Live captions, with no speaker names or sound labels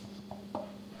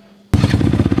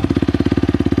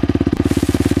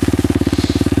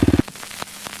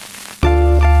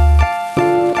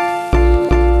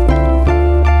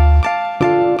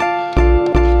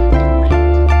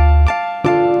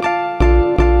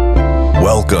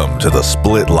Welcome to the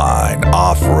Split Line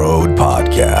Off-Road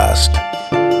Podcast.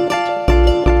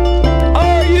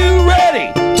 Are you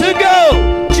ready to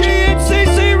go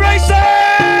GNCC racing?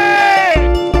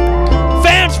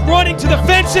 Fans running to the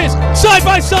fences, side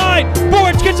by side.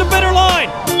 Borge gets a better line.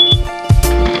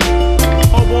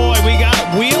 Oh boy, we got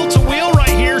wheel to wheel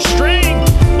right here, String.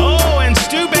 Oh, and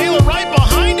Stu Baylor right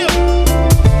behind him.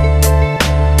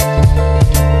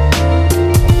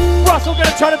 Russell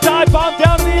gonna try to dive bomb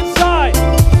down to the inside.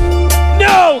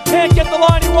 No, can't get the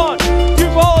line he wants.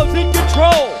 Duval is in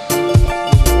control.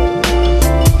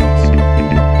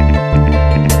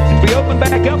 We open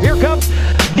back up. Here comes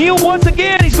Neal once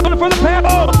again. He's going for the pass.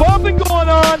 Oh, bumping going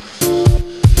on.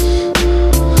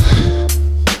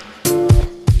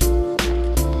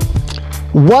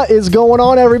 What is going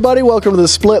on, everybody? Welcome to the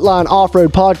Split Line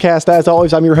Off-Road Podcast. As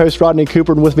always, I'm your host, Rodney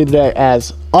Cooper, and with me today,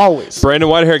 as always, Brandon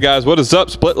Whitehair, guys. What is up,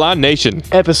 Split Line Nation?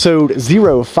 episode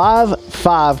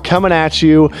 055 coming at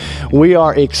you. We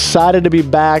are excited to be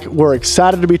back. We're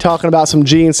excited to be talking about some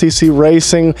GNCC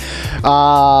racing.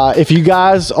 If you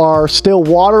guys are still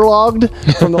waterlogged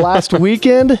from the last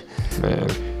weekend,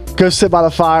 Man, go sit by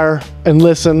the fire and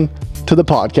listen to the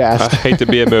podcast. I hate to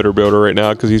be a motor builder right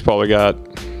now because he's probably got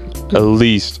at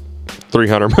least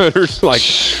 300 motors.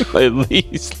 At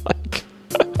least.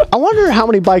 I wonder how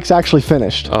many bikes actually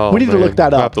finished. Oh, we need to look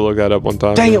that I'll up. have to look that up one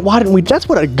time. Dang it, why didn't we? That's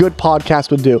what a good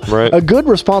podcast would do. Right. A good,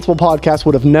 responsible podcast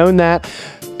would have known that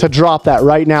to drop that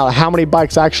right now. How many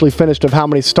bikes actually finished of how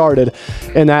many started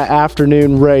in that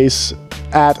afternoon race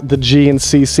at the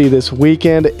GNCC this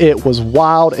weekend. It was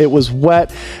wild. It was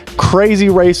wet. Crazy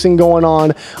racing going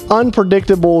on.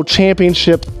 Unpredictable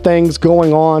championship things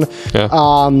going on. Yeah.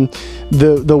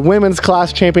 The women's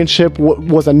class championship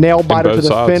was a nail biter to the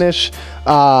sides. finish.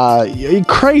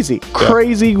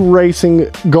 Crazy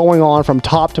racing going on from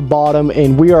top to bottom,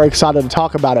 and we are excited to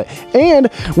talk about it. And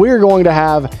we are going to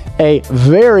have a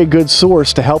very good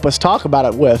source to help us talk about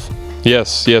it with.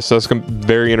 Yes, that's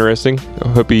very interesting. I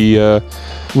hope he...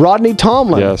 Rodney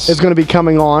Tomblin Yes. is going to be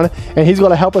coming on, and he's going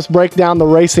to help us break down the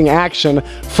racing action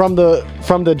from the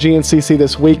GNCC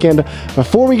this weekend.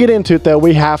 Before we get into it, though,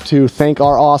 we have to thank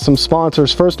our awesome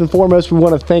sponsors. First and foremost, we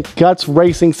want to thank Guts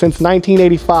Racing. Since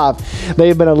 1985, they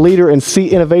have been a leader in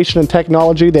seat innovation and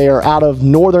technology. They are out of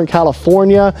Northern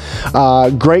California.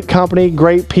 Great company,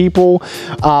 great people.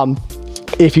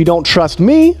 If you don't trust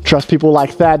me, trust people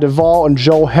like Thad Duvall and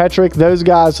Joel Hetrick. Those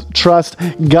guys trust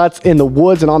Guts in the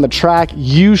woods and on the track.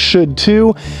 You should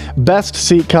too. Best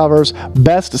seat covers,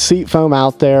 best seat foam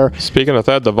out there. Speaking of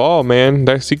Thad Duvall, man,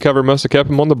 that seat cover must have kept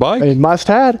him on the bike. It must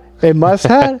have.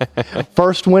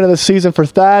 First win of the season for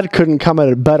Thad. Couldn't come at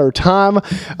a better time.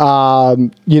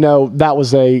 That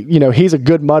was he's a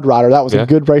good mud rider. That was a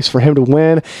good race for him to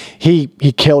win. He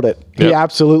killed it. He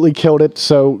absolutely killed it.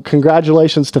 So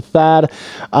congratulations to Thad.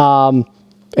 And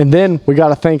then we got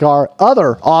to thank our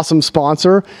other awesome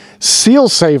sponsor, Seal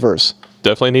Savers.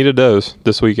 Definitely needed those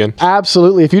this weekend.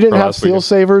 Absolutely. If you didn't have last Seal weekend.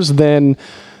 Savers, then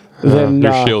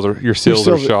your seals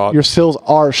are shot. Your seals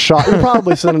are shot. You're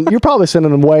probably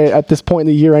sending them away at this point in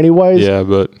the year, anyways. Yeah,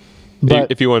 but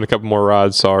if you want a couple more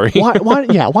rides, sorry.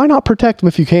 Why not protect them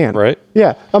if you can? Right?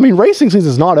 Yeah. I mean, racing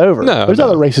season's not over. No, There's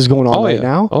other races going on right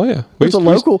now. Oh yeah. We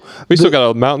still got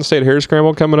a Mountain State Hare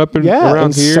Scramble coming up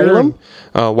around in here. Salem.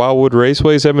 Wildwood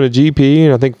Raceway's having a GP,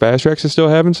 and I think Fast Tracks is still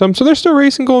having some. So there's still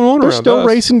racing going on. There's still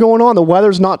racing going on. The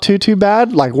weather's not too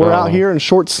bad. Like we're out here in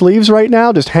short sleeves right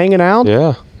now, just hanging out.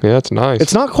 Yeah, it's nice.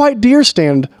 It's not quite deer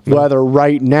stand weather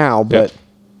right now, but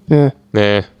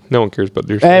Nah, no one cares about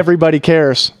deer stand. everybody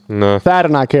cares. No. Thad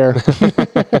and I care.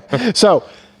 So,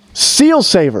 Seal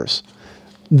Savers.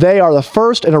 They are the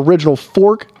first and original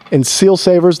fork in Seal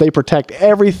Savers. They protect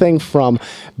everything from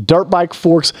dirt bike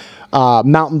forks,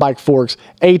 mountain bike forks,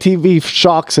 ATV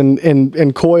shocks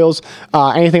and coils,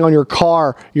 anything on your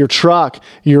car, your truck,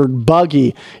 your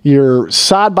buggy, your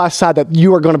side-by-side that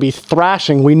you are going to be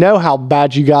thrashing. We know how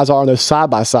bad you guys are on those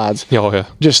side-by-sides. Oh, yeah.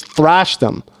 Just thrash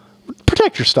them.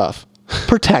 Protect your stuff.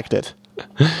 Protect it.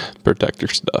 Protect your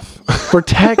stuff.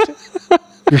 Protect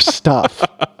your stuff.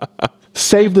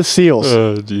 Save the seals.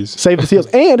 Oh, jeez. Save the seals.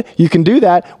 And you can do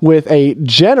that with a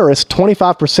generous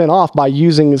 25% off by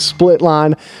using Split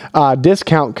Line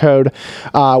discount code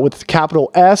with capital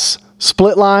S,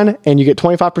 Split Line, and you get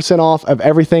 25% off of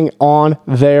everything on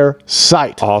their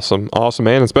site. Awesome,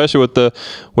 man. Especially with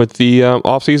the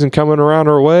off season coming around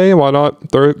our way, why not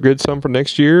throw a good some for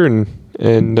next year and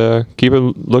keep it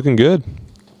looking good?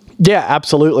 Yeah,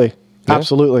 absolutely. Yeah.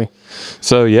 Absolutely.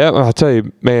 So yeah, I'll tell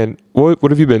you, man. What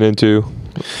have you been into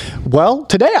Well,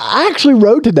 today I actually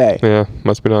rode today. Yeah,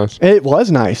 must be nice. It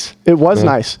was nice. It was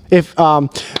nice. If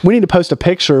we need to post a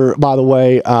picture, by the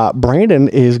way, Brandon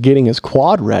is getting his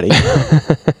quad ready.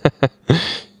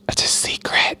 That's a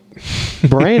secret.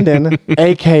 Brandon,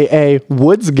 aka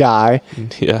Woods Guy,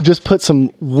 just put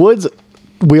some Woods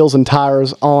wheels and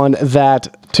tires on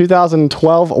that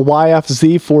 2012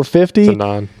 YFZ 450. It's a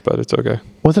 9, but it's okay.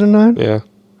 Was it a 9? Yeah.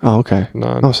 Oh, okay.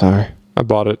 9. Oh, sorry. I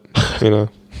bought it, you know.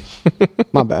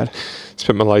 My bad.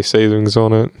 Spent my life savings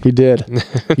on it. You did.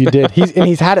 You did.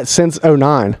 He's had it since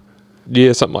 2009.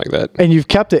 Yeah, something like that. And you've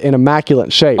kept it in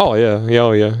immaculate shape. Oh, yeah.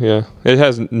 Yeah. It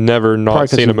has never not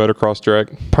seen a motocross track.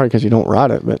 Probably because you don't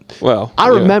ride it, but... Well, I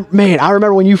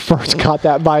remember when you first got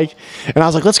that bike, and I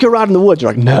was like, let's go ride in the woods.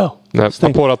 You're like, no. I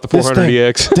pulled out the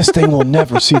 400EX. This thing will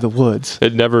never see the woods.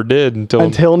 It never did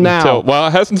until now. Well,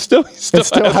 it hasn't still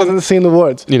hasn't seen the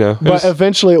woods. You know. But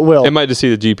eventually it will. It might just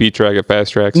see the GP track at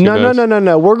Fast Tracks. No.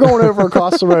 We're going over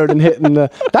across the road and hitting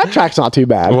that track's not too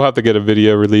bad. We'll have to get a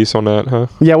video release on that, huh?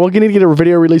 Yeah, we're going to get a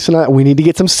video release on that. We need to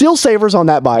get some seal savers on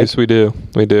that bike. Yes, we do.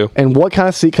 We do. And what kind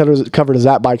of seat cover does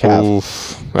that bike have?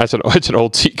 Oof. It's an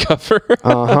old seat cover.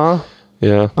 Uh-huh.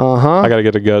 Yeah. Uh-huh. I got to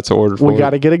get a guts ordered for We got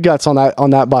to get a guts on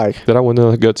that bike. Did I win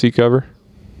the gut seat cover?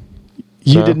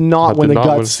 You did not win the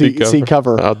guts seat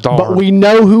cover. Oh, darn. But we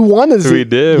know who won the seat. We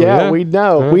do. Yeah, we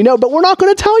know. Yeah. We know, but we're not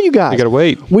going to tell you guys. You got to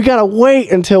wait. We got to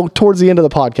wait until towards the end of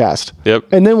the podcast.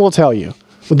 Yep. And then we'll tell you.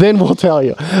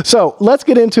 So let's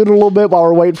get into it a little bit while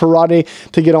we're waiting for Rodney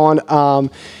to get on.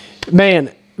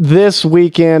 Man, this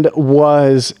weekend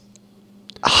was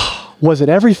it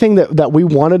everything that we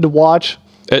wanted to watch?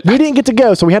 We didn't get to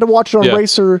go, so we had to watch it on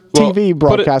Racer TV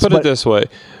broadcast. Put it this way.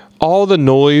 All the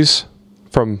noise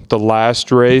from the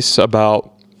last race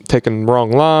about taking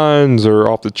wrong lines or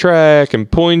off the track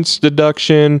and points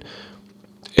deduction,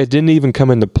 it didn't even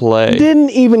come into play. Didn't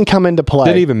even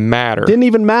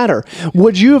matter.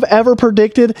 Would you have ever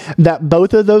predicted that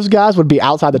both of those guys would be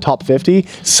outside the top 50,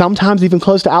 sometimes even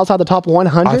close to outside the top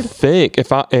 100? I think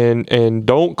and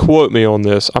don't quote me on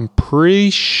this, I'm pretty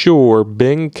sure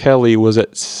Ben Kelly was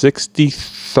at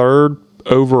 63rd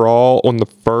overall on the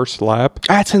first lap.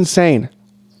 That's insane.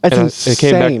 Insane. It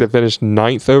came back to finish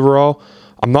 9th overall.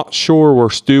 I'm not sure where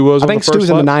Stu was. I think Stu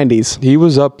was in the 90s. He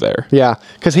was up there. Yeah,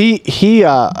 because he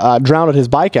drowned his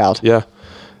bike out. Yeah.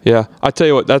 I tell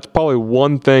you what, that's probably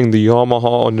one thing the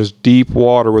Yamaha on this deep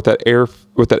water with that air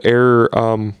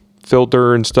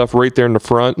filter and stuff right there in the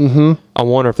front. Mm-hmm. I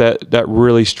wonder if that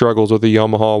really struggles with the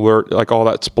Yamaha, where like all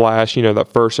that splash, that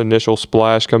first initial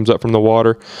splash comes up from the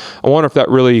water. I wonder if that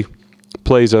really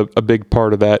plays a big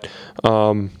part of that.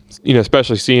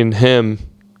 Especially seeing him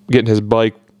getting his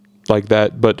bike like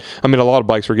that. But I mean, a lot of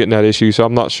bikes were getting that issue, so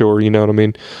I'm not sure. You know what I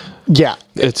mean? Yeah.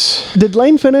 Did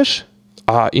Lane finish?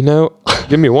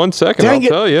 Give me 1 second. I'll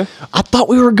tell you. I thought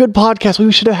we were a good podcast.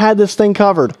 We should have had this thing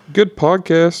covered. Good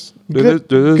podcast. Good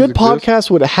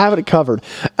podcast would have it covered.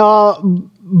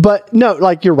 But no,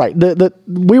 like you're right.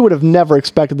 We would have never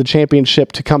expected the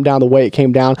championship to come down the way it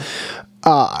came down.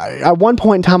 At one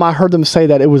point in time, I heard them say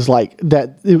that it was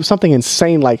something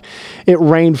insane. Like it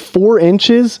rained 4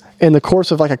 inches in the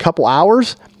course of like a couple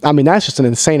hours. I mean, that's just an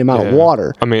insane amount of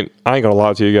water. I mean, I ain't gonna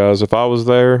lie to you guys. If I was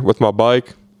there with my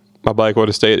bike would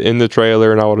have stayed in the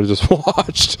trailer and I would have just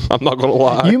watched. I'm not gonna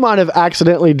lie. You might have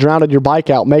accidentally drowned your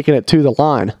bike out making it to the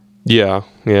line. Yeah,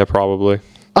 probably.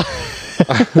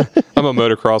 I'm a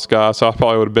motocross guy, so I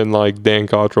probably would have been like Dan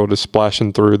Cottrell, just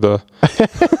splashing through the.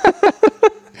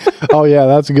 Oh yeah,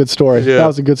 that's a good story. Yeah. That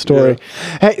was a good story.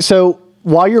 Yeah. Hey, so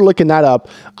while you're looking that up,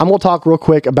 I'm gonna talk real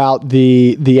quick about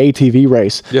the ATV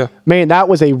race. Yeah, man, that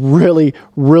was a really,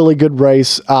 really good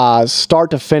race, start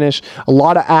to finish. A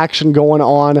lot of action going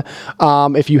on.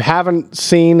 If you haven't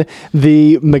seen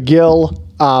the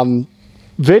McGill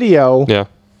video,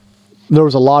 there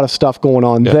was a lot of stuff going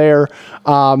on there.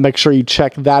 Make sure you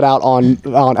check that out on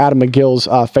Adam McGill's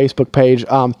Facebook page.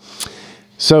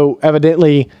 So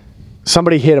evidently,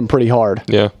 somebody hit him pretty hard.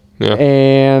 Yeah.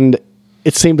 And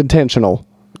it seemed intentional.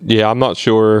 Yeah, I'm not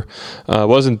sure.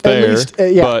 Wasn't there. At least,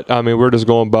 but I mean, we're just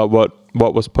going by what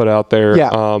was put out there.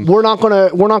 Yeah. We're not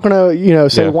gonna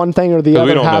say one thing or the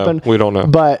other happened. We don't know.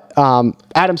 But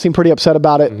Adam seemed pretty upset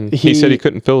about it. Mm-hmm. He said he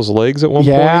couldn't feel his legs at one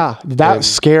point. Yeah, that's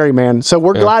scary, man. So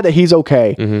we're glad that he's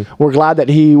okay. Mm-hmm. We're glad that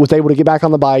he was able to get back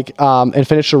on the bike and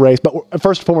finish the race. But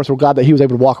first and foremost, we're glad that he was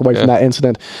able to walk away from that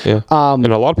incident. Yeah. And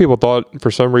a lot of people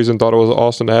for some reason thought it was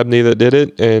Austin Abney that did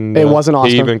it, and it wasn't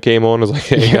Austin. He even came on and was like,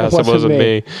 "Hey guys, it wasn't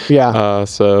me." Yeah.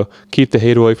 So keep the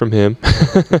hate away from him.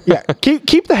 Yeah.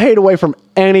 Keep the hate away from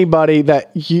anybody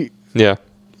that you. Yeah.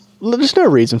 there's no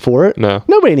reason for it. No.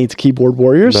 Nobody needs keyboard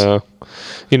warriors. No.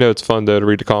 It's fun though to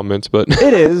read the comments, but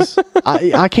it is.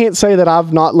 I can't say that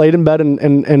I've not laid in bed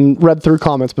and read through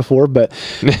comments before, but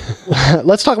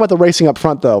let's talk about the racing up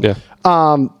front though.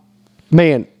 Yeah.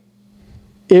 Man,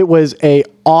 it was a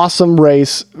awesome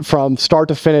race from start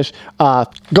to finish.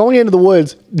 Going into the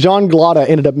woods, John Glotta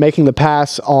ended up making the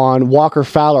pass on Walker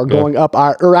Fowler going up,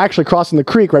 or actually crossing the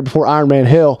creek right before Ironman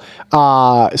Hill.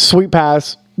 Sweet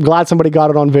pass. Glad somebody got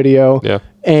it on video. Yeah.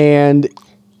 And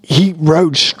he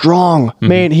rode strong.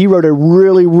 Man, he rode a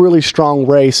really, really strong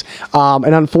race. And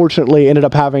unfortunately ended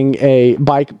up having a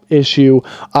bike issue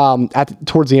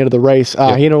towards the end of the race.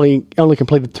 He had only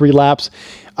completed 3 laps.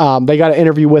 They got an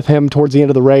interview with him towards the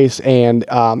end of the race, and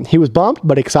he was bummed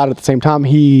but excited at the same time.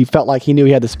 He felt like he knew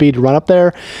he had the speed to run up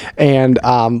there, and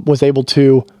was able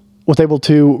to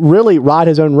really ride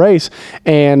his own race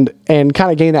and kind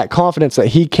of gain that confidence that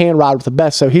he can ride with the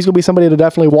best. So he's going to be somebody to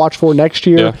definitely watch for next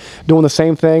year, doing the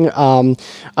same thing.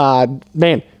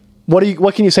 Man,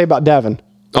 what can you say about Devin?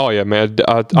 Oh yeah, man.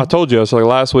 I told you. So like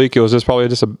last week, it was just probably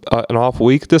just an off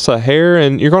week, just a hair,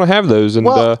 and you're going to have those. And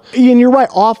and you're right,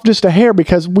 off just a hair,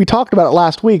 because we talked about it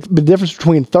last week. The difference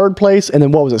between 3rd place and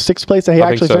then what was it, 6th place that he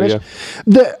actually finished.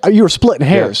 Yeah. You were splitting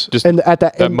hairs. Just and at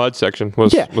that mud section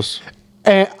was.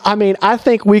 And I mean, I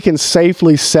think we can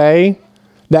safely say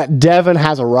that Devin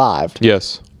has arrived.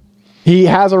 Yes, he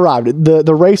has arrived.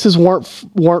 The races weren't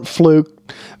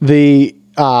fluke. The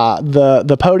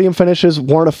podium finishes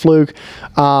weren't a fluke.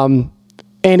 And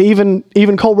even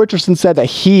Cole Richardson said that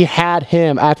he had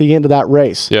him at the end of that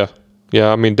race. Yeah.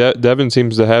 Yeah, I mean, Devin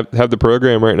seems to have the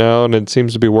program right now, and it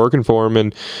seems to be working for him.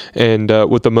 And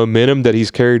with the momentum that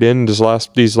he's carried in the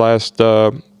last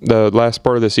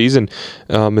part of the season,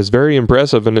 is very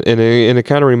impressive. And it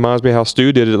kind of reminds me how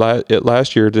Stu did it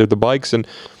last year, did the bikes. And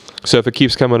so if it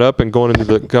keeps coming up and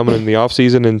coming in the off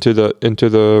season into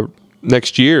the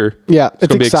next year, it's going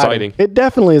to be exciting. It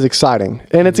definitely is exciting,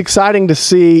 and it's exciting to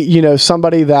see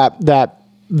somebody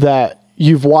that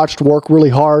you've watched work really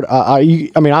hard.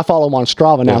 I follow him on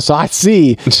Strava now, so I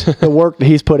see the work that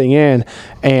he's putting in,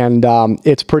 and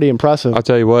it's pretty impressive. I'll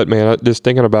tell you what, man, just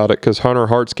thinking about it, because Hunter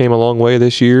Hartz came a long way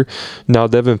this year. Now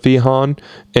Devin Fehan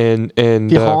and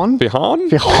Fehan?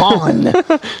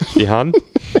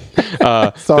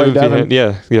 Sorry, Devin.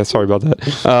 Yeah, sorry about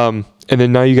that. And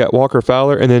then now you got Walker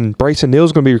Fowler, and then Bryson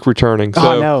Neal's going to be returning. So,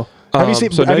 I know. Have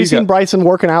you seen Bryson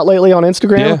working out lately on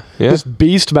Instagram? Yeah. Just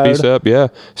beast mode. Beast up, yeah.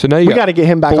 So now we got to get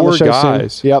him back on the show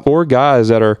soon. Yep. 4 guys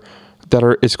that are.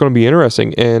 It's going to be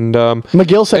interesting. And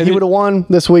McGill said he would have won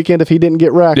this weekend if he didn't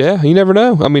get wrecked. Yeah, you never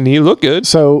know. I mean, he looked good.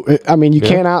 So I mean, you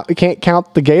can't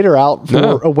count the Gator out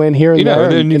for a win here and there.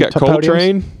 And then you got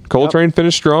Coltrane. Coltrane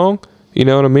finished strong. You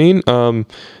know what I mean?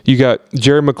 You got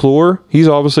Jerry McClure. He's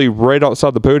obviously right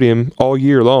outside the podium all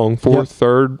year long,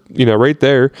 4th, 3rd, right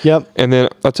there. Yep. And then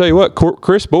I'll tell you what,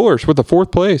 Chris Bullers with the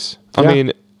 4th place. I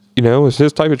mean, it's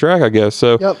his type of track, I guess.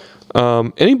 So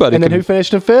anybody. And then who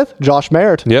finished in 5th? Josh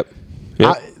Merritt. Yep.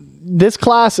 This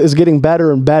class is getting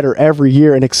better and better every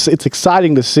year, and it's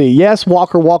exciting to see. Yes,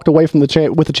 Walker walked away from with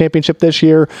the championship this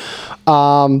year,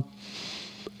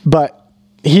 but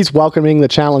he's welcoming the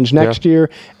challenge next year,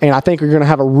 and I think we're going to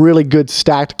have a really good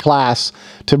stacked class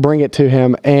to bring it to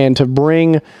him and to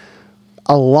bring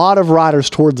a lot of riders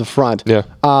towards the front. Yeah.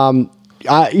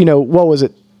 What was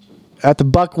it? At the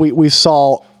Buck, we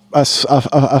saw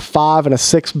a 5 and a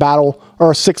 6 battle,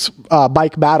 or a 6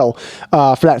 bike battle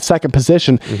for that second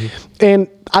position. Mm-hmm. And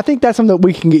I think that's something that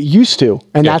we can get used to,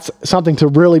 and that's something to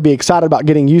really be excited about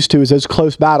getting used to, is those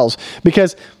close battles,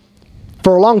 because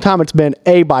for a long time, it's been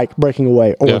a bike breaking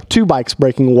away or 2 bikes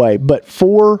breaking away. But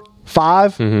 4,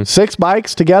 5, 6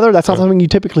 bikes together, that's not something you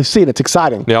typically see, and it's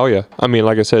exciting. Yeah, oh yeah. I mean,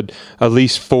 like I said, at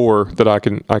least 4 that I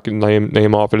can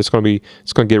name off, and it's going to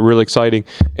get really exciting.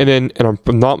 And then, and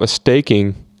I'm not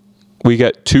mistaken, we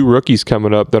got 2 rookies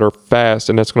coming up that are fast,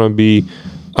 and that's going to be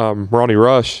Ronnie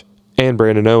Rush and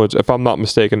Brandon Owens, if I'm not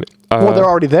mistaken. Well, they're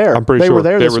already there. I'm pretty sure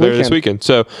they were there this weekend.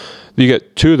 So you got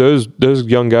 2 of those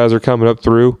young guys are coming up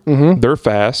through. Mm-hmm. They're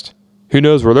fast. Who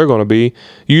knows where they're going to be?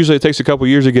 Usually it takes a couple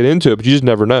years to get into it, but you just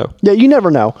never know. Yeah, you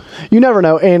never know.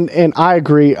 And I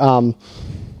agree.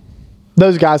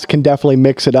 Those guys can definitely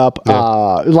mix it up.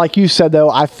 Yeah. Like you said,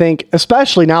 though, I think,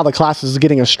 especially now the class is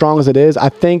getting as strong as it is, I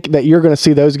think that you're going to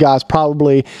see those guys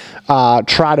probably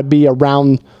try to be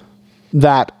around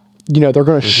that. They're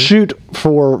going to shoot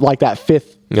for like that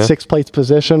 5th, 6th place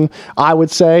position, I would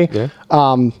say. Yeah.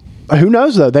 Who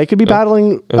knows, though? They could be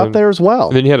battling up there as well.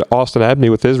 And then you had Austin Abney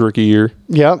with his rookie year.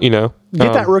 Yeah.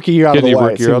 Get that rookie year out of the way. Get the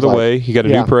rookie year out of the way. He got a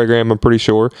new program, I'm pretty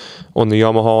sure, on the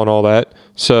Yamaha and all that.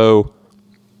 So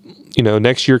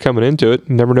next year coming into it,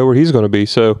 you never know where he's going to be.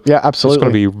 So yeah, absolutely, it's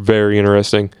going to be very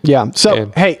interesting. Yeah.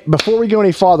 So hey, before we go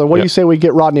any farther, what do you say we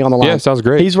get Rodney on the line? Yeah, sounds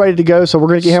great. He's ready to go, so we're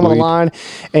going to get him on the line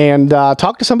and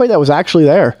talk to somebody that was actually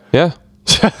there. Yeah.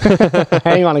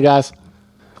 Hang on, guys.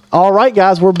 All right,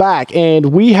 guys, we're back, and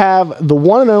we have the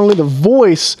one and only, the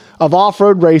voice of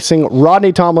off-road racing,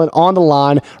 Rodney Tomblin, on the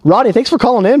line. Rodney, thanks for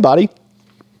calling in, buddy.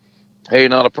 Hey,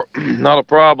 not a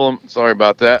problem. Sorry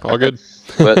about that. All good.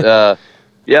 But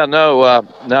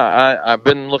I've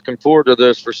been looking forward to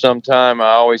this for some time. I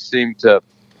always seem to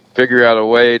figure out a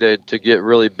way to get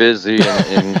really busy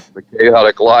in the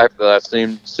chaotic life that I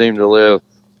seem to live.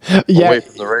 Away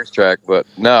from the racetrack, but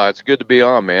no, it's good to be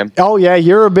on, man. Oh yeah,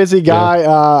 you're a busy guy.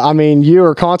 Yeah. You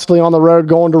are constantly on the road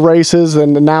going to races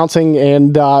and announcing,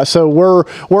 and so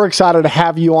we're excited to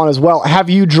have you on as well. Have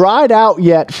you dried out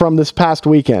yet from this past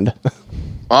weekend?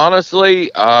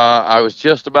 Honestly, I was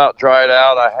just about dried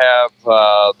out. I have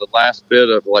the last bit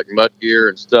of like mud gear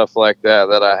and stuff like that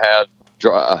I had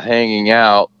hanging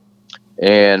out,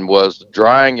 and was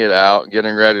drying it out,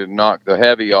 getting ready to knock the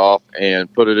heavy off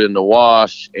and put it in the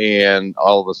wash, and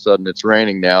all of a sudden it's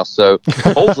raining now. So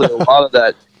hopefully a lot of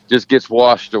that just gets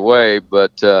washed away.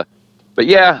 But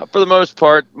yeah, for the most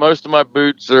part, most of my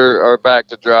boots are back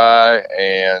to dry,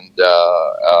 and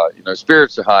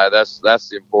spirits are high. That's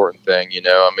the important thing.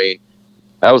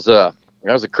 That was a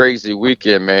crazy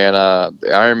weekend, man. The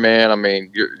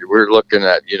Ironman. We're looking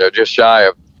at just shy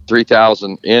of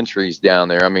 3,000 entries down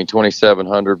there.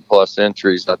 2,700 plus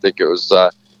entries. I think it was.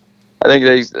 I think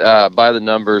they by the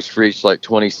numbers reached like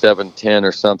 2,710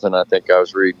 or something. I think I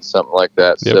was reading something like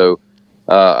that. Yep. So,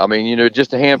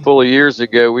 just a handful of years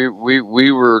ago,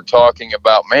 we were talking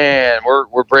about, man,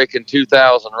 we're breaking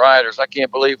 2,000 riders. I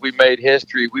can't believe we made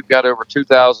history. We've got over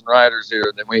 2,000 riders here.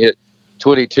 And then we hit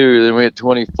 22. Then we hit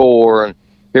 24, and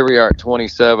here we are at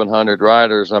 2,700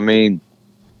 riders.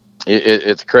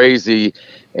 It's crazy.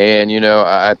 And,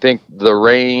 I think the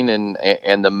rain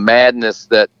and the madness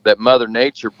that Mother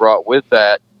Nature brought with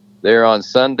that there on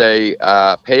Sunday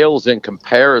pales in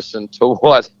comparison to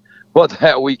what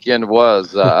that weekend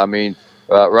was.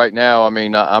 Right now,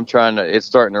 I'm trying to, it's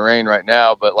starting to rain right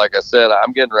now, but like I said,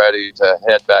 I'm getting ready to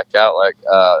head back out.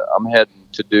 I'm heading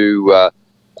to do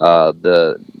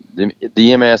the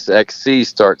MSXC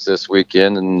starts this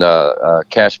weekend, and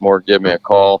Cashmore gave me a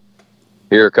call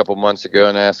here a couple months ago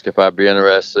and asked if I'd be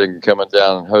interested in coming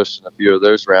down and hosting a few of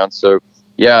those rounds. So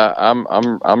yeah,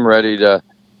 I'm ready to.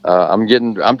 I'm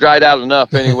dried out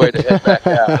enough anyway to head back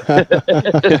out.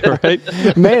 Right,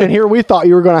 man. And here we thought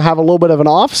you were going to have a little bit of an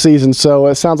off season, so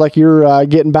it sounds like you're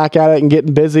getting back at it and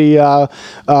getting busy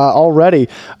already.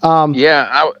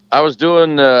 Yeah, I was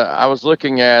doing. I was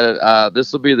looking at it.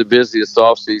 This will be the busiest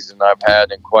off season I've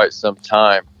had in quite some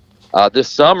time. This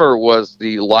summer was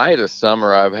the lightest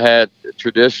summer I've had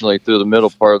traditionally through the middle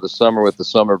part of the summer with the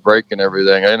summer break and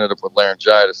everything. I ended up with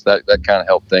laryngitis. That kind of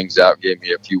helped things out, gave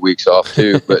me a few weeks off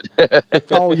too. But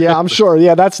oh yeah, I'm sure.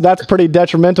 Yeah, that's pretty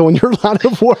detrimental in your line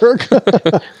of work.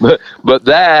 but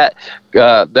that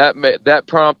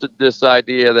prompted this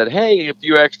idea that, hey, a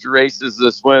few extra races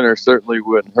this winter certainly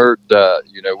wouldn't hurt.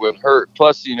 Wouldn't hurt.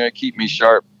 Plus, keep me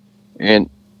sharp. And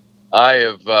I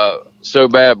have so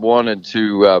bad wanted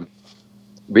to.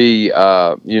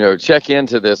 Check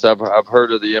into this. I've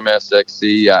heard of the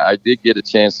MSXC. I did get a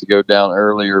chance to go down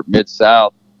earlier,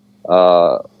 Mid-South,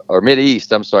 or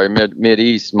Mid-East. I'm sorry,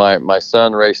 Mid-East. My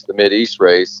son raced the Mid-East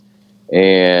race,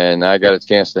 and I got a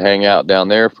chance to hang out down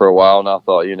there for a while. And I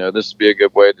thought, this would be a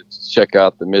good way to check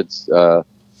out the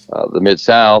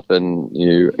Mid-South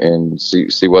and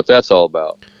see what that's all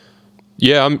about.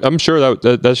 Yeah, I'm sure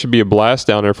that should be a blast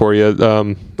down there for you.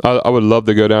 I would love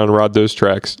to go down and ride those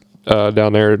tracks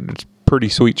down there. It's pretty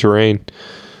sweet terrain.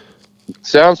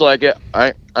 Sounds like it.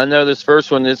 I know this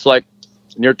first one. It's like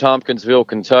near Tompkinsville,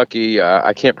 Kentucky.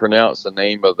 I can't pronounce the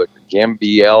name of the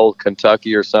Gambiel,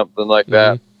 Kentucky, or something like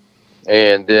that.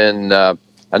 And then I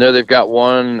know they've got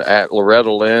one at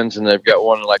Loretta Lynn's, and they've got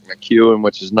one in like McEwen,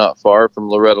 which is not far from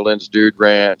Loretta Lynn's Dude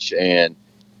Ranch, and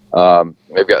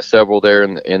they've got several there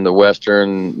in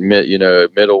the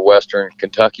middle western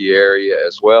Kentucky area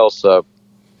as well. So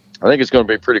I think it's going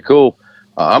to be pretty cool.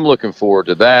 I'm looking forward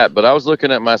to that. But I was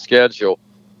looking at my schedule.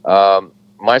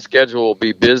 My schedule will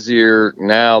be busier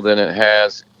now than it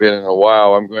has been in a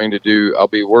while. I'll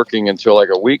be working until like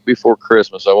a week before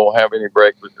Christmas. I won't have any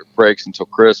breaks until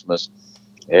Christmas.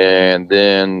 And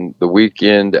then the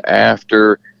weekend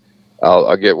after,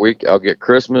 I'll get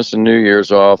Christmas and New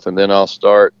Year's off, and then I'll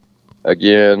start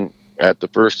again at the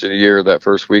first of the year, that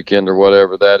first weekend or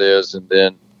whatever that is, and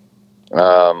then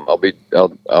I'll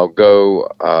go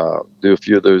do a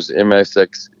few of those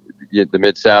the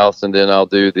Mid-South, and then I'll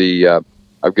do the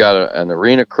I've got an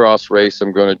arena cross race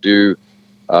I'm going to do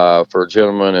for a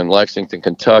gentleman in Lexington,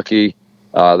 Kentucky.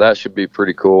 That should be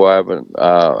pretty cool. I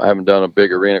haven't done a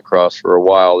big arena cross for a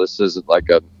while. This isn't like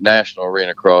a national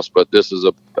arena cross, but this is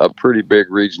a pretty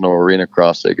big regional arena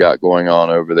cross they got going on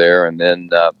over there. And then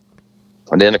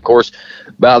of course,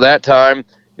 about that time,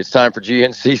 it's time for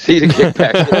GNCC to get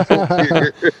back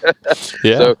to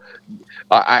here. So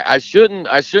I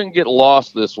shouldn't get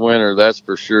lost this winter, that's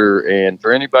for sure. And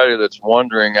for anybody that's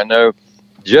wondering, I know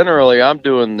generally I'm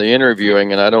doing the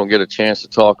interviewing and I don't get a chance to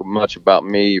talk much about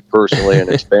me personally and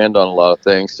expand on a lot of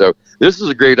things. So this is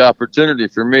a great opportunity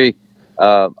for me.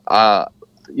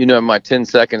 My 10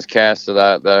 seconds cast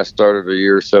that I started a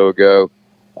year or so ago.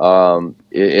 I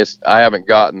haven't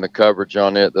gotten the coverage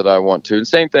on it that I want to. And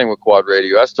same thing with Quad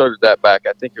Radio. I started that back,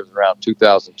 I think it was around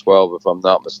 2012, if I'm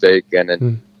not mistaken.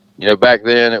 And, back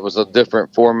then it was a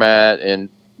different format, and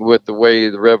with the way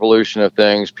the revolution of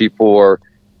things, people are,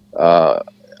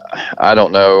 I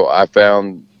don't know, I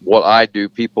found what I do,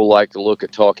 people like to look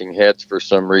at talking heads for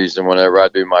some reason whenever I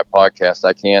do my podcast.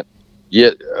 I can't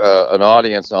get an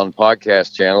audience on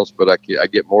podcast channels, but I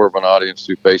get more of an audience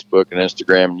through Facebook and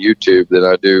Instagram and YouTube than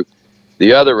I do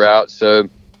the other route. So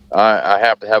I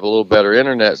have to have a little better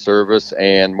internet service.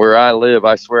 And where I live,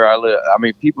 I swear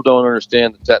people don't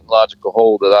understand the technological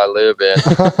hole that I live in.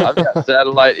 I've got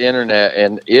satellite internet,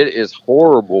 and it is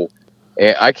horrible.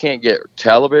 And I can't get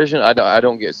television. I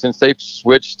don't get, since they've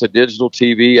switched to digital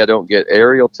TV, I don't get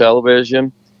aerial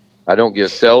television. I don't get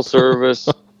cell service.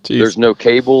 There's no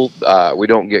cable. We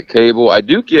don't get cable. I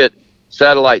do get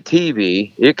satellite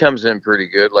TV. It comes in pretty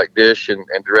good, like Dish and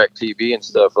Direct TV and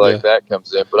stuff like that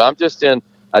comes in. But I'm just in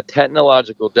a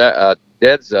technological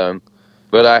dead zone.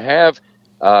 But I have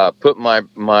put my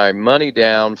money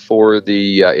down for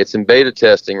the it's in beta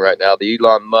testing right now, the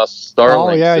Elon Musk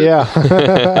Starlink.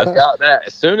 I've got that.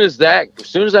 As soon as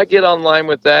I get online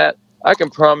with that, I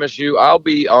can promise you I'll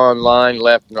be online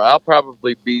left and right. I'll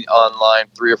probably be online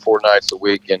 3 or 4 nights a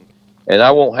week, and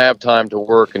I won't have time to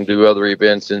work and do other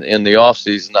events in the off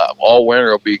season. All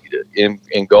winter I'll be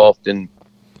engulfed in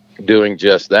doing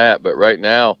just that. But right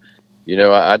now,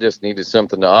 I just needed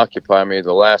something to occupy me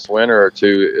the last winter or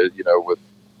two,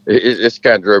 it's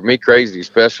kind of drove me crazy,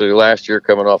 especially last year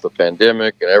coming off the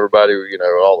pandemic and everybody,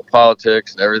 all the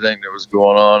politics and everything that was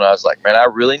going on. I was like, man, I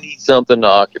really need something to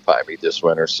occupy me this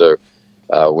winter. So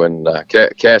when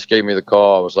Cash gave me the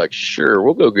call, I was like, sure,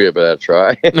 we'll go give that a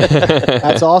try.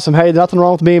 That's awesome. Hey, nothing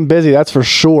wrong with being busy. That's for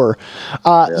sure.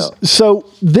 So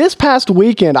this past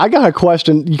weekend, I got a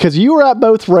question because you were at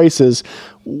both races.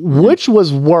 Which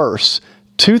was worse,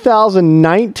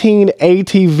 2019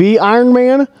 ATV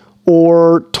Ironman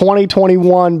or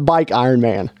 2021 bike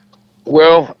Ironman?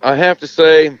 Well, I have to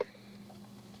say,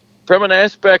 from an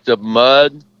aspect of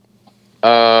mud,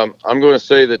 I'm going to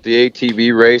say that the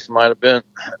ATV race might have been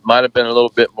a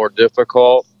little bit more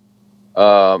difficult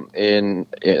on the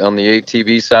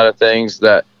ATV side of things.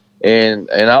 And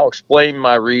I'll explain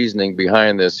my reasoning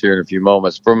behind this here in a few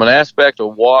moments. From an aspect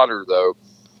of water, though,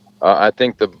 I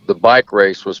think the bike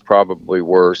race was probably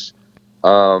worse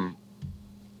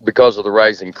because of the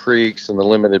rising creeks and the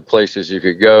limited places you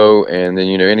could go, and then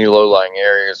any low-lying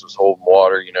areas was holding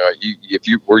water.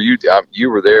 You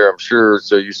were there, I'm sure,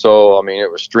 so you saw. I mean,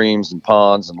 it was streams and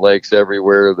ponds and lakes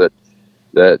everywhere that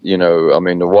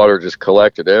the water just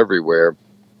collected everywhere.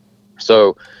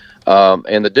 So,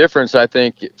 and the difference I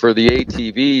think for the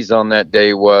ATVs on that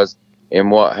day was, and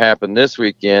what happened this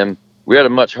weekend, we had a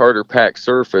much harder packed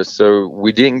surface, so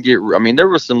we didn't get, there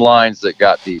were some lines that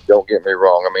got deep, don't get me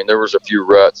wrong. There was a few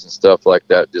ruts and stuff like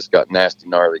that, just got nasty,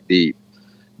 gnarly deep.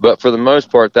 But for the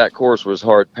most part, that course was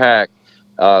hard packed.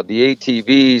 The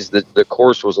ATVs, the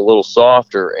course was a little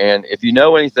softer. And if you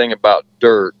know anything about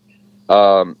dirt,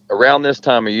 around this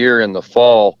time of year in the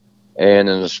fall and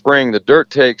in the spring, the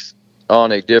dirt takes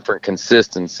on a different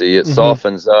consistency. It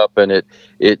softens up, and it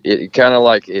kind of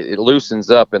like it loosens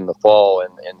up in the fall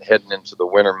and heading into the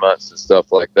winter months and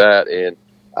stuff like that. And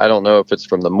I don't know if it's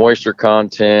from the moisture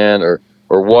content or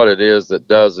what it is that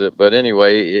does it, but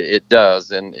anyway, it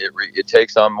does, and it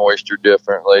takes on moisture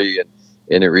differently, and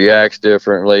it reacts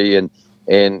differently. And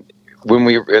when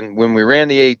we ran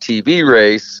the ATV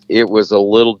race, it was a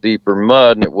little deeper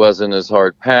mud, and it wasn't as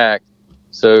hard packed.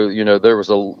 So, there was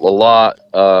a lot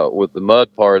with the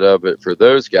mud part of it for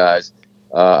those guys.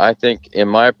 I think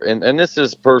and this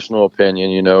is personal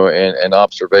opinion, and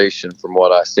observation from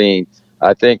what I've seen,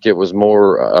 I think it was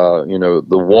more,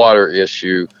 the water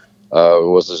issue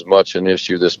was as much an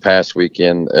issue this past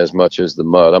weekend as much as the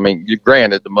mud.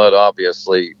 Granted, the mud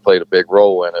obviously played a big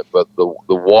role in it, but the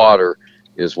water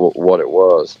is what it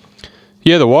was.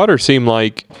 Yeah, the water seemed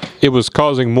like it was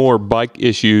causing more bike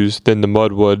issues than the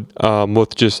mud would,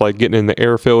 with just like getting in the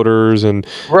air filters and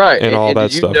all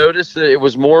that stuff. Did you notice that it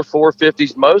was more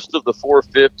 450s? Most of the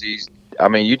 450s, I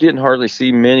mean, you didn't hardly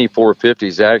see many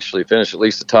 450s actually finish, at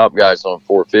least the top guys on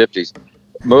 450s.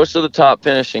 Most of the top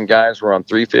finishing guys were on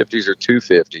 350s or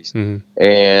 250s. Mm-hmm.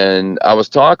 And I was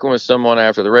talking with someone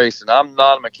after the race, and I'm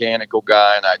not a mechanical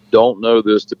guy, and I don't know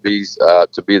this to be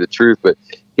the truth, but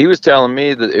he was telling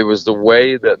me that it was the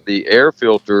way that the air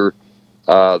filter,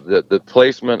 the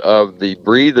placement of the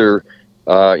breather,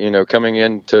 coming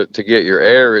in to get your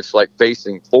air, it's like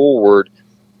facing forward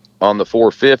on the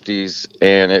 450s,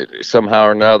 and it somehow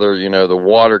or another, the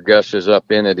water gushes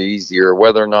up in it easier.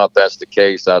 Whether or not that's the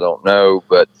case, I don't know,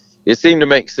 but it seemed to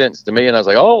make sense to me, and I was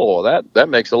like, oh, that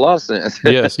makes a lot of sense.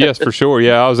 yes, for sure.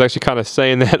 Yeah, I was actually kind of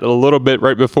saying that a little bit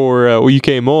right before you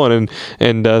came on,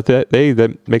 and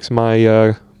that makes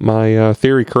my my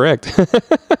theory correct.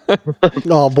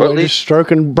 Oh boy, just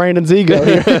stroking Brandon's ego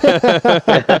here.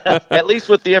 At least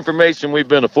with the information we've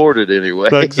been afforded anyway.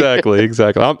 Exactly.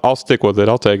 I'll stick with it.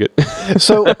 I'll take it.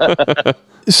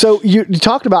 So you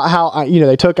talked about how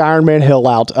they took Ironman Hill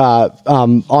out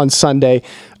on Sunday.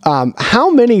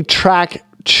 How many track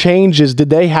changes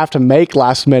did they have to make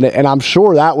last minute? And I'm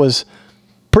sure that was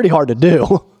pretty hard to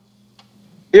do.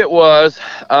 It was.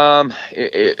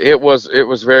 It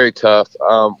was very tough.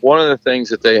 One of the things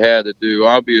that they had to do,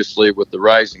 obviously, with the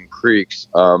rising creeks,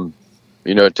 to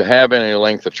have any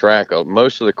length of track,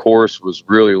 most of the course was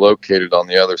really located on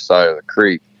the other side of the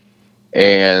creek.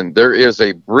 And there is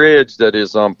a bridge that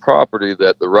is on property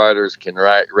that the riders can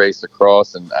race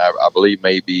across, and I believe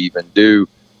maybe even do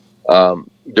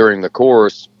during the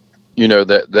course.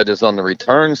 That is on the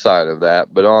return side of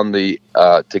that, but on the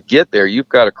to get there, you've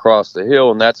got to cross the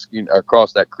hill, and that's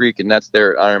across that creek, and that's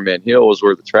there at Ironman Hill is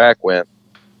where the track went.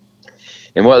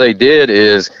 And what they did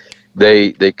is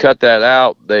they cut that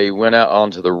out. They went out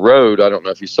onto the road. I don't know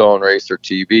if you saw on Racer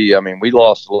TV. I mean, we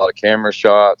lost a lot of camera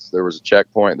shots. There was a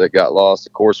checkpoint that got lost.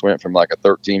 The course went from like a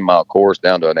 13-mile course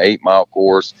down to an 8-mile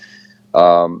course.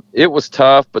 It was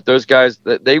tough, but those guys,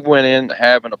 they went in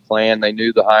having a plan. They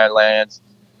knew the highlands.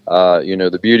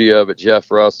 The beauty of it, Jeff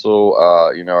Russell,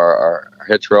 our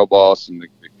head trail boss and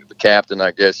the captain,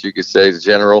 I guess you could say, the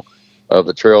general of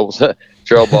the trail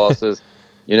bosses.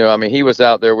 He was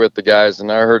out there with the guys,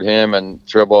 and I heard him and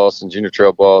trail boss and junior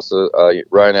trail boss,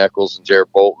 Ryan Eccles and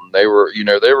Jared Bolton. They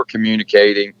were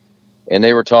communicating, and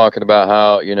they were talking about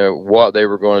how, what they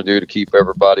were going to do to keep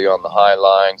everybody on the high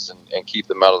lines and keep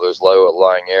them out of those low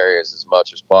lying areas as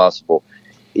much as possible.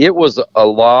 It was a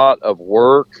lot of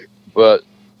work, but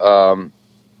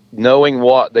knowing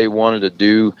what they wanted to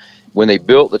do when they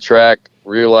built the track,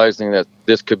 realizing that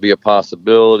this could be a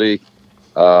possibility,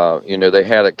 they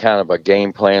had a kind of a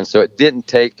game plan, so it didn't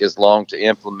take as long to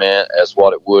implement as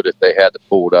what it would if they had to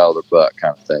pull it out of their butt,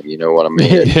 kind of thing. You know what I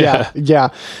mean? Yeah.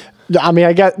 I mean,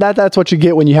 I get that. That's what you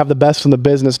get when you have the best in the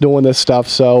business doing this stuff.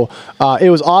 So it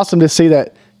was awesome to see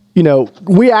that.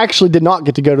 We actually did not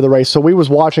get to go to the race, so we was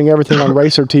watching everything on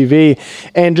Racer TV,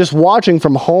 and just watching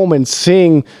from home and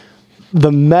seeing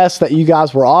the mess that you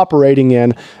guys were operating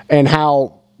in, and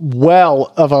how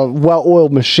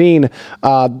well-oiled machine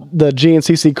the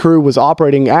GNCC crew was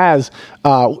operating as.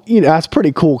 That's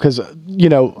pretty cool because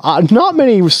not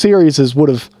many series would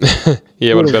have.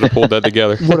 Would have pulled that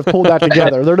together.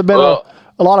 There'd have been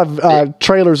a lot of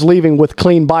trailers leaving with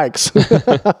clean bikes.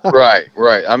 Right.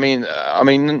 I mean,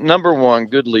 number one,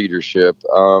 good leadership.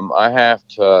 I have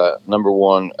to number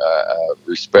one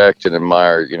respect and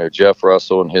admire, Jeff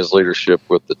Russell and his leadership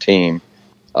with the team,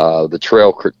 the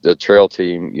trail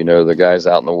team. The guys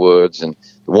out in the woods and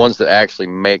the ones that actually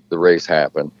make the race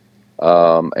happen.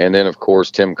 And then of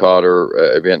course Tim Cotter,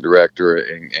 event director,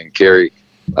 and Carrie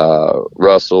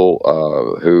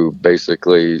Russell, who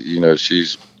basically,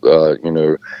 she's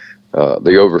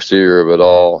the overseer of it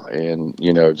all, and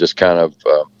just kind of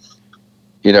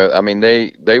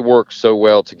they work so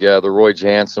well together. Roy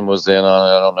Jansen was in on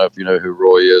it. I don't know if you know who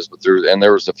Roy is, but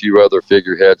there was a few other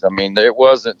figureheads. I mean, it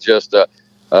wasn't just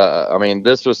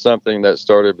this was something that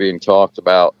started being talked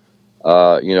about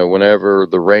whenever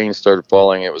the rain started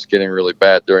falling. It was getting really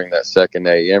bad during that second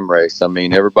AM race. I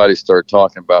mean, everybody started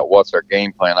talking about what's our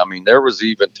game plan. I mean, there was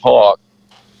even talk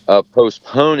of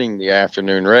postponing the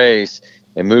afternoon race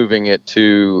and moving it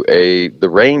to the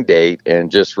rain date and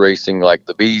just racing like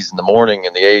the B's in the morning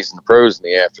and the A's and the pros in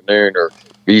the afternoon, or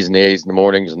B's and the A's in the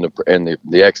mornings and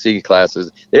the XC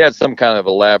classes. They had some kind of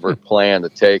elaborate plan to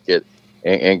take it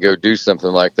and go do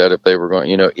something like that if they were going,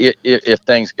 if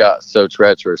things got so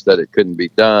treacherous that it couldn't be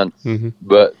done. Mm-hmm.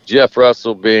 But Jeff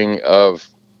Russell, being of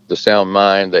the sound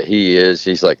mind that he is,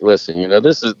 he's like, listen,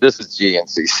 this is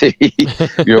GNCC.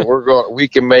 We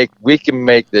can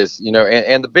make this,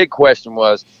 and the big question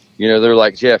was, they're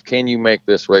like, Jeff, can you make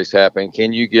this race happen?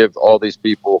 Can you give all these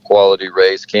people a quality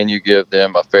race? Can you give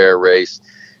them a fair race?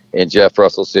 And Jeff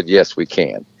Russell said, yes, we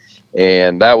can.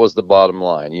 And that was the bottom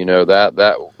line.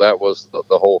 That was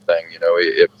the whole thing, and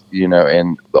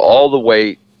all the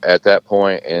weight at that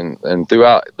point and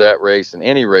throughout that race and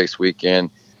any race weekend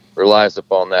relies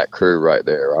upon that crew right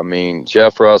there. I mean,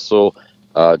 Jeff Russell,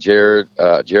 Jared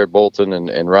Bolton,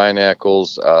 and Ryan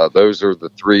Eccles. Those are the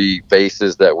three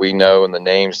faces that we know and the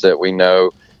names that we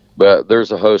know. But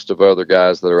there's a host of other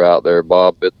guys that are out there.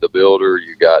 Bob the Builder.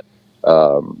 You got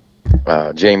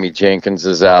Jamie Jenkins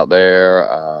is out there,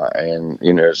 and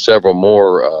several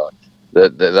more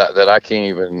that I can't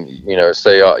even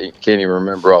say. Can't even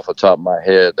remember off the top of my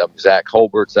head. Zach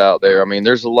Holbert's out there. I mean,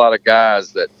 there's a lot of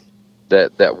guys that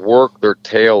work their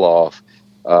tail off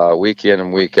week in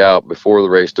and week out, before the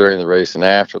race, during the race, and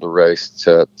after the race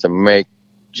to make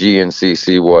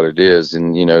GNCC what it is.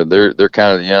 And they're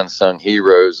kind of the unsung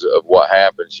heroes of what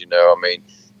happens. I mean,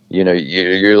 you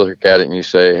look at it and you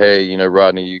say, hey,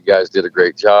 Rodney, you guys did a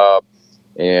great job,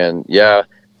 and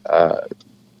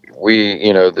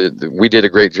we did a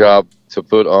great job to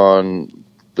put on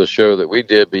the show that we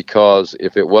did, because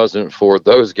if it wasn't for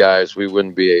those guys, we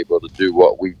wouldn't be able to do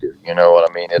what we do. You know what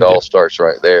I mean? It all starts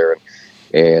right there.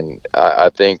 And I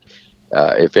think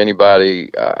if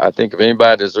anybody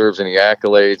deserves any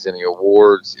accolades, any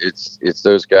awards, it's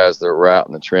those guys that were out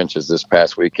in the trenches this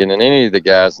past weekend, and any of the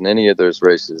guys in any of those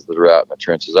races that are out in the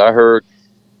trenches. I heard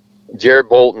Jared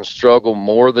Bolton struggle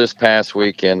more this past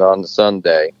weekend on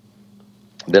Sunday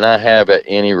than I have at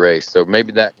any race. So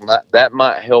maybe that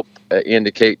might help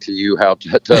indicate to you how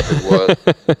tough it was.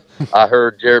 I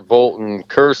heard Jared Bolton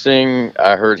cursing.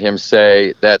 I heard him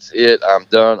say, "That's it. I'm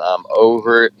done. I'm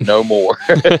over it. No more."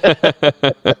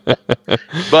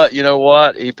 But you know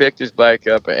what? He picked his bike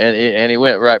up and he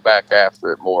went right back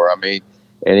after it more. I mean,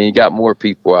 and he got more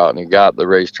people out, and he got the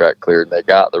racetrack cleared, and they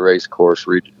got the race course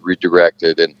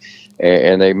redirected,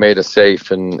 and they made a safe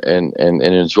and an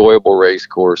enjoyable race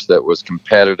course that was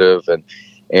competitive and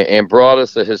brought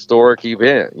us a historic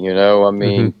event. I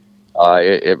mean,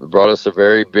 it brought us a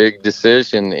very big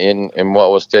decision in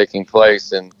what was taking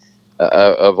place. And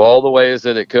of all the ways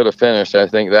that it could have finished, I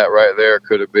think that right there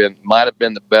might have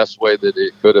been the best way that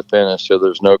it could have finished. So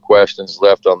there's no questions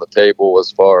left on the table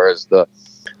as far as the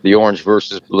orange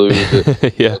versus blue,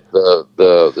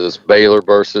 this Baylor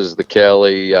versus the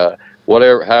Kelly,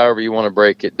 however you want to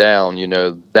break it down.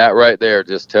 That right there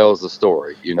just tells the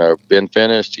story. Ben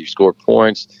finished, he scored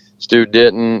points, Stu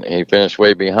didn't, and he finished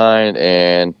way behind,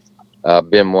 and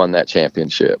Ben won that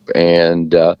championship.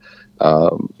 And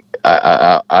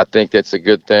I think that's a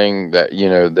good thing that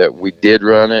that we did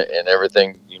run it, and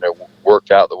everything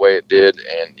worked out the way it did.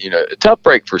 And a tough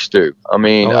break for Stu. I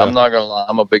mean, I'm not gonna lie,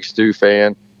 I'm a big Stu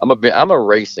fan. I'm a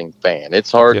racing fan.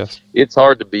 It's hard. Yes. It's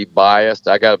hard to be biased.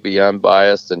 I got to be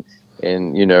unbiased, and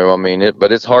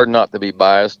but it's hard not to be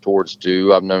biased towards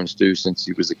Stu. I've known Stu since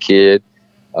he was a kid.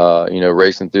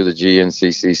 Racing through the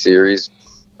GNCC series.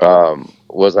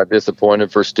 Was I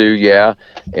disappointed for Stu? Yeah.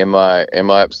 Am I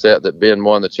upset that Ben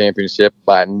won the championship?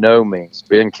 By no means.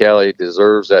 Ben Kelly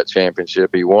deserves that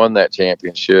championship. He won that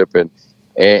championship, and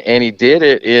he did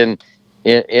it in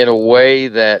a way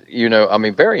that,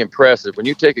 very impressive. When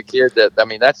you take a kid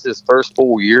that's his first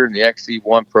full year in the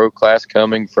XC1 Pro class,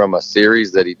 coming from a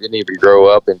series that he didn't even grow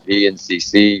up in,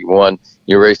 GNCC.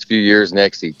 He raced a few years in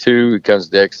XC2. He comes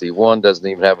to XC1, doesn't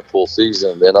even have a full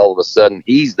season. And then all of a sudden,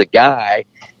 he's the guy.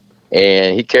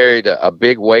 And he carried a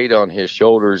big weight on his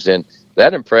shoulders, and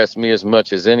that impressed me as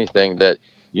much as anything. That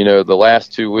the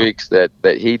last 2 weeks that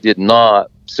he did not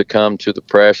succumb to the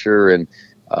pressure, and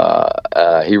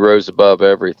he rose above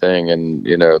everything. And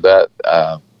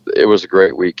it was a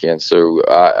great weekend. So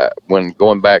when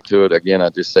going back to it again, I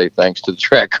just say thanks to the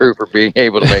track crew for being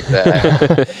able to make that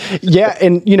happen. Yeah,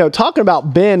 and talking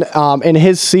about Ben and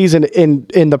his season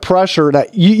in the pressure,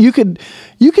 that you could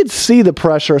see the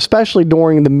pressure, especially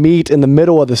during the meet in the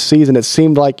middle of the season. It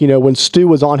seemed like when Stu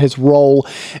was on his roll,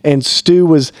 and Stu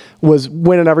was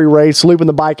winning every race, looping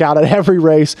the bike out at every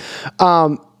race.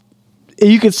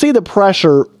 You could see the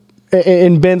pressure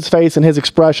in Ben's face and his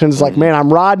expressions, like, man,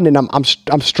 I'm riding and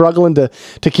I'm struggling to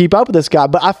keep up with this guy.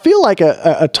 But I feel like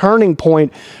a turning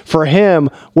point for him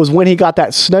was when he got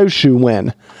that snowshoe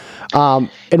win.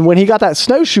 And when he got that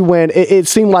snowshoe win, it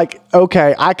seemed like,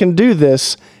 okay, I can do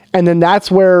this. And then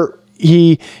that's where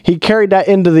he carried that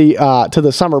into to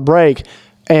the summer break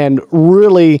and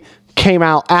really came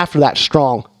out after that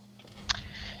strong.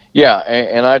 Yeah,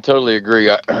 and I totally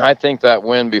agree. I think that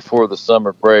win before the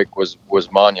summer break was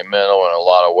monumental in a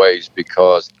lot of ways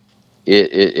because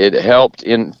it helped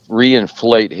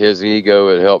reinflate his ego.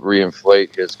 It helped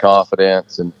reinflate his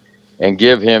confidence and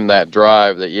give him that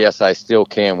drive that, yes, I still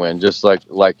can win, just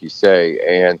like you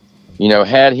say. And,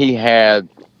 had he had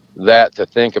that to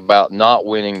think about not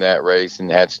winning that race, and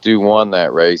had Stu won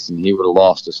that race and he would have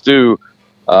lost to Stu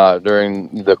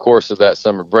during the course of that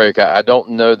summer break, I don't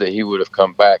know that he would have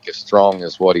come back as strong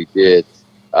as what he did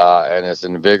and as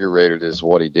invigorated as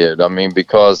what he did. I mean,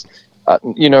 because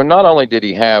not only did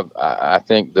he have, I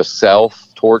think, the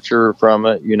self-torture from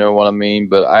it, you know what I mean?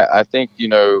 But I think,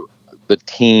 the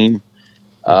team,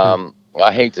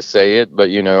 I hate to say it, but,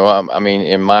 I mean,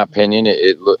 in my opinion,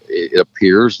 it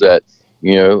appears that,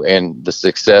 and the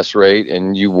success rate,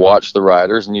 and you watch the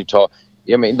riders and you talk,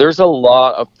 I mean, there's a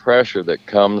lot of pressure that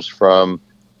comes from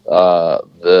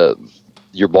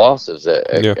your bosses at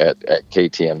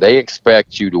KTM. They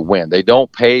expect you to win. They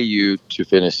don't pay you to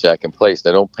finish second place.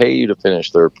 They don't pay you to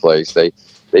finish third place. They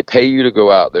pay you to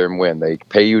go out there and win. They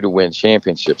pay you to win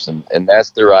championships, and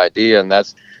that's their idea, and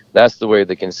that's the way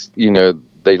they can,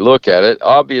 they look at it.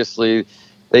 Obviously,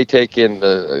 they take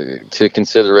into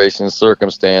consideration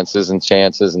circumstances and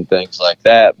chances and things like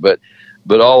that. But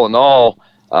all in all,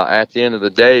 at the end of the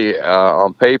day,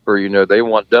 on paper, they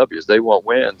want W's, they want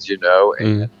wins,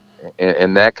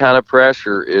 and that kind of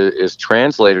pressure is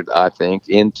translated, I think,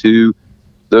 into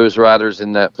those riders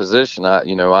in that position.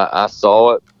 I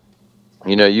saw it.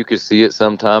 You could see it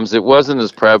sometimes. It wasn't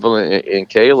as prevalent in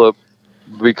Caleb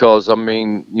because, I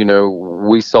mean,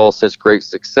 we saw such great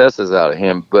successes out of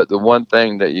him. But the one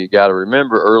thing that you got to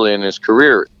remember, early in his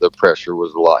career, the pressure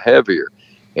was a lot heavier.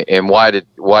 And why did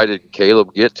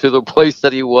Caleb get to the place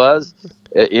that he was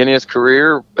in his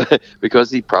career? Because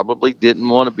he probably didn't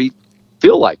want to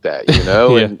feel like that,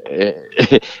 yeah.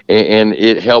 and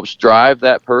it helps drive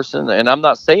that person. And I'm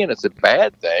not saying it's a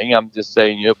bad thing. I'm just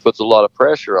saying, it puts a lot of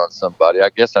pressure on somebody. I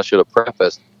guess I should have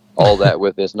prefaced all that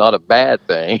with it's not a bad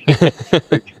thing.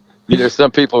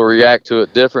 Some people react to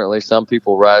it differently. Some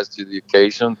people rise to the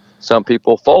occasion. Some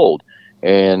people fold.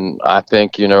 And I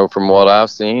think, from what I've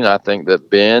seen, I think that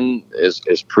Ben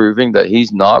is proving that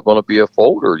he's not going to be a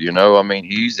folder. I mean,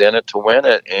 he's in it to win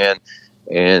it.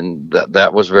 And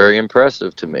that was very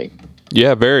impressive to me.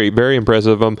 Yeah, very, very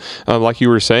impressive. Like you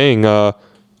were saying,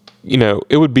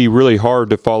 it would be really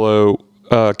hard to follow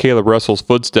Caleb Russell's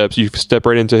footsteps. You step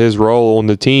right into his role on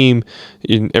the team,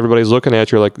 and everybody's looking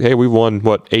at you like, hey, we've won,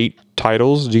 8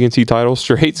 titles, GNC titles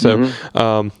straight, so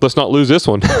let's not lose this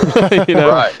one.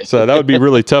 Right. So that would be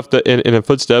really tough in the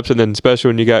footsteps, and then especially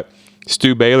when you got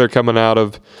Stu Baylor coming out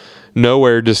of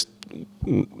nowhere, just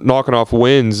knocking off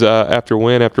wins after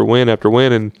win after win after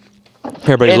win, and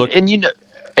everybody's looking.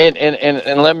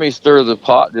 And let me stir the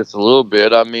pot just a little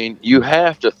bit. I mean, you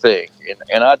have to think,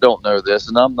 and I don't know this,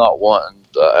 and I'm not one,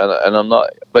 and I'm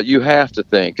not, but you have to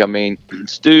think. I mean,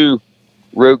 Stu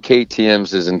rode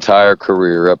KTM's his entire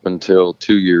career up until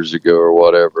 2 years ago or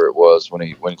whatever it was when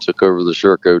he took over the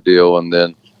Sherco deal, and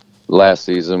then last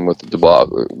season with the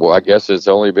debacle. Well, I guess it's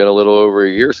only been a little over a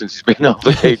year since he's been off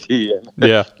the KTM.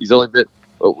 Yeah, he's only been.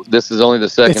 This is only the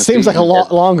second. It seems like a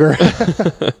lot longer.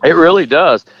 It really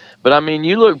does. But I mean,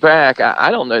 you look back,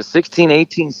 I don't know, 16,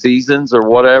 18 seasons or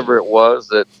whatever it was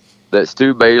that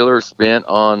Stu Baylor spent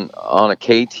on a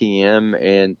KTM,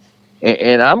 and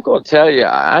I'm going to tell you,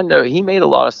 I know he made a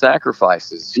lot of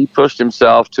sacrifices. He pushed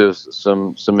himself to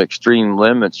some extreme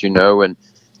limits, and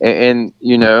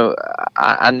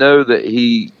I know that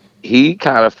he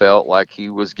kind of felt like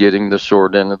he was getting the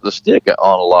short end of the stick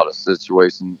on a lot of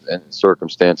situations and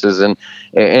circumstances. And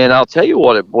I'll tell you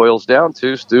what it boils down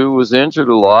to. Stu was injured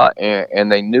a lot,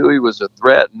 and they knew he was a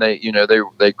threat, and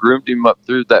they groomed him up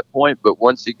through that point. But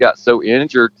once he got so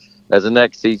injured as an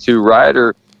XC2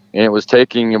 rider, and it was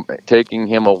taking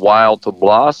him a while to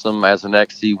blossom as an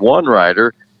XC1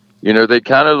 rider, they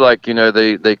kind of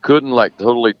they couldn't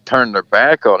totally turn their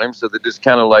back on him. So they just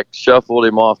kind of shuffled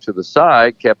him off to the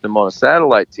side, kept him on a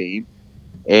satellite team.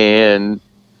 And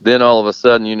then all of a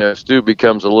sudden, Stu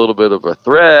becomes a little bit of a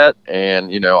threat.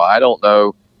 And, I don't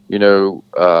know,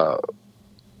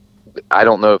 I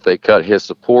don't know if they cut his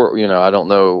support. I don't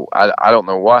know. I don't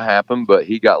know what happened, but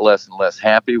he got less and less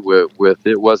happy with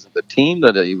it. It wasn't the team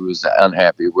that he was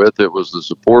unhappy with. It was the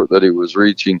support that he was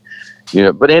reaching.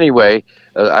 But anyway,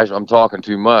 I'm talking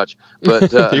too much.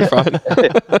 But you're fine.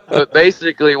 But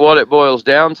basically, what it boils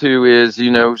down to is,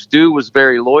 Stu was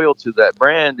very loyal to that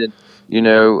brand, and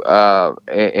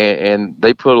and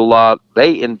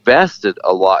they invested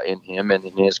a lot in him and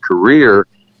in his career.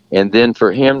 And then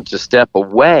for him to step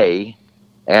away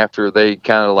after they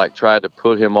kind of like tried to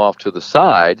put him off to the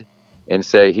side and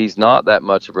say he's not that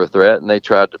much of a threat. And they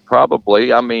tried to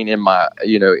probably, I mean,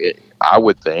 I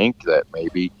would think that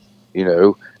maybe,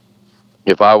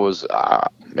 if I was,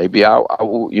 maybe I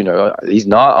will, he's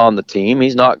not on the team.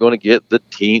 He's not going to get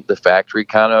the factory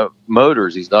kind of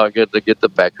motors. He's not going to get the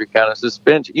factory kind of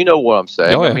suspension. You know what I'm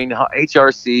saying? Oh, yeah. I mean,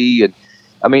 HRC, and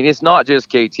I mean, it's not just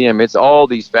KTM. It's all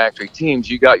these factory teams.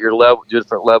 You got your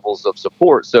different levels of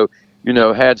support. So,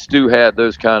 had Stu had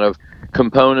those kind of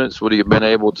components, would he have been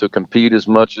able to compete as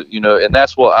much, and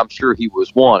that's what I'm sure he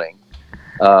was wanting.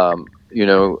 But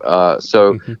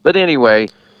anyway,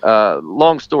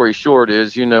 long story short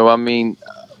is,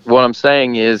 what I'm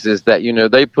saying is that,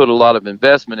 they put a lot of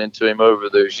investment into him over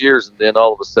those years, and then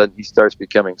all of a sudden he starts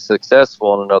becoming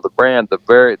successful on another brand.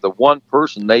 The one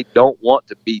person they don't want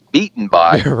to be beaten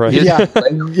by Right. is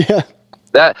Yeah.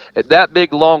 That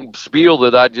big long spiel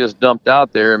that I just dumped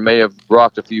out there and may have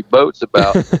rocked a few boats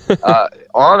about,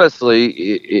 honestly,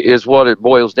 is what it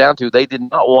boils down to. They did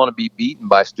not want to be beaten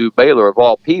by Stu Baylor, of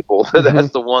all people. That's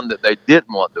the one that they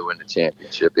didn't want to win the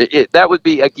championship. That would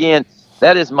be, again,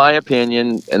 that is my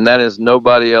opinion, and that is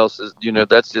nobody else's.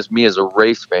 That's just me as a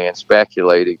race fan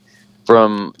speculating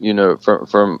from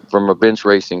a bench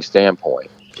racing standpoint.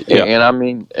 Yeah. And I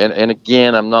mean, and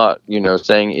again, I'm not,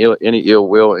 saying any ill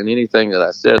will in anything that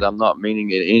I said. I'm not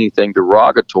meaning anything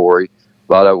derogatory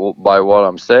by what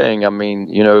I'm saying. I mean,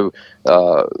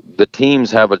 the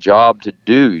teams have a job to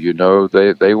do.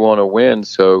 They want to win,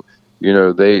 so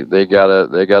they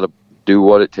gotta do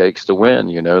what it takes to win.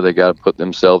 They got to put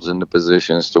themselves into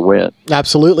positions to win.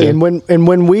 Absolutely. Yeah. And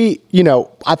when we,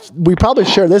 we probably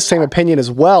share this same opinion as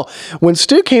well. When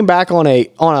Stu came back on a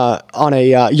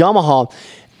Yamaha,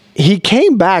 he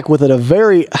came back with a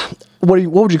very, what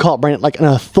would you call it, Brandon? Like an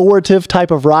authoritative type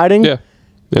of riding. Yeah.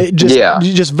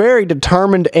 Just very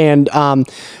determined, and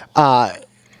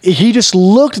he just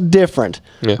looked different.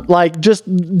 Yeah. Like just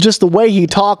the way he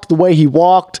talked, the way he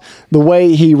walked, the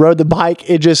way he rode the bike.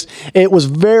 It was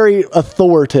very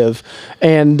authoritative,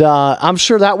 and I'm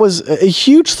sure that was a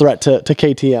huge threat to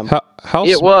KTM.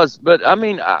 It was, but I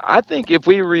mean, I think if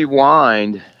we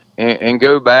rewind and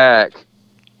go back,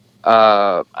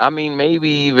 I mean, maybe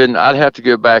even I'd have to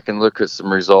go back and look at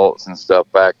some results and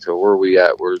stuff back to where we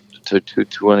at. We're to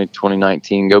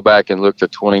 2019. Go back and look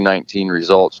at 2019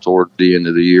 results toward the end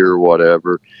of the year or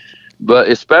whatever. But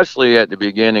especially at the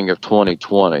beginning of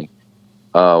 2020,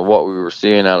 what we were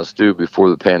seeing out of Stu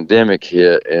before the pandemic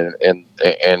hit, and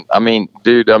I mean,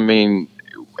 dude,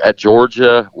 at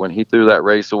Georgia when he threw that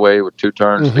race away with 2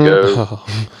 turns to go,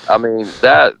 I mean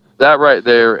that right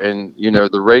there, and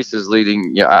the races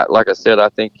leading, like I said, I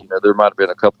think there might have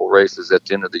been a couple races at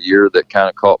the end of the year that kind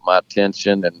of caught my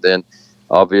attention, and then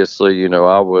obviously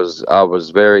I was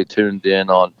very tuned in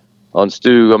on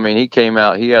Stu. I mean, he came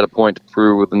out, he had a point to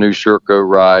prove with the new Sherco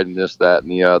ride and this, that,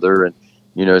 and the other, and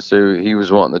so he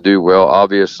was wanting to do well.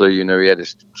 Obviously, he had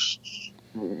his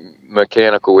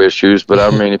mechanical issues, but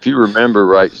I mean, if you remember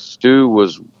right, Stu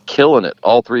was killing it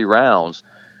all 3 rounds.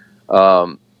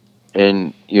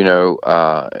 And,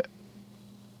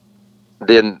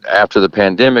 then after the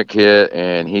pandemic hit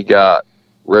and he got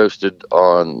roasted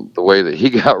on the way that he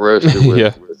got roasted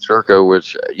with Sherco,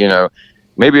 which,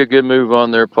 maybe a good move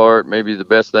on their part, maybe the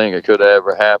best thing that could have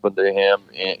ever happened to him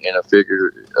in a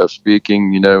figure of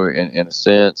speaking, in a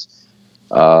sense.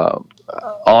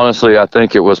 Honestly, I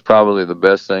think it was probably the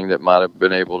best thing that might have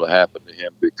been able to happen to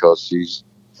him, because he's,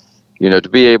 to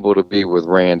be able to be with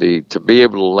Randy, to be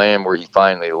able to land where he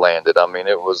finally landed. I mean,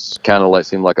 it was kind of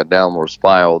seemed like a downward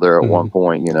spiral there at one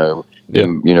point, going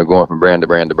from brand to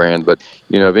brand to brand. But,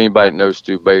 if anybody knows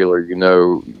Stu Baylor,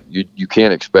 you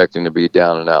can't expect him to be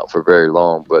down and out for very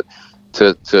long. But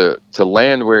to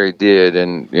land where he did,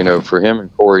 and, for him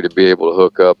and Corey to be able to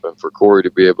hook up, and for Corey to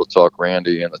be able to talk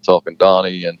Randy and to talking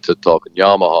Donnie and to talking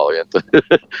Yamaha and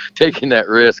to taking that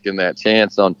risk and that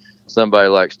chance on somebody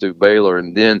like Stu Baylor,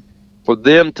 and then for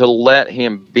them to let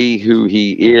him be who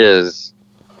he is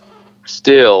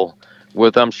still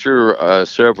with, I'm sure,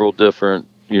 several different,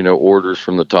 orders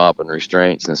from the top and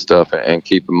restraints and stuff, and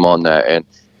keep him on that. And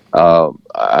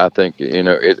I think,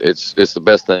 it's the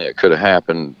best thing that could have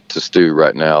happened to Stu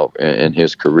right now in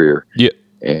his career. Yeah.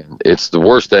 And it's the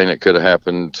worst thing that could have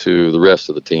happened to the rest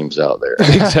of the teams out there.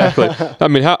 Exactly. I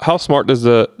mean, how smart does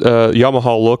the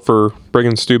Yamaha look for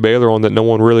bringing Stu Baylor on that no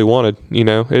one really wanted?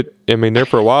 There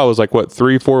for a while it was like, what,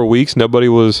 3-4 weeks? Nobody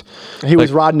was. He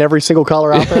was riding every single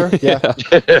color out there. Yeah.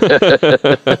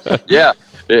 Yeah,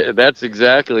 that's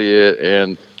exactly it.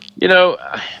 And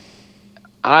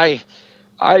I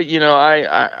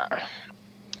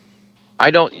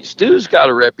Stu's got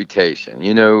a reputation.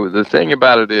 You know, the thing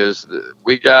about it is that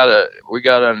we gotta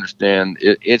understand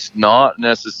it's not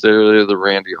necessarily the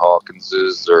Randy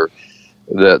Hawkinses or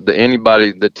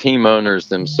the team owners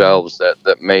themselves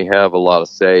that may have a lot of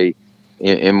say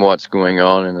in what's going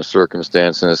on in a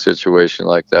circumstance in a situation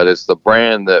like that. It's the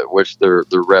brand that which they're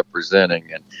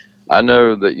representing. And I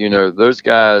know that, you know, those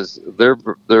guys,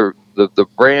 the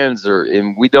brands are,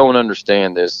 and we don't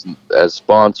understand this as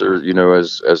sponsors, you know,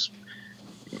 as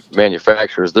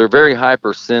manufacturers, they're very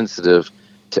hypersensitive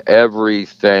to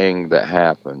everything that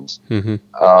happens.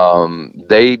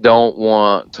 They don't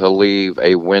want to leave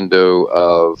a window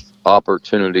of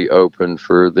opportunity open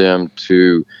for them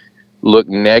to look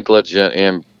negligent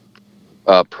in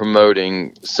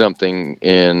promoting something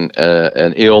in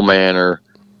an ill manner,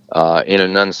 in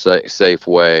an unsafe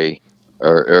way,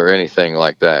 or anything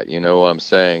like that. You know what I'm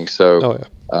saying? So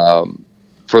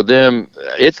for them,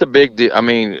 it's a big deal. I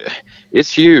mean,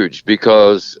 it's huge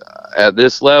because at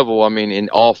this level, I mean, in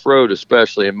off-road,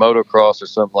 especially in motocross or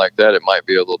something like that, it might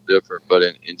be a little different. But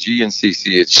in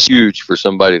GNCC, it's huge for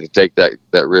somebody to take that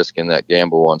risk and that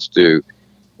gamble on Stu.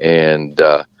 And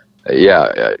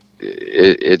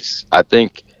it's. I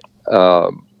think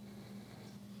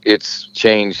it's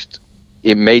changed.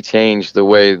 It may change the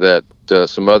way that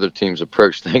some other teams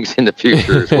approach things in the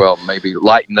future as well. Maybe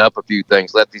lighten up a few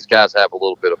things. Let these guys have a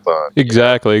little bit of fun.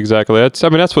 Exactly. That's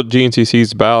what GNCC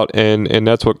is about, and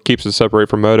that's what keeps us separate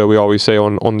from Moto. We always say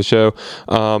on the show.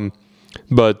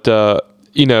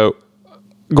 You know,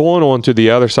 going on to the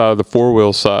other side of the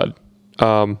four-wheel side,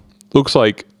 looks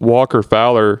like Walker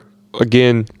Fowler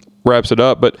again wraps it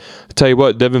up. But I tell you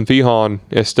what, Devin Fehan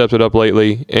has stepped it up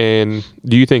lately. And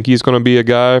do you think he's going to be a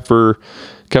guy for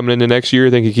coming into next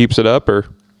year? Think he keeps it up, or?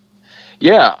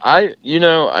 Yeah,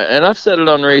 and I've said it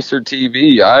on Racer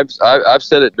TV. I've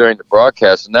said it during the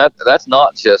broadcast, and that's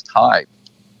not just hype.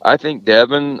 I think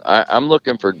Devin. I'm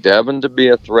looking for Devin to be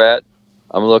a threat.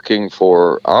 I'm looking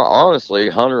for honestly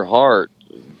Hunter Hart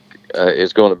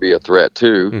is going to be a threat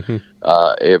too.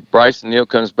 If Bryson Neal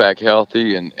comes back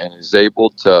healthy and is able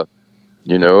to,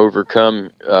 you know,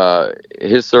 overcome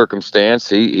his circumstance,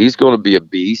 he's going to be a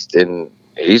beast, and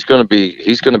he's going to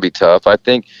be tough, I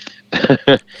think.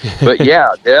 But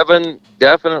yeah, Devin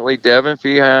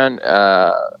Fehan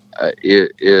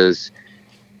is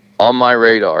on my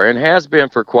radar and has been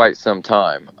for quite some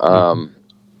time.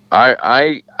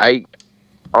 I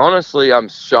honestly, I'm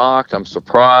shocked. I'm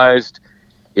surprised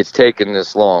it's taken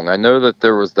this long. I know that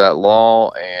there was that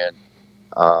law, and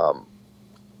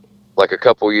like a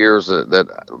couple years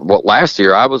last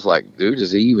year I was like, dude,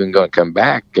 is he even going to come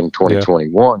back in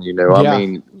 2021? You know, I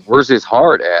mean, where's his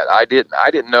heart at? I didn't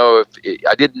know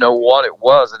I didn't know what it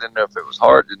was. I didn't know if it was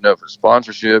hard. Didn't know if it was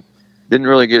sponsorship. Didn't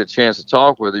really get a chance to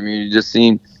talk with him. You just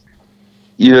seemed,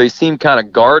 you know, he seemed kind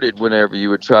of guarded whenever you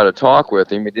would try to talk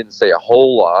with him. He didn't say a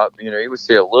whole lot. You know, he would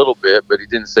say a little bit, but he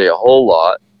didn't say a whole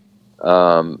lot.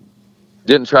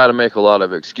 Didn't try to make a lot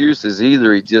of excuses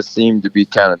either. He just seemed to be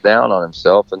kind of down on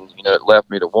himself, and you know, it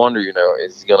left me to wonder, you know,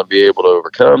 is he going to be able to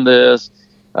overcome this?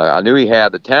 I knew he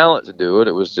had the talent to do it.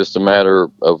 It was just a matter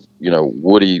of, you know,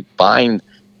 would he find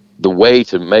the way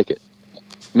to make it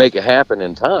happen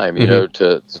in time, you know,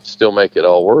 to still make it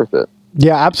all worth it.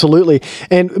 Yeah, absolutely.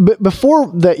 And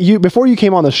before you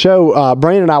came on the show,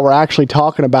 Brandon and I were actually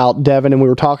talking about Devin, and we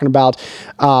were talking about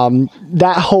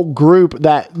that whole group,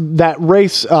 that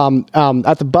race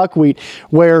at the Buckwheat,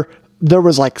 where there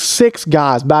was like 6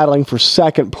 guys battling for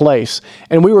second place.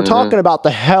 And we were talking about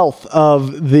the health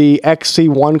of the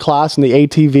XC1 class and the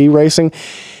ATV racing.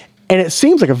 And it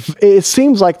seems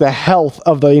like the health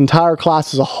of the entire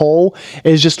class as a whole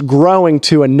is just growing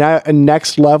to a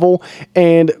next level.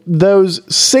 And those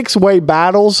 6-way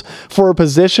battles for a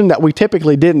position that we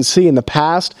typically didn't see in the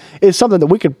past is something that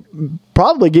we could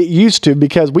probably get used to,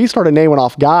 because we started naming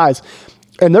off guys,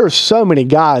 and there are so many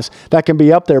guys that can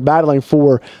be up there battling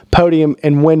for podium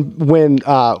and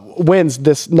wins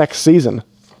this next season.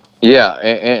 Yeah,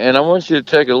 and I want you to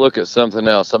take a look at something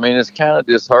else. I mean, it's kind of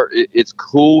disheartening. It's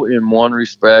cool in one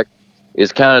respect.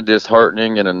 It's kind of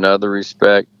disheartening in another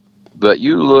respect. But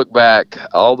you look back,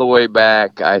 all the way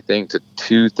back, I think, to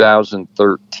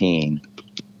 2013.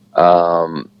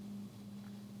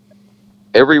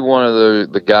 Every one of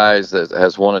the guys that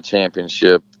has won a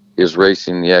championship is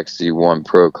racing the XC1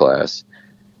 Pro class.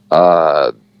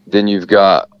 Then you've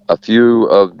got a few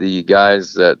of the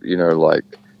guys that, you know, like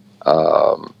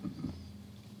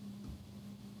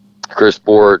Chris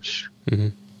Borch,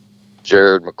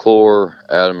 Jared McClure,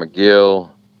 Adam McGill,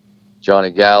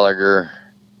 Johnny Gallagher,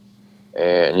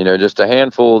 And, just a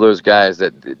handful of those guys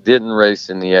that didn't race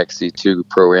in the XC2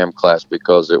 Pro-Am class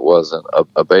because it wasn't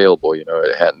available. It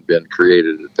hadn't been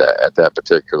created at that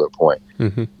particular point.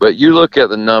 Mm-hmm. But you look at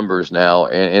the numbers now,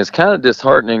 and it's kind of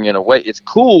disheartening in a way. It's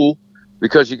cool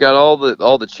because you got all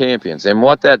the champions. And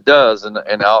what that does, and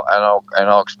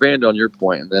I'll expand on your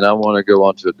point, and then I want to go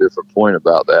on to a different point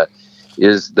about that,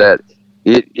 is that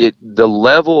the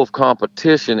level of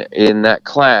competition in that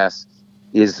class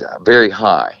is very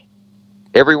high.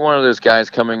 Every one of those guys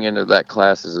coming into that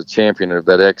class is a champion of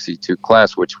that XC2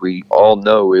 class, which we all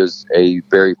know is a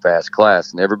very fast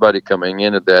class. And everybody coming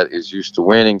into that is used to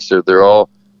winning, so they're all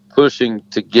pushing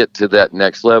to get to that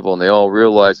next level. And they all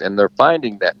realize, and they're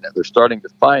starting to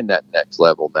find that next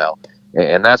level now.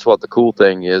 And that's what the cool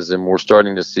thing is, and we're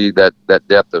starting to see that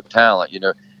depth of talent.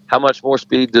 How much more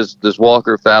speed does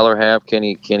Walker Fowler have? Can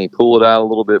he pull it out a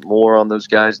little bit more on those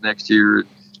guys next year?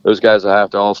 Those guys will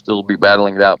have to all still be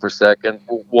battling it out for second.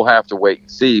 We'll have to wait and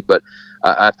see. But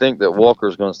I think that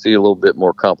Walker's going to see a little bit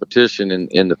more competition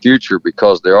in the future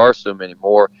because there are so many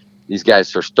more. These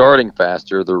guys are starting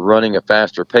faster. They're running a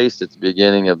faster pace at the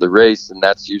beginning of the race, and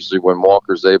that's usually when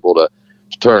Walker's able to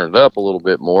turn it up a little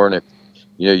bit more. And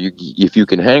if you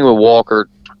can hang with Walker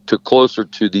to closer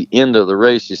to the end of the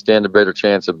race, you stand a better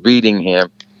chance of beating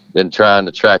him than trying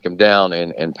to track him down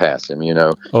and pass him,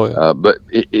 Oh, yeah. But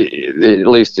at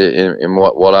least in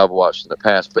what I've watched in the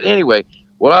past. But anyway,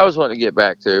 what I was wanting to get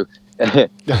back to, go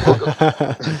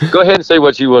ahead and say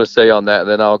what you want to say on that, and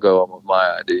then I'll go on with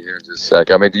my idea here in just a sec.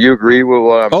 I mean, do you agree with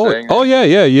what I'm saying? Oh,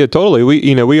 yeah, totally.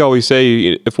 We always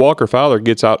say if Walker Fowler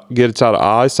gets out of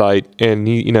eyesight and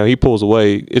he pulls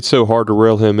away, it's so hard to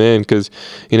reel him in because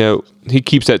he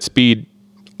keeps that speed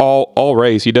all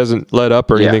race. He doesn't let up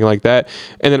or anything like that.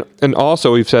 And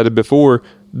also we've said it before,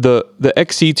 the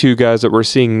XC2 guys that we're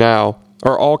seeing now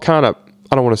are all kind of,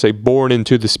 I don't want to say born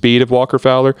into the speed of Walker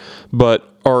Fowler, but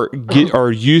are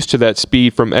used to that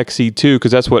speed from XC2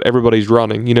 because that's what everybody's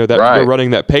running. They're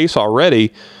running that pace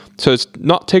already. So it's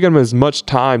not taking them as much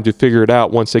time to figure it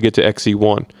out once they get to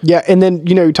XC1. Yeah, and then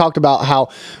you talked about how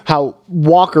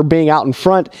Walker being out in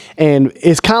front, and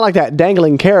it's kind of like that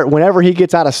dangling carrot. Whenever he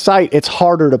gets out of sight, it's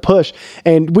harder to push.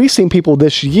 And we've seen people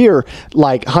this year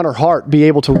like Hunter Hart be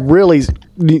able to really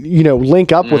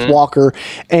link up with Walker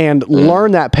and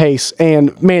learn that pace.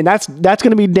 And man, that's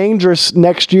going to be dangerous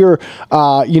next year.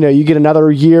 You get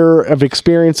another year of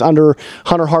experience under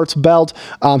Hunter Hart's belt.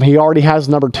 He already has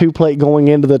number 2 plate going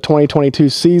into the 2022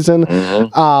 season.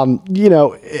 And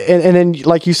then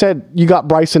like you said, you got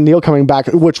Bryson Neal coming back,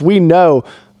 which we know,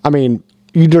 I mean,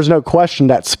 there's no question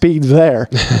that speed's there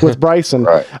with Bryson.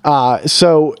 Right.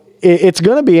 So it's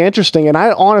going to be interesting. And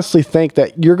I honestly think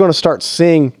that you're going to start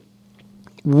seeing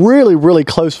really, really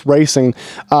close racing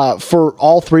for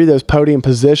all 3 of those podium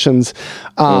positions.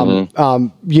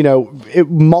 Multiple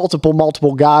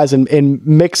guys and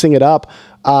mixing it up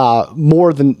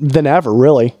more than ever,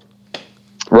 really.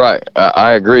 Right,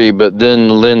 I agree. But then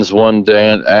Lynn's one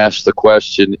day asked the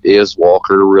question: is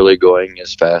Walker really going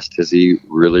as fast as he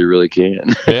really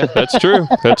can? Yeah, that's true.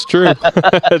 That's true.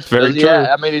 That's very true.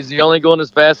 Yeah, I mean, is he only going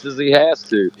as fast as he has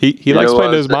to? He likes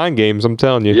playing those mind games. I'm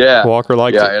telling you. Yeah, Walker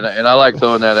likes it. Yeah, and I like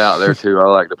throwing that out there too. I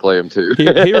like to play him too.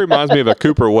 He reminds me of a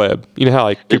Cooper Webb. You know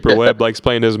how Cooper Webb likes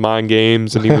playing those mind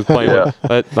games, and he was playing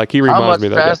he reminds me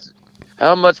of that.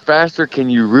 How much faster can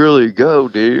you really go,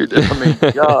 dude? I mean,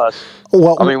 gosh.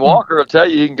 Well, I mean, Walker will tell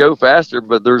you he can go faster,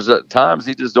 but there's times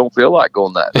he just don't feel like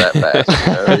going that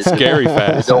fast. Scary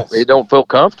fast. He don't feel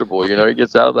comfortable. He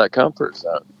gets out of that comfort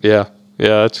zone. Yeah.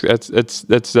 That's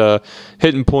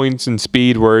hitting points and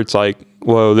speed where it's like,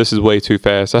 whoa, this is way too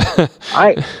fast.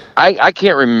 I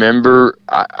can't remember.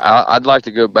 I'd like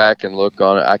to go back and look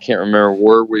on it. I can't remember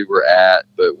where we were at,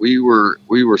 but we were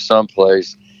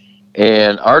someplace.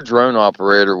 And our drone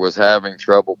operator was having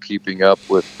trouble keeping up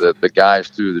with the guys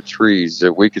through the trees.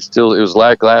 It was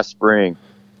like last spring,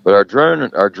 but our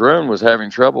drone was having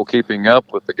trouble keeping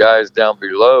up with the guys down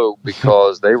below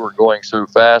because they were going so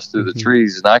fast through the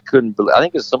trees. And I couldn't believe, I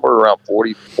think it's somewhere around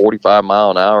 40, 45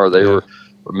 mile an hour. They were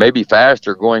maybe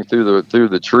faster going through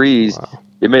the trees. Wow.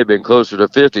 It may have been closer to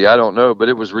 50. I don't know, but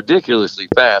it was ridiculously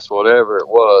fast, whatever it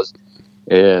was.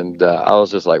 And I was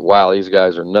just like, wow, these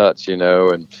guys are nuts, and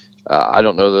I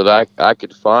don't know that I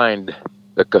could find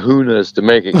the kahunas to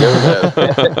make it go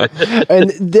that.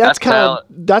 And that's kind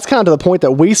of to the point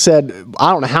that we said,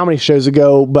 I don't know how many shows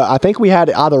ago, but I think we had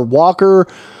either Walker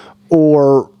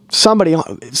or somebody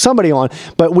on,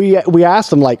 but we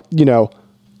asked them, like,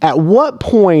 at what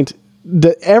point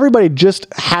everybody just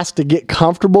has to get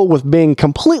comfortable with being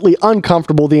completely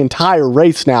uncomfortable the entire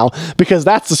race now, because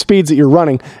that's the speeds that you're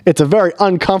running. It's a very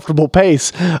uncomfortable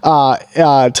pace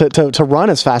to run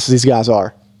as fast as these guys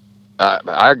are.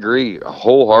 I agree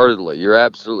wholeheartedly. You're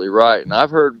absolutely right. And I've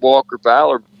heard Walker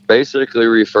Fowler basically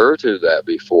refer to that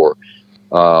before.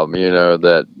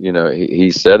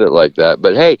 He said it like that.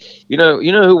 But hey, you know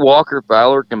who Walker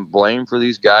Fowler can blame for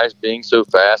these guys being so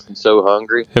fast and so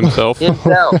hungry? Himself. He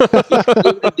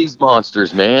created these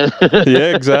monsters, man.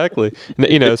 Yeah, exactly.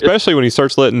 Especially when he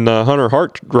starts letting Hunter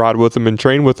Hart ride with him and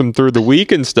train with him through the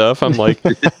week and stuff. I'm like,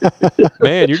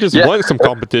 man, you're just wanting some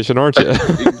competition, aren't you?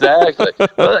 Exactly.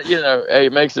 But hey,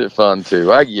 it makes it fun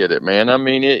too. I get it, man. I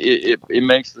mean, it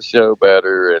makes the show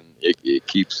better, and it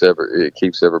keeps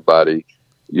everybody.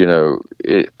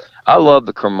 I love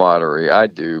the camaraderie. I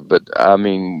do, but I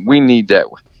mean, we need that.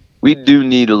 We do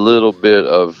need a little bit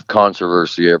of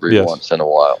controversy every once in a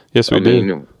while. Yes, we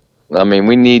do. I mean,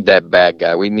 we need that bad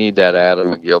guy. We need that Adam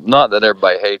McGill. Not that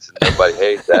everybody hates him. Nobody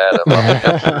hates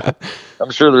Adam.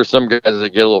 I'm sure there's some guys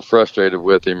that get a little frustrated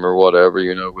with him or whatever,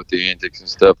 with the antics and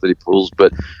stuff that he pulls.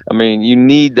 But I mean, you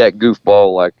need that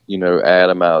goofball like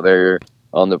Adam out there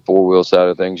on the four-wheel side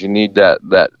of things. You need that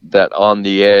on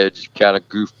the edge kind of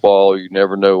goofball. You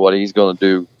never know what he's going to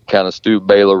do. Kind of Stu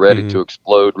Baylor, ready to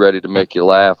explode, ready to make you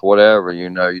laugh, whatever. You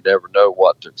never know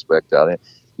what to expect out of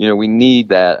him. We need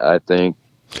that. I think.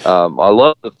 I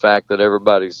love the fact that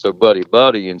everybody's so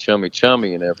buddy and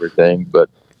chummy and everything, but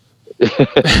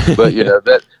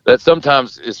that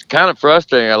sometimes is kind of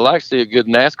frustrating. I like to see a good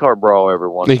NASCAR brawl every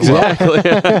once in a while.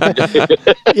 Exactly.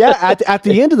 Yeah, at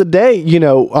the end of the day,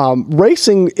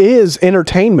 racing is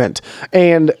entertainment,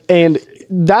 and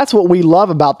that's what we love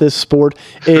about this sport,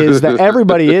 is that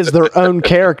everybody is their own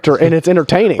character, and it's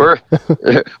entertaining. We're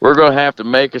going to have to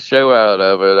make a show out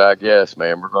of it, I guess,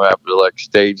 man. We're going to have to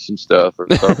stage some stuff or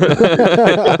something.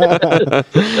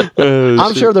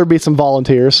 I'm sure there'd be some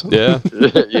volunteers. Yeah.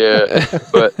 Yeah.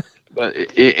 But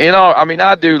I mean,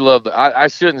 I do love I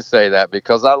shouldn't say that,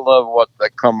 because I love what the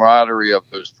camaraderie of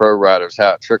those pro riders,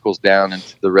 how it trickles down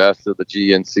into the rest of the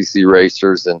GNCC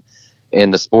racers, and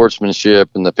the sportsmanship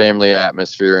and the family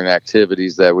atmosphere and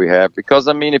activities that we have. Because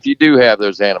I mean, if you do have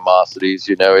those animosities,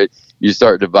 you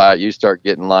start divide, you start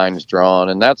getting lines drawn,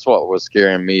 and that's what was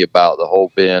scaring me about the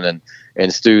whole Ben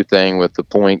and Stu thing with the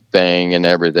point thing and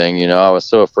everything. I was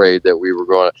so afraid that we were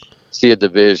going to see a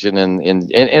division, and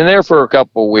there for a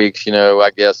couple of weeks, I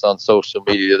guess on social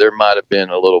media there might have been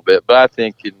a little bit, but I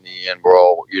think in the end we're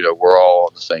all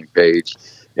on the same page.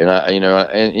 And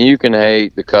and you can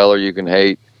hate the color, you can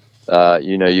hate.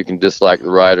 You can dislike the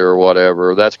rider or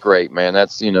whatever. That's great, man.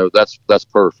 That's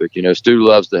perfect. Stu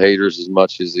loves the haters as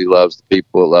much as he loves the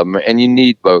people that love him. And you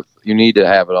need both. You need to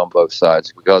have it on both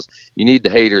sides, because you need the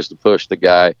haters to push the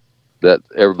guy that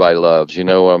everybody loves. You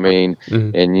know what I mean?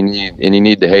 Mm-hmm. And you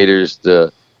need the haters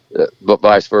to, but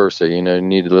vice versa. You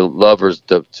need the lovers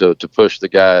to push the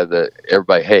guy that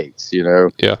everybody hates.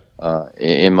 Yeah.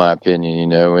 In my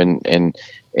opinion, and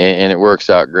it works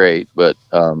out great.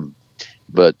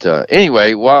 But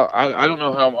anyway, well, I don't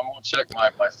know how I'm going to check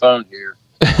my phone here.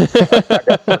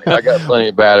 I got plenty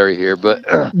of battery here, but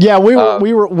yeah,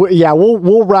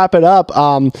 we'll wrap it up.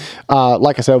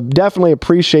 Like I said, definitely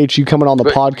appreciate you coming on the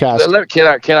podcast.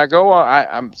 Can I go on?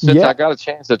 I got a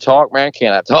chance to talk, man.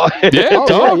 Can I talk? Yeah,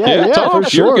 talk. For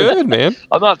sure. You're good, man.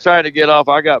 I'm not trying to get off.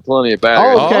 I got plenty of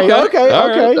battery. Okay.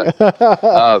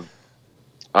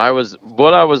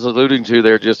 What I was alluding to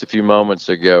there just a few moments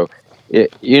ago.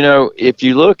 If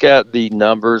you look at the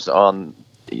numbers on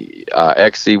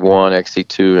XC1,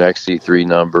 XC2, and XC3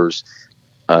 numbers,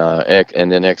 and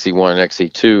then XC1 and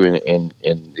XC2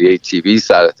 in the ATV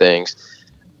side of things,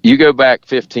 you go back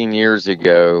 15 years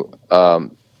ago,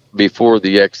 before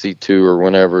the XC2 or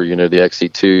whenever, the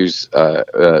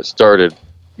XC2s started,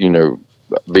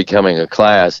 becoming a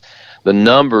class, the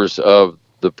numbers of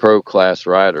the pro class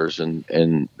riders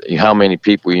and how many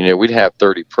people, we'd have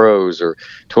 30 pros or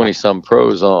 20 some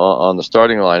pros on the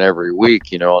starting line every week,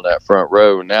 on that front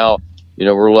row. Now,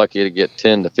 we're lucky to get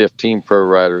 10 to 15 pro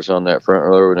riders on that front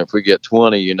row. And if we get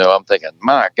 20, I'm thinking,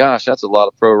 my gosh, that's a lot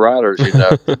of pro riders,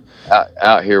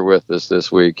 out here with us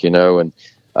this week, and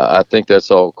I think that's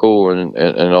all cool and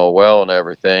all well and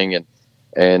everything.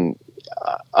 And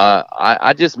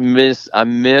I just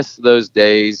miss those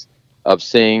days of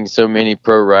seeing so many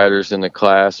pro riders in the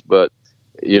class. But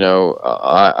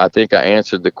I think I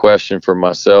answered the question for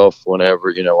myself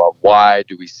whenever, why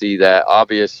do we see that?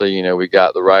 Obviously, we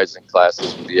got the rising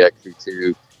classes with the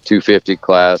XC2 250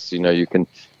 class. You can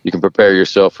prepare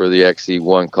yourself for the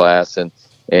XC1 class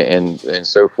and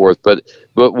so forth. But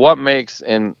what makes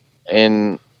and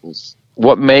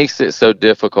what makes it so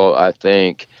difficult, I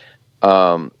think,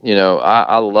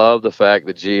 I love the fact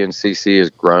that GNCC has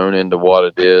grown into what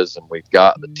it is, and we've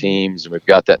got the teams, and we've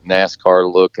got that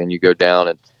NASCAR look, and you go down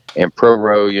and Pro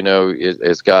Row,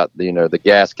 it's got, the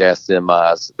gas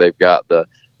semis. They've got the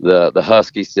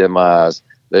Husky semis.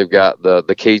 They've got the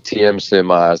KTM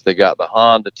semis. They got the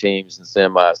Honda teams and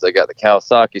semis. They got the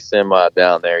Kawasaki semi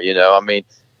down there.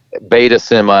 Beta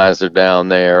semis are down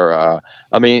there.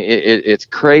 It's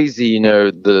crazy,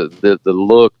 the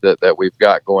look that we've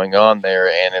got going on there.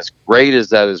 And as great as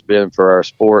that has been for our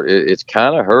sport, it's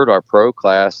kind of hurt our pro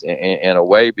class in a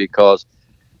way, because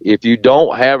if you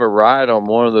don't have a ride on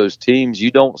one of those teams,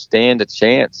 you don't stand a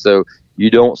chance. So you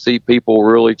don't see people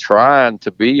really trying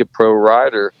to be a pro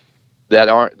rider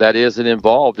that isn't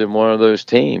involved in one of those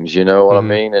teams. You know what I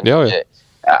mean? And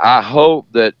I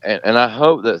hope that, and I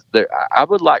hope that I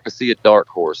would like to see a dark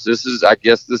horse. This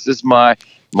is my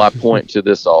point to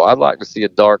this all. I'd like to see a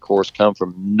dark horse come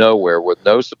from nowhere with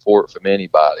no support from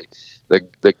anybody.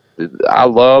 I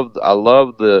love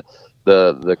the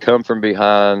come from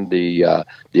behind, the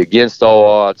against all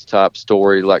odds type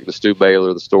story, like the Stu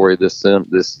Baylor, the story this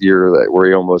year where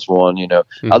he almost won.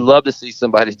 I'd love to see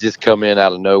somebody just come in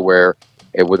out of nowhere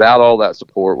and without all that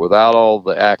support, without all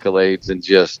the accolades, and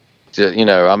just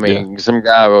some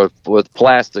guy with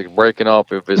plastic breaking off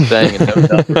of his thing and no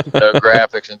numbers, no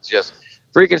graphics, and just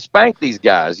freaking spank these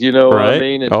guys. You know what I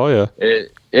mean? And,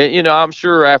 I'm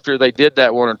sure after they did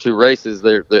that one or two races,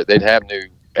 they'd have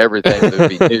everything would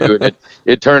be new, and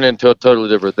it turned into a totally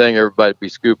different thing. Everybody'd be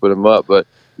scooping them up, but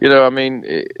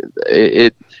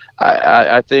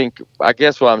I think, I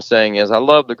guess what I'm saying is I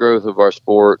love the growth of our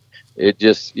sport. It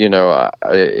just,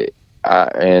 I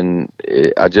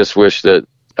just wish that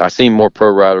I seen more pro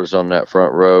riders on that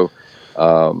front row.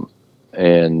 I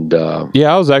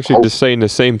was actually just saying the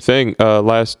same thing. The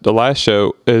last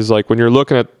show is like, when you're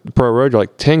looking at the pro road, you're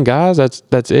like 10 guys.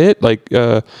 That's it. Like,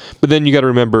 but then you got to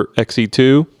remember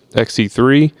XC2,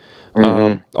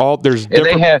 XC3. All there's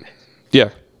different.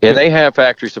 And they have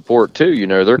factory support too.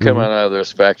 They're coming out of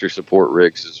those factory support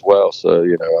rigs as well. So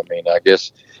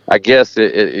I guess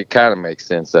it kind of makes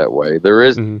sense that way. There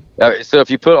is so if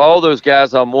you put all those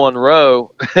guys on one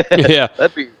row,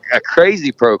 that'd be a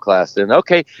crazy pro class. Then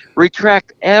okay,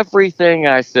 retract everything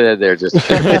I said there. Just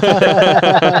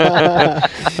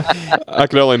I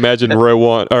can only imagine row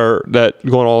one or that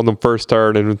going on the first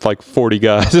turn and with like 40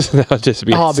 guys. That would just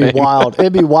be insane. It'd be wild.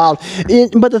 It'd be wild.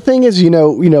 But the thing is,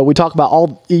 we talk about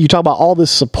all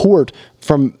this support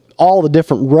from all the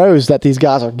different rows that these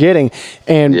guys are getting,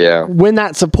 and when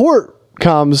that support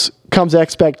comes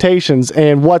expectations.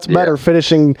 And what's better,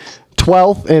 finishing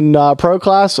 12th in pro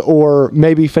class, or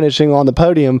maybe finishing on the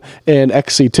podium in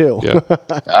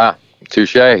XC2?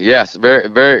 Touche. Yes, very,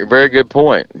 very, very good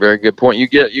point. Very good point. You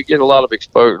get a lot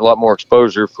more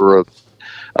exposure for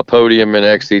a podium in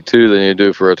XC2 than you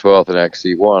do for a 12th in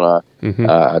XC1.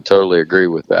 I totally agree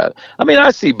with that. I mean,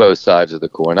 I see both sides of the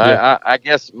coin. I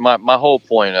guess my whole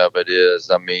point of it is,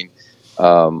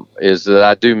 is that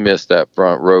I do miss that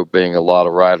front row being a lot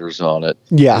of riders on it.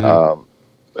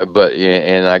 But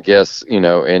and I guess,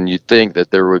 and you think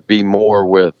that there would be more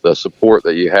with the support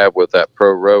that you have with that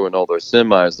pro row and all those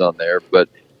semis on there. But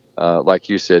like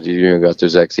you said, you got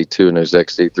those XC2 and those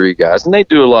XC3 guys, and they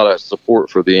do a lot of support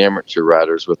for the amateur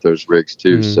riders with those rigs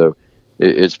too. So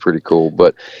it's pretty cool.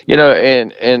 But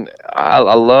and I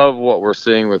love what we're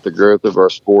seeing with the growth of our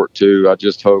sport too. I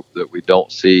just hope that we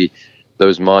don't see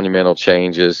those monumental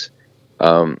changes.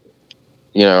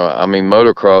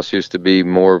 Motocross used to be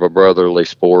more of a brotherly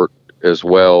sport as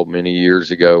well many years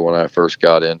ago when I first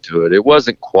got into it. It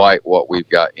wasn't quite what we've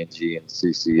got in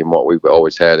GNCC and what we've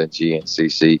always had in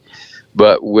GNCC,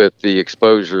 but with the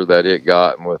exposure that it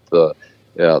got and with the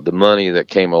money that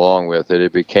came along with it,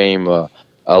 it became a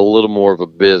little more of a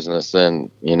business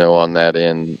than, on that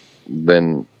end,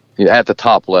 than at the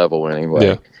top level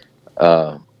anyway.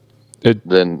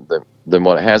 Than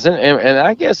what it has. And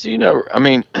I guess,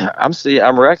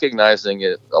 I'm recognizing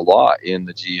it a lot in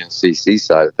the GNCC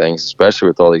side of things, especially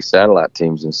with all these satellite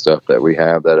teams and stuff that we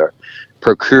have that are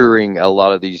procuring a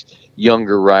lot of these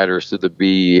younger riders to the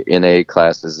B and A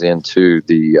classes into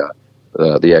the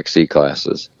XC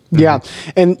classes. Yeah.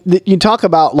 And you talk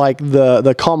about like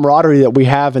the camaraderie that we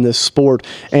have in this sport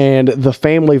and the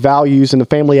family values and the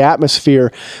family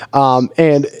atmosphere.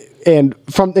 And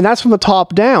that's from the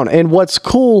top down. And what's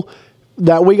cool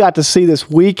that we got to see this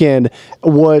weekend,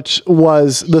 which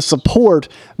was the support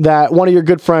that one of your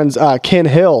good friends, Ken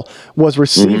Hill, was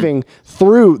receiving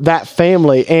through that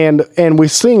family. And we're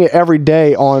seeing it every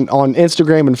day on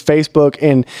Instagram and Facebook.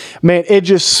 And man, it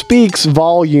just speaks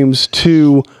volumes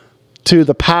to to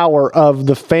the power of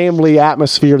the family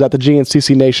atmosphere that the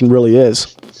GNCC Nation really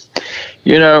is.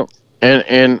 You know,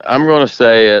 and I'm going to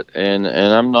say it, and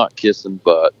I'm not kissing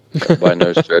butt by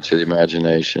no stretch of the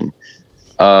imagination.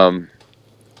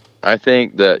 I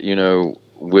think that, you know,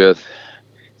 with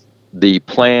the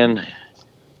plan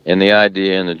and the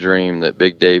idea and the dream that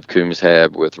Big Dave Coombs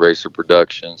had with Racer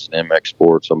Productions and MX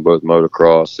Sports on both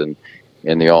motocross and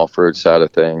the off-road side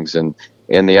of things, and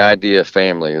the idea of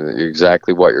family,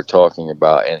 exactly what you're talking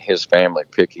about, and his family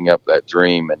picking up that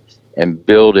dream and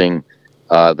building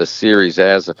the series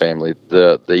as a family,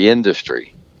 the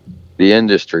industry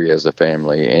as a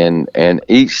family, and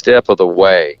each step of the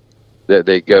way that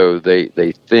they go,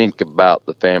 they think about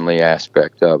the family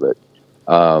aspect of it.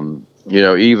 You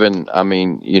know, even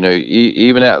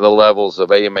at the levels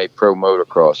of AMA Pro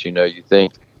Motocross, you know, you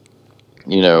think,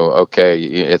 you know, okay,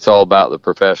 it's all about the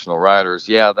professional riders.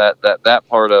 Yeah, that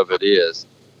part of it is.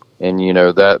 And, you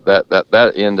know,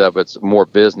 that end of it's more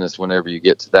business whenever you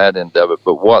get to that end of it.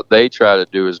 But what they try to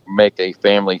do is make a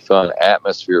family fun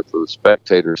atmosphere for the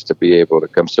spectators to be able to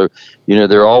come. So, you know,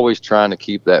 they're always trying to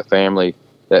keep that family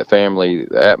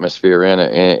atmosphere in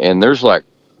it. And there's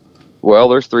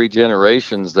there's 3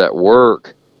 generations that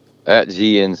work at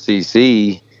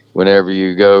GNCC. Whenever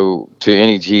you go to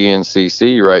any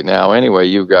GNCC right now, anyway,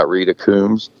 you've got Rita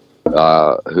Coombs,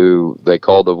 who they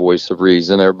call the voice of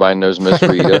reason. Everybody knows Miss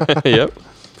Rita. Yep.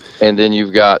 And then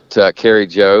you've got Carrie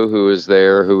Jo, who is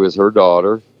there, who is her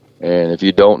daughter. And if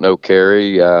you don't know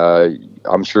Carrie,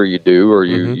 I'm sure you do, or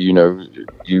you know,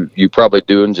 you probably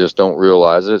do and just don't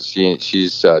realize it.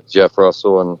 She's Jeff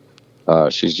Russell,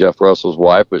 and she's Jeff Russell's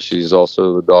wife, but she's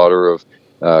also the daughter of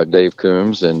Dave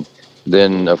Coombs. And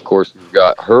then, of course, you've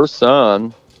got her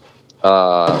son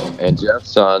and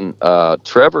Jeff's son,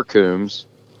 Trevor Coombs,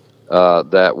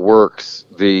 that works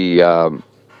he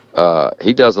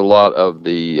does a lot of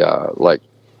the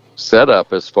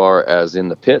setup as far as in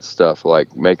the pit stuff,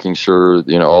 like making sure,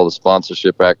 you know, all the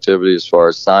sponsorship activity as far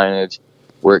as signage,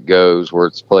 where it goes, where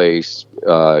it's placed,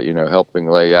 you know, helping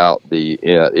lay out the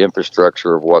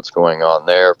infrastructure of what's going on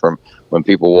there from when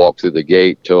people walk through the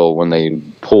gate till when they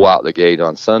pull out the gate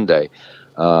on Sunday.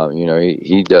 You know,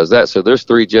 he does that. So there's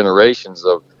 3 generations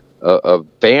of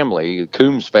family,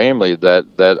 Coombs family,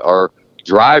 that are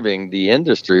driving the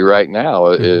industry right now,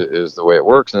 is the way it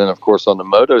works. And then, of course, on the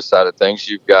moto side of things,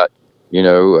 you've got, you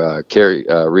know, Carrie,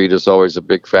 Rita's always a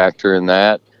big factor in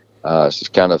that. She's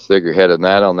kind of figurehead in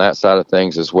that on that side of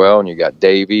things as well. And you got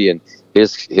Davey and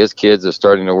his kids are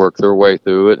starting to work their way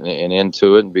through it and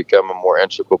into it and become a more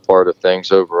integral part of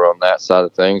things over on that side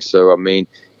of things. So, I mean,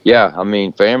 yeah, I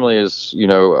mean, family is, you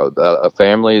know, a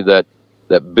family that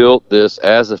built this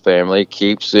as a family,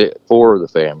 keeps it for the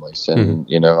families. And,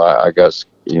 you know, I guess,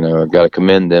 you know, I've got to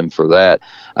commend them for that.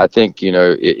 I think, you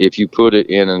know, if you put it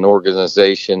in an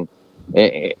organization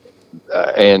and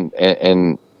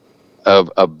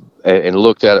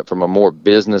looked at it from a more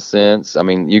business sense, I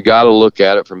mean, you got to look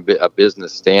at it from a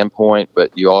business standpoint,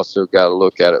 but you also got to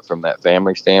look at it from that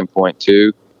family standpoint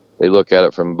too. They look at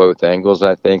it from both angles,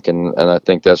 I think, and I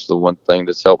think that's the one thing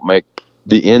that's helped make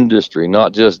the industry,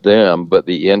 not just them, but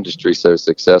the industry so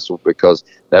successful, because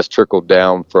that's trickled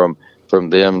down from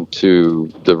them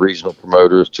to the regional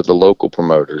promoters to the local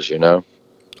promoters, you know?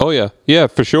 Oh, yeah. Yeah,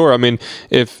 for sure. I mean,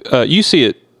 if you see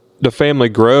it, the family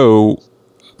grow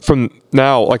from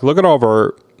now, like look at all of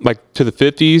our, like to the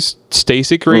 50s,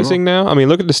 Stasic racing now. I mean,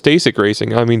 look at the Stasic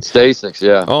racing. I mean, Stasics,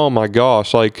 yeah. Oh my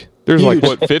gosh. Like there's huge.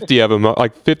 Like what, 50 of them,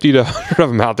 like 50 to 100 of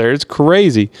them out there. It's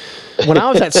crazy. When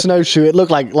I was at Snowshoe, it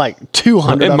looked like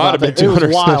 200. It might have been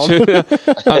 200. Wild.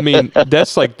 I mean,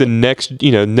 that's like the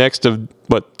next of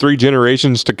what 3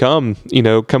 generations to come, you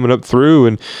know, coming up through.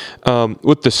 And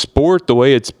with the sport, the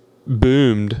way it's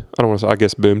boomed, I don't want to say, I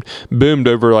guess boomed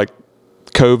over like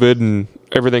COVID and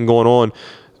everything going on,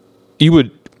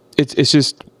 it's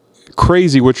just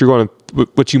crazy what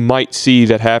you might see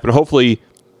that happen. Hopefully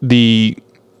the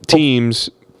teams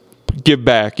give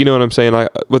back, you know what I'm saying,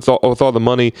 with all the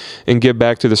money, and give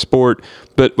back to the sport.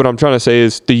 But what I'm trying to say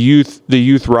is the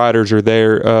youth riders are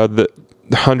there. The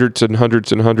hundreds and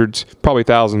hundreds and hundreds, probably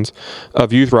thousands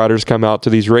of youth riders come out to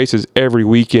these races every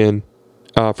weekend.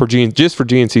 For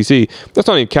GNCC, that's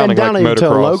not even counting and down like to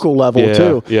motocross. A local level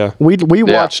too. Yeah, we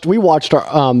watched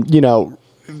our you know,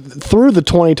 through the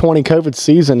 2020 COVID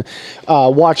season,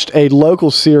 watched a local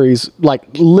series like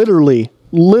literally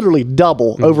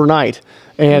double overnight,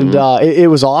 and it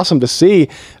was awesome to see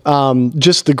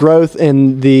just the growth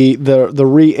and the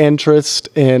re-interest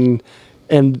in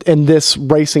this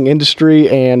racing industry,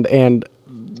 and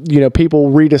you know,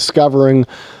 people rediscovering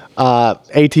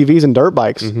ATVs and dirt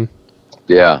bikes.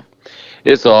 Yeah.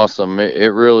 It's awesome.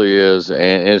 It really is,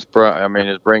 and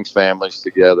it brings families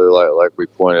together, like we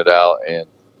pointed out,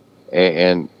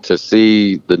 and to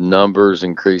see the numbers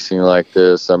increasing like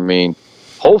this. I mean,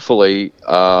 hopefully,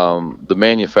 the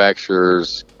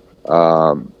manufacturers,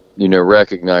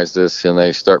 recognize this and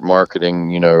they start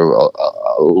marketing, a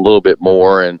little bit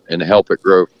more and help it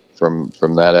grow from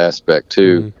that aspect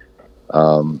too.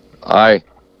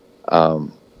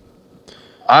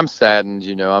 I'm saddened,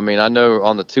 I know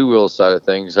on the two-wheel side of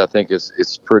things, I think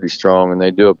it's pretty strong and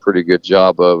they do a pretty good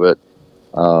job of it.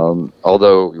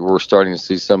 Although we're starting to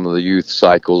see some of the youth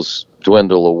cycles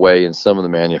dwindle away and some of the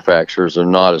manufacturers are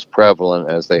not as prevalent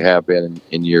as they have been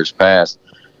in years past.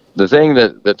 The thing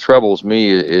that troubles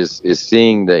me is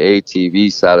seeing the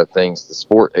ATV side of things, the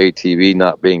sport ATV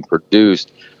not being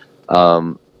produced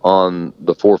on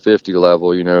the 450 level,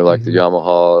 like the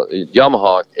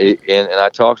Yamaha. And I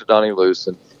talked to Donnie Luce,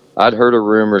 and I'd heard a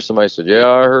rumor. Somebody said, "Yeah,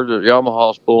 I heard that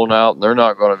Yamaha's pulling out, and they're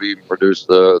not going to even produce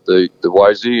the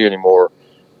YZ anymore."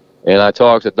 And I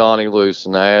talked to Donnie Luce,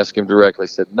 and I asked him directly. He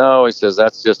said, "No," he says,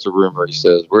 "that's just a rumor." He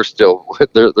says, they're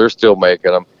still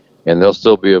making them, and they'll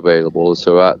still be available.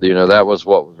 So that was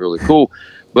what was really cool.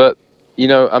 But the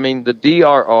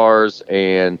DRRs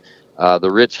and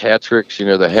the Rich Hetricks,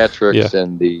 the Hetricks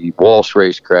and the Walsh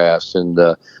Racecrafts and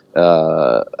the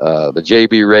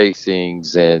JB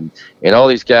Racings and all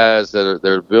these guys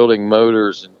they're building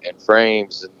motors and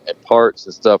frames and parts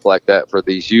and stuff like that for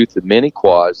these youth and mini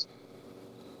quads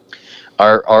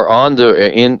are on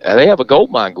they have a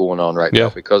gold mine going on right now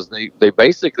because they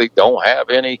basically don't have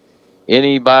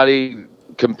anybody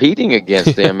competing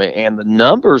against them. And the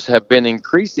numbers have been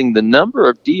increasing. The number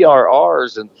of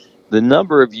DRRs and the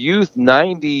number of youth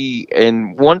 90 and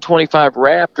 125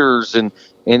 Raptors and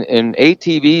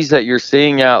ATVs that you're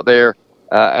seeing out there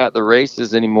at the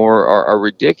races anymore are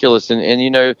ridiculous.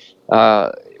 And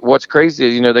what's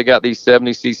crazy is, they got these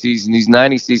 70 cc's and these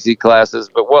 90 cc classes,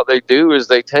 but what they do is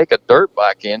they take a dirt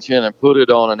bike engine and put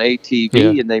it on an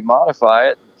ATV and they modify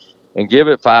it and give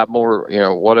it 5 more,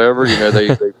 whatever,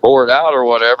 they bore it out or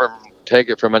whatever, take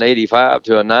it from an 85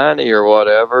 to a 90 or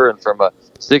whatever, and from a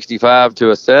 65 to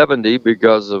a 70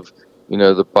 because of,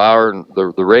 the power and the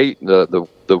rate, an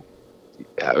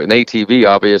ATV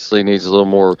obviously needs a little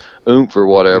more oomph or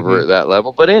whatever at that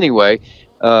level. But anyway,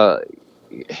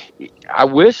 I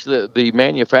wish that the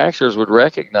manufacturers would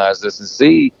recognize this and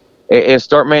see and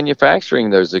start manufacturing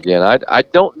those again. I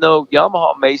don't know.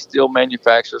 Yamaha may still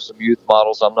manufacture some youth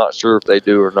models. I'm not sure if they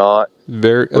do or not. I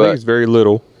think it's very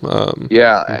little.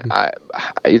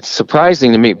 It's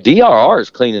surprising to me. DRR is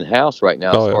cleaning house right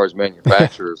now as far as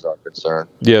manufacturers are concerned.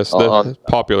 Yes, that's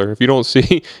popular. If you don't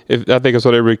see, I think it's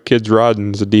what every kid's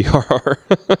riding is a DRR.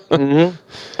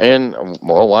 And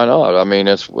well, why not? I mean,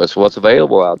 it's what's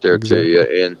available out there to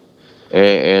you,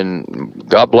 and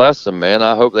God bless them, man.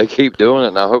 I hope they keep doing it,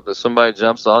 and I hope that somebody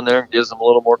jumps on there and gives them a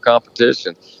little more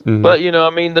competition. But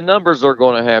the numbers are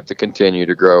going to have to continue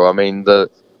to grow. I mean, the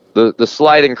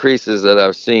slight increases that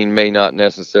I've seen may not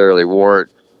necessarily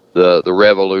warrant the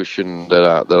revolution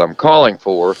that I'm calling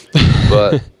for,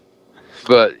 but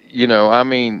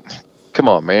come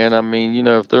on, man. I mean,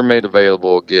 if they're made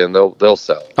available again, they'll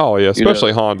sell. Oh yeah,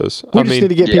 especially Hondas. We just need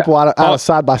to get people out of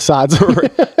side by sides.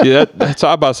 That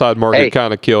side by side market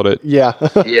kind of killed it. Yeah,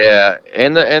 yeah,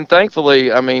 and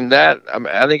thankfully, I think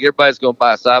everybody's going to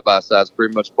buy a side by sides.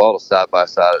 Pretty much bought a side by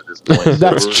side at this point.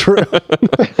 That's true.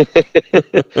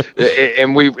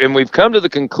 and we've come to the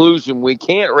conclusion we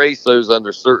can't race those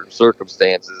under certain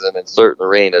circumstances and in certain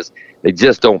arenas. They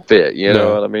just don't fit. You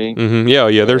know what I mean? Mm-hmm.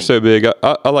 Yeah. They're so big.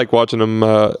 I like watching them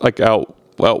like out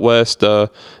west,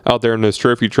 out there in those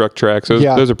trophy truck tracks.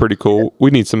 Those are pretty cool. We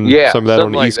need some of that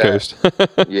on the East Coast.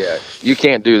 Yeah, you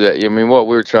can't do that. I mean, what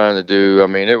we were trying to do,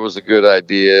 it was a good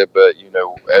idea, but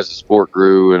as the sport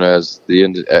grew and as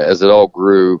it all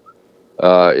grew,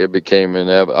 it became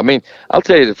inevitable. I'll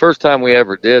tell you, the first time we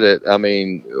ever did it,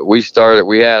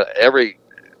 we had every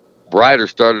rider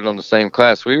started on the same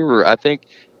class.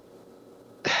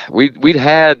 We'd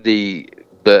had the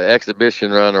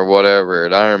exhibition run or whatever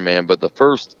at Ironman, but the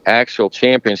first actual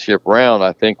championship round,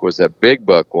 I think, was at Big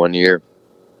Buck one year.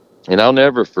 And I'll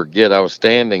never forget, I was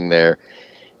standing there,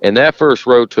 and that first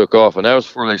row took off, and that was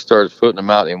before they started putting them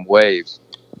out in waves.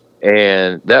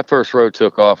 And that first row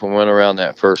took off and went around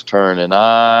that first turn. And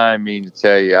I mean to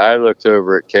tell you, I looked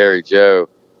over at Carrie Joe,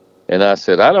 and I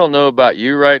said, I don't know about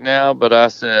you right now, but I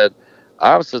said,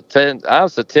 I was a 10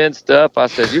 stuff. I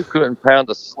said, you couldn't pound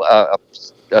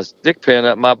a a stick pin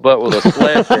up my butt with a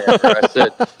sledgehammer. I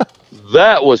said,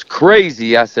 that was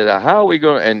crazy. I said, how are we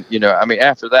going? And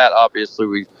after that,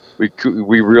 obviously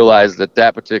we realized at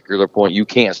that particular point you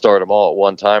can't start them all at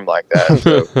one time like that.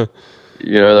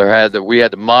 So we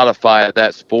had to modify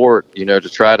that sport, to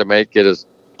try to make it as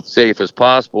safe as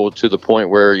possible, to the point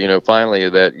where finally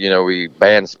that we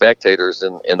banned spectators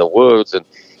in the woods. And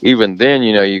even then,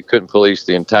 you couldn't police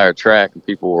the entire track, and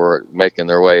people were making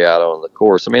their way out on the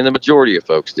course. I mean, the majority of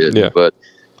folks did, but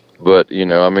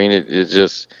it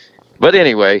just. But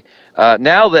anyway,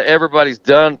 now that everybody's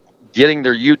done getting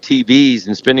their UTVs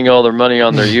and spending all their money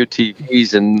on their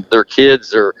UTVs, and their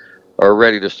kids are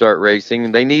ready to start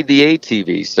racing, they need the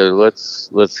ATVs. So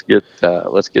let's get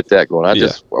that going.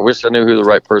 I wish I knew who the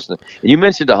right person. You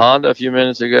mentioned a Honda a few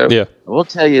minutes ago. Yeah, I will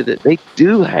tell you that they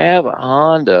do have a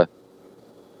Honda.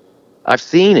 I've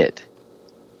seen it,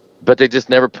 but they just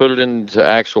never put it into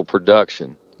actual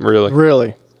production.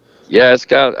 Really. Yeah, it's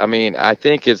got. I mean, I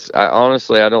think it's.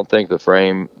 Honestly, I don't think the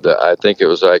frame. I think it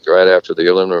was like right after the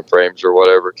aluminum frames or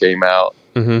whatever came out,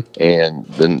 and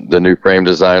the new frame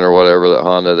design or whatever that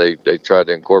Honda they tried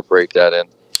to incorporate that in,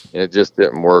 and it just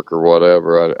didn't work or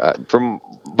whatever.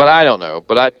 But I don't know.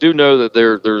 But I do know that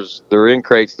they're in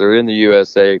crates. They're in the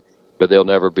USA, but they'll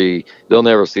never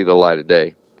see the light of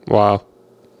day. Wow.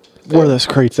 Where are those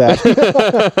crates at?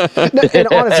 And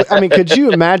honestly, I mean, could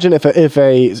you imagine if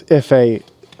a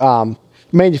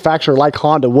manufacturer like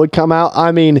Honda would come out?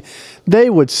 I mean,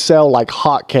 they would sell like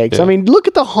hotcakes. Yeah. I mean, look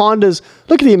at the Hondas.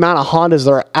 Look at the amount of Hondas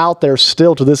that are out there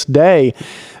still to this day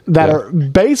that are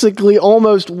basically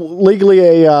almost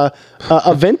legally a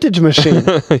vintage machine.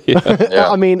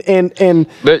 I mean,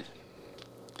 but.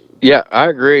 Yeah, I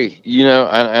agree.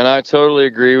 And I totally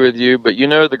agree with you. But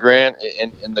in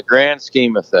the grand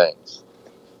scheme of things,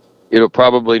 it'll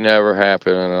probably never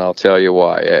happen, and I'll tell you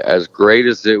why. As great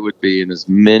as it would be, and as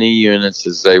many units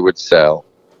as they would sell,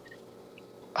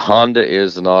 Honda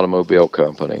is an automobile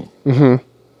company. Mm-hmm.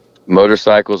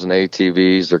 Motorcycles and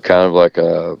ATVs are kind of like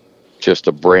just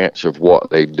a branch of what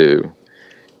they do,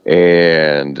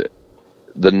 and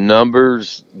the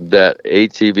numbers that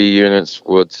ATV units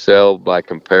would sell by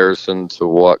comparison to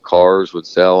what cars would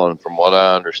sell, and from what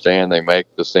I understand, they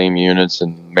make the same units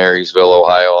in Marysville,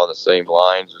 Ohio on the same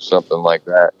lines or something like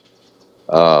that.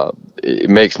 It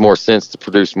makes more sense to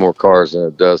produce more cars than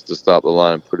it does to stop the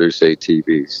line and produce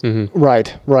ATVs. Mm-hmm.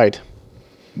 Right.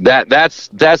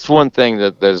 That's one thing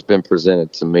that has been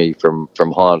presented to me from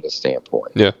Honda's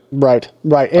standpoint. Yeah. Right.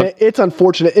 And it's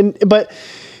unfortunate. But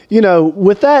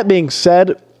with that being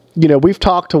said, we've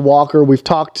talked to Walker, we've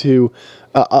talked to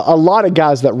a lot of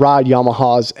guys that ride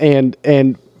Yamahas,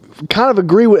 and kind of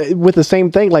agree with the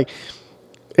same thing. Like,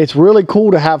 it's really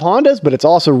cool to have Hondas, but it's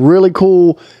also really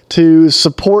cool to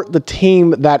support the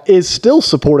team that is still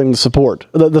supporting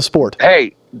the sport.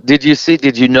 Hey, did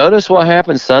you notice what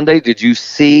happened Sunday? Did you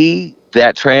see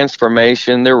that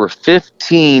transformation? There were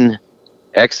 15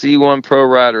 XC1 Pro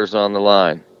riders on the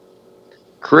line.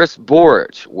 Chris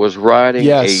Borich was riding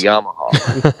a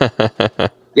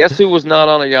Yamaha. Guess who was not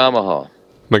on a Yamaha?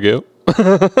 McGill.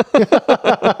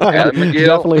 Adam McGill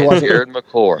Definitely and Jared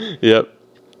McClure. Yep.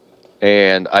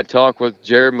 And I talked with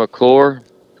Jared McClure.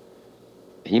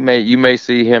 You may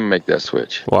see him make that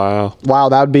switch. Wow,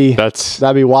 that'd be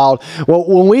wild. Well,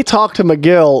 when we talked to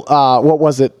McGill, what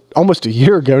was it? Almost a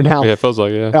year ago now. Yeah, it feels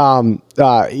like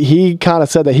he kind of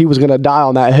said that he was going to die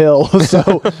on that hill.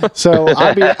 So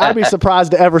I'd be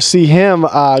surprised to ever see him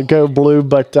go blue.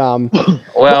 But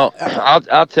well,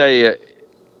 I'll tell you,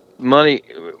 money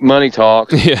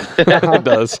talks. Yeah, it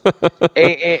does.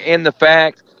 and the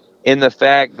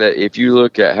fact that if you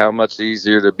look at how much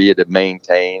easier to be to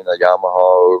maintain a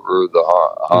Yamaha over the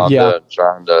Honda, and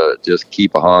trying to just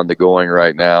keep a Honda going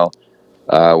right now.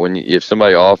 If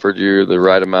somebody offered you the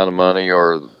right amount of money,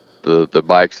 or the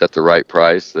bike's at the right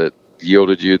price that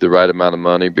yielded you the right amount of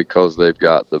money because they've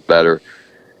got the better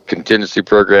contingency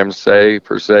programs,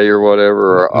 per se or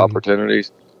whatever, or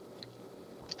opportunities,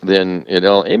 then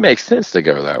it makes sense to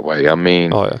go that way. I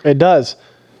mean, it does.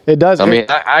 I mean,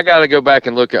 I got to go back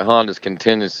and look at Honda's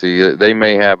contingency. They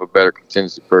may have a better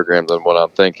contingency program than what I'm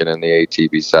thinking in the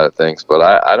ATV side of things, but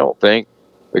I don't think,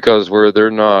 because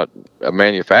they're not a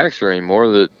manufacturer anymore,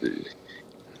 that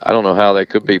I don't know how they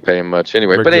could be paying much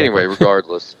anyway. Exactly. But anyway,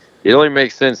 regardless, it only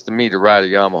makes sense to me to ride a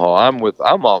Yamaha.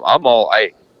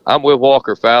 I'm with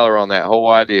Walker Fowler on that whole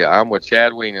idea. I'm with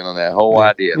Chad Weenan on that whole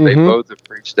idea. Mm-hmm. They both have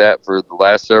preached that for the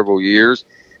last several years,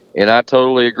 and I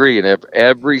totally agree. And if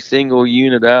every single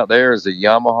unit out there is a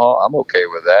Yamaha, I'm okay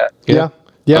with that. Yeah.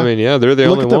 I mean, they're the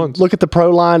only ones. Look at the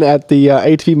pro line at the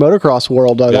ATV motocross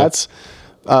world. That's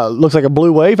looks like a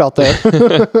blue wave out there.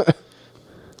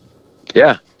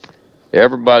 Yeah.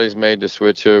 Everybody's made the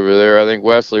switch over there. I think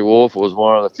Wesley Wolf was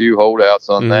one of the few holdouts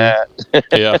on that.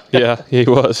 yeah, he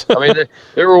was. I mean,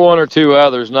 there were one or two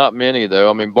others, not many though.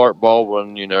 I mean, Bart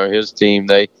Baldwin, his team,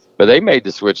 they made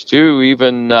the switch too.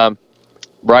 Even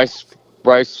Bryce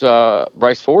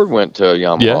Ford went to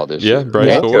Yamaha this year. Yeah,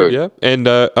 Bryce Ford, and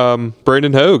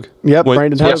Brandon Hogue. Yep,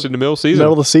 Brandon Hogue in the middle of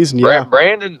the season. Yeah,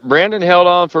 Brandon held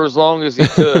on for as long as he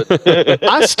could.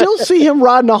 I still see him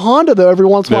riding a Honda though every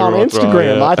once in a while on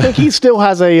Instagram. Yeah. I think he still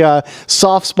has a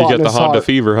soft spot. He got in his the Honda heart.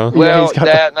 fever, huh? Well,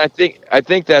 and I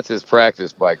think that's his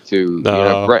practice bike too.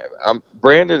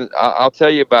 Brandon, I'll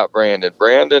tell you about Brandon.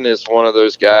 Brandon is one of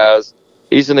those guys.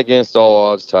 He's an against all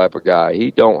odds type of guy. He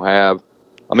don't have.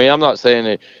 I mean, I'm not saying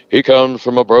that he comes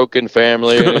from a broken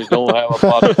family and he don't have a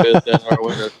pot of piston or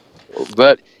whatever,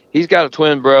 but he's got a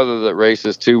twin brother that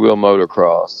races two-wheel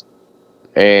motocross,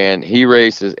 and he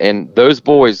races. And those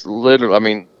boys, literally, I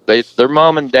mean, their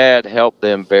mom and dad help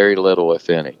them very little, if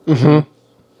any. Mm-hmm.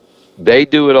 They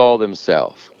do it all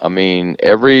themselves. I mean,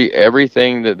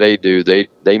 everything that they do,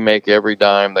 they make every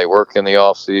dime. They work in the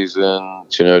off season,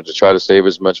 to try to save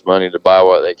as much money to buy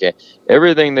what they can.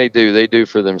 Everything they do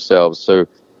for themselves. So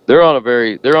they're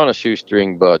on a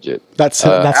shoestring budget. That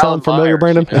sound familiar,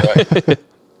 Brandon? Right?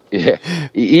 Yeah.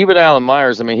 Even Alan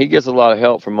Myers, I mean, he gets a lot of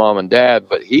help from mom and dad,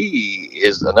 but he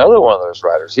is another one of those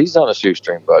riders. He's on a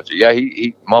shoestring budget. Yeah,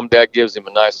 he mom and dad gives him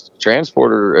a nice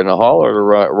transporter and a hauler to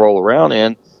roll around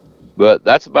in. But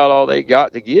that's about all they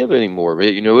got to give anymore. But,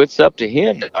 it's up to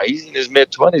him. He's in his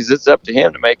mid-20s. It's up to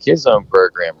him to make his own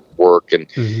program work and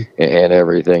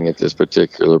everything at this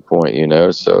particular point,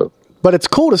 So, but it's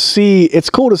cool to see.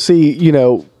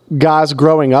 Guys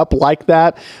growing up like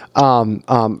that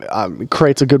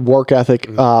creates a good work ethic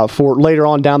for later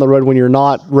on down the road when you're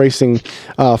not racing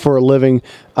for a living.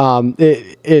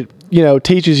 It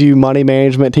teaches you money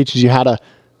management, teaches you how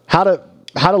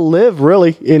to live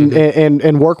really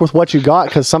and work with what you got,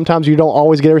 because sometimes you don't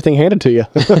always get everything handed to you.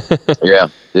 yeah,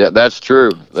 that's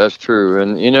true.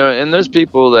 And and there's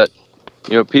people that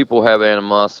people have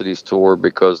animosities toward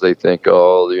because they think, they're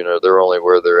only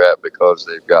where they're at because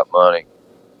they've got money.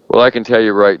 Well, I can tell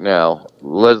you right now,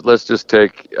 let's just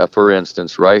take for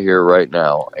instance right here right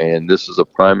now, and this is a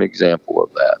prime example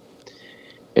of that.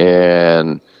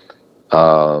 And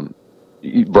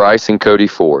Bryce and Cody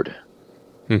Ford.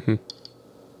 Mm-hmm.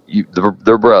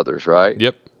 They're brothers, right?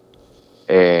 Yep.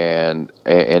 And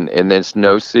it's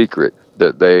no secret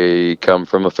that they come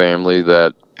from a family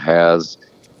that has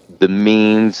the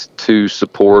means to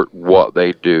support what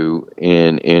they do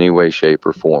in any way, shape,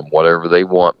 or form. Whatever they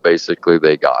want, basically,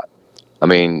 they got. I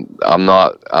mean,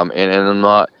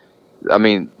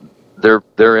 they're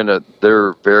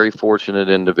very fortunate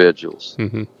individuals.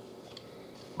 Mm-hmm.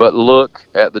 But look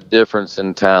at the difference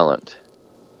in talent.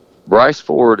 Bryce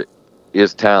Ford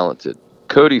is talented.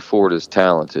 Cody Ford is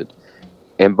talented.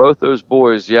 And both those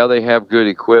boys, they have good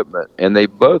equipment. And they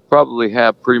both probably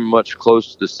have pretty much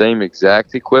close to the same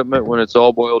exact equipment when it's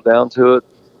all boiled down to it.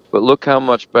 But look how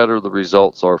much better the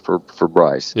results are for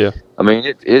Bryce. Yeah. I mean,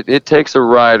 it takes a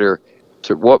rider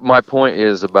to, what my point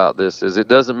is about this is, it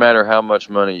doesn't matter how much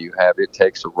money you have, it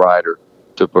takes a rider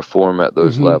to perform at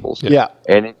those levels. Yeah.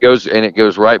 And it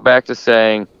goes right back to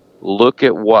saying, look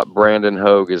at what Brandon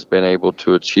Hogue has been able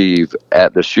to achieve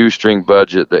at the shoestring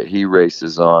budget that he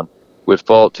races on, with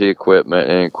faulty equipment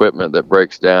and equipment that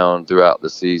breaks down throughout the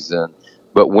season.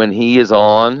 But when he is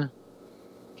on,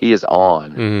 he is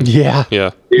on. Mm-hmm. Yeah.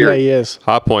 Yeah. Yeah, he is.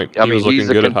 High Point. I mean, he's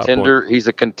a contender. He's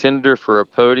a contender for a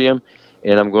podium.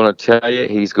 And I'm going to tell you,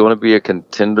 he's going to be a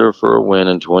contender for a win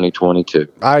in 2022.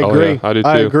 I agree. Oh, yeah, I do too.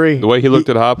 I agree. The way he looked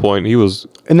at High Point, he was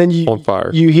on fire.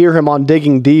 You hear him on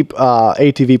Digging Deep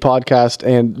ATV podcast,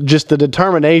 and just the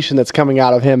determination that's coming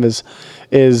out of him is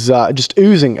just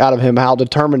oozing out of him, how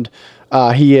determined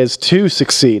he is to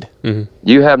succeed. Mm-hmm.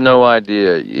 You have no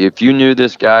idea. If you knew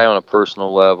this guy on a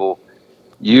personal level,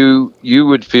 you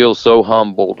would feel so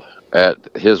humbled at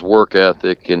his work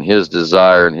ethic and his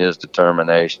desire and his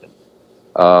determination.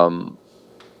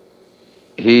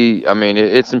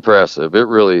 It's impressive. It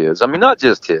really is. I mean, not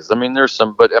just his. I mean, there's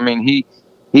some, but I mean, he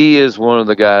is one of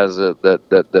the guys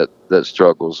that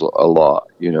struggles a lot,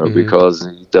 because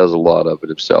he does a lot of it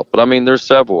himself. But I mean, there's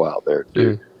several out there,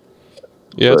 dude. Mm-hmm.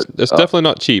 Yeah, it's definitely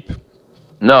not cheap.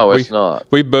 No, it's not.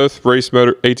 We both race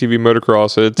ATV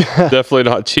motocross. And it's definitely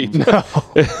not cheap. No.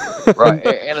 Right.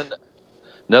 And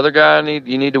another guy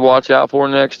you need to watch out for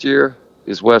next year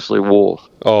is Wesley Wolf.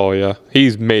 Oh yeah,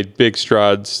 he's made big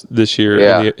strides this year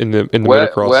in the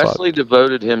motocross. Wesley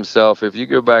devoted himself. If you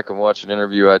go back and watch an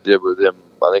interview I did with him,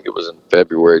 I think it was in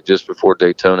February, just before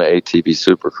Daytona ATV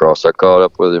Supercross. I caught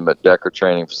up with him at Decker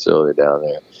Training Facility down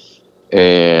there,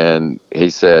 And he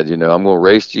said, I'm going to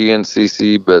race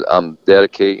GNCC, but I'm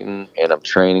dedicating and I'm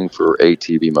training for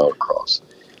ATV motocross.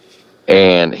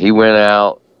 And he went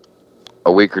out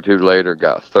a week or two later,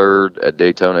 got third at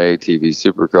Daytona ATV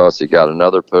Supercross. He got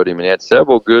another podium and he had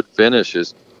several good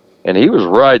finishes. And he was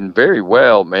riding very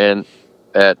well, man,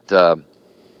 at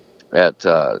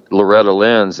Loretta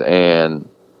Lynn's. And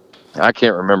I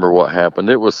can't remember what happened.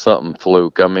 It was something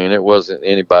fluke. I mean, it wasn't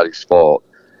anybody's fault.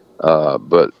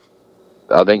 But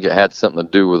I think it had something to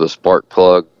do with a spark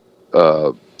plug.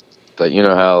 That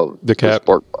how the cap.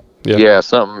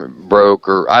 Something broke,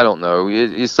 or I don't know.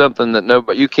 It's something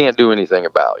that you can't do anything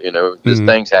about. Just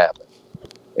things happen.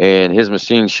 And his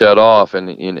machine shut off, and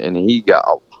he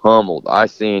got pummeled. I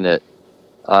seen it.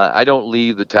 I don't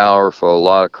leave the tower for a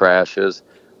lot of crashes.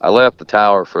 I left the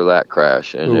tower for that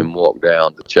crash and then walked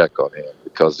down to check on him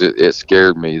because it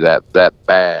scared me that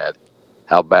bad.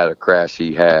 How bad a crash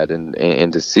he had, and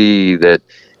to see that,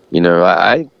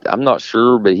 I'm not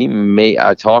sure, but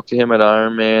I talked to him at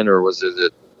Ironman, or was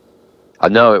it I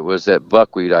know it was at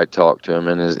Buckwheat. I talked to him,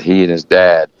 and he and his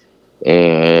dad,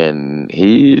 and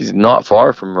he's not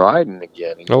far from riding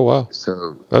again. Oh wow!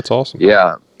 So that's awesome.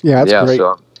 Yeah, that's great.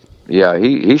 So,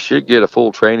 he should get a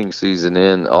full training season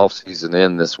off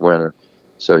season this winter.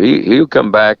 So he'll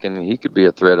come back and he could be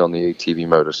a threat on the ATV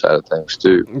motor side of things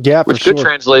too. Yeah, which could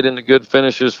translate into good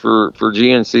finishes for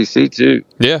GNCC too.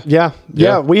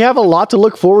 Yeah. We have a lot to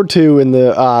look forward to in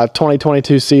the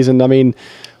 2022 season. I mean,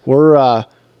 we're going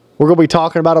to be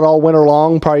talking about it all winter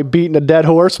long, probably beating a dead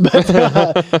horse,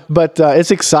 but it's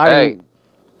exciting. Hey,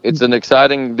 it's an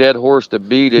exciting dead horse to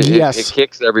beat. It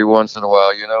kicks every once in a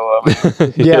while,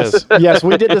 Yes.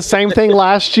 We did the same thing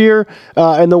last year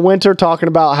in the winter, talking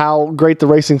about how great the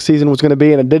racing season was going to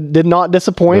be, and it did not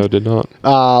disappoint. No, it did not.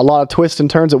 A lot of twists and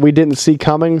turns that we didn't see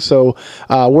coming. So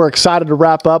we're excited to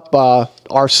wrap up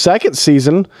our second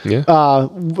season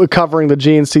covering the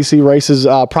GNCC races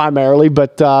primarily.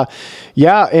 But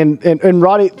and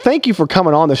Rodney, thank you for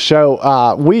coming on the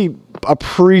show. We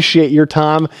appreciate your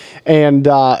time and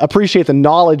appreciate the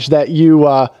knowledge that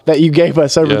you gave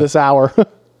us over this hour.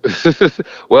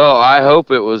 Well, I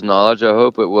hope it was knowledge. I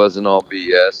hope it wasn't all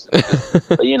BS.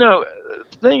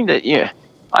 The thing that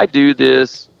I do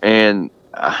this, and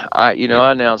I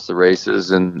announce the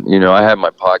races, and I have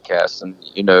my podcast, and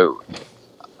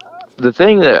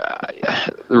the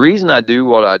reason I do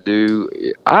what I do,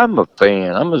 I'm a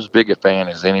fan. I'm as big a fan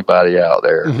as anybody out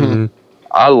there. Mm-hmm.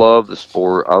 I love the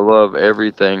sport. I love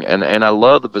everything. And I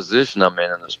love the position I'm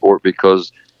in the sport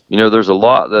because, there's a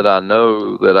lot that I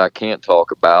know that I can't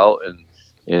talk about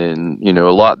and a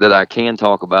lot that I can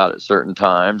talk about at certain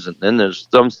times. And then there's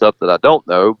some stuff that I don't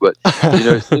know, but,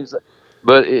 it seems like,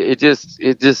 but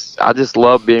I just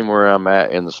love being where I'm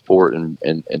at in the sport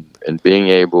and being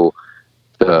able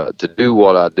to do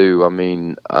what I do. I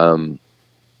mean,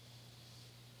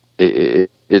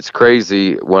 it's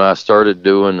crazy. When I started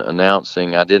doing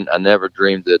announcing, I never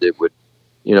dreamed that it would,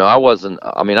 I was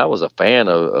a fan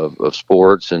of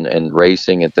sports and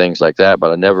racing and things like that,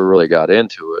 but I never really got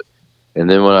into it. And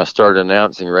then when I started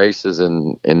announcing races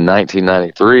in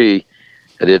 1993,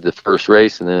 I did the first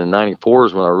race, and then in 94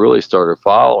 is when I really started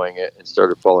following it and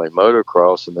started following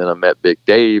motocross. And then I met Big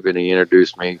Dave, and he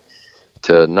introduced me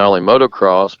to not only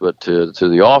motocross, but to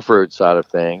the off-road side of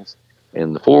things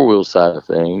and the four-wheel side of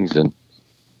things. And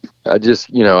I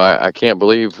just, I can't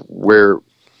believe where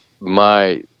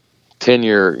my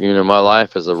tenure, my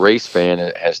life as a race fan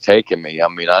has taken me. I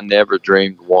mean, I never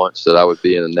dreamed once that I would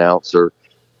be an announcer.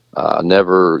 I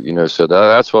never, said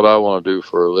that's what I want to do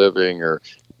for a living, or,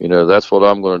 that's what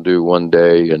I'm going to do one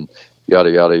day, and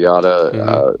yada, yada, yada.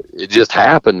 Mm-hmm. It just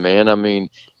happened, man. I mean,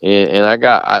 and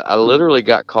I literally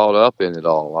got caught up in it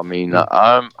all. I mean,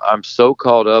 I'm so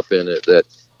caught up in it that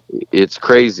it's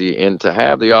crazy. And to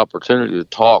have the opportunity to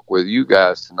talk with you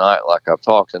guys tonight, like I've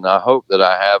talked, and I hope that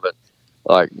I haven't,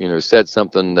 said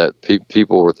something that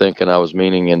people were thinking I was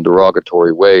meaning in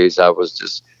derogatory ways. I was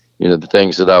just, the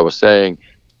things that I was saying,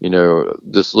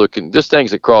 just things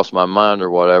that cross my mind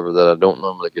or whatever that I don't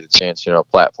normally get a chance, a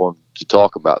platform to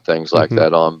talk about things like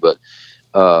that on. But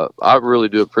I really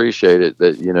do appreciate it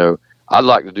that, I'd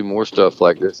like to do more stuff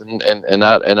like this, and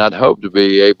I'd hope to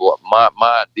be able. My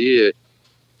idea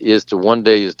is to one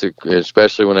day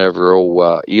especially whenever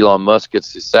old Elon Musk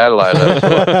gets his satellite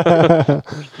up,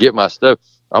 get my stuff.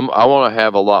 I want to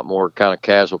have a lot more kind of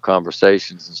casual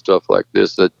conversations and stuff like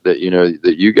this that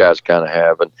you guys kind of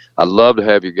have, and I'd love to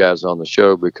have you guys on the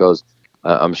show because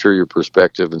I'm sure your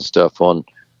perspective and stuff on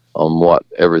what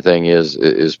everything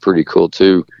is pretty cool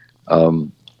too.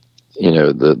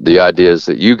 the ideas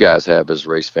that you guys have as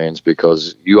race fans,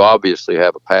 because you obviously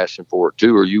have a passion for it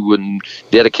too, or you wouldn't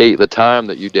dedicate the time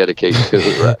that you dedicate to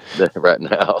it right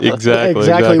now.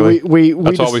 Exactly. We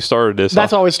that's why we started this.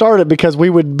 That's why we started, because we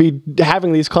would be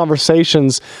having these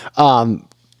conversations,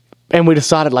 and we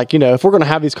decided, if we're going to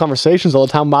have these conversations all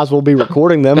the time, might as well be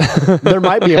recording them. There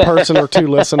might be a person or two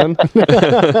listening.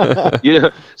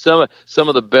 Some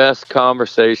of the best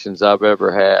conversations I've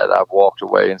ever had, I've walked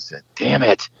away and said, damn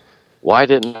it, why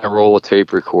didn't I roll a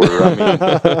tape recorder? I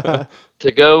mean,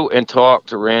 to go and talk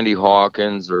to Randy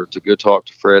Hawkins, or to go talk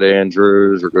to Fred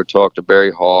Andrews, or go talk to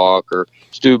Barry Hawk, or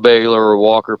Stu Baylor, or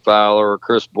Walker Fowler, or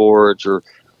Chris Borich,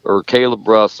 or Caleb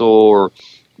Russell, or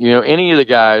any of the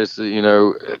guys,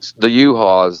 it's the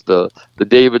U-Haws, the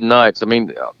David Knights. I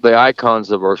mean, the icons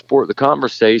of our sport, the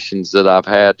conversations that I've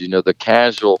had, the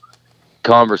casual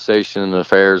conversation and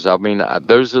affairs. I mean,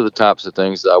 those are the types of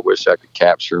things that I wish I could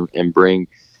capture and bring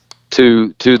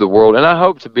to the world. And I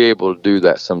hope to be able to do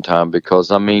that sometime,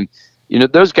 because, I mean,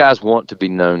 those guys want to be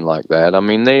known like that. I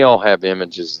mean, they all have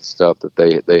images and stuff that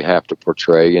they have to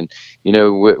portray. And,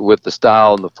 with the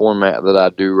style and the format that I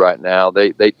do right now,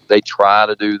 they try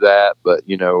to do that. But,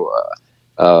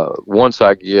 once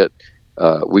you're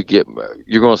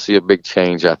going to see a big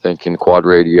change, I think, in Quad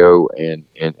Radio and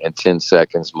 10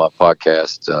 Seconds, my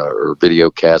podcast, or video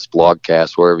cast, blog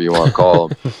cast, whatever you want to call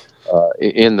them,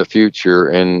 in the future.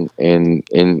 And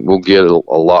we'll get a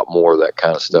lot more of that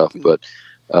kind of stuff. But,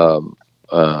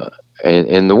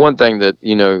 and the one thing that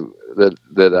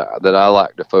that I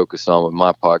like to focus on with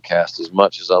my podcast, as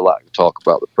much as I like to talk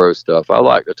about the pro stuff, I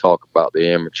like to talk about the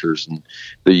amateurs and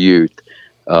the youth.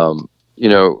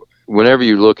 Whenever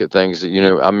you look at things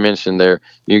that I mentioned there,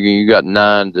 you got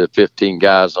 9 to 15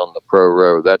 guys on the pro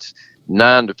road. That's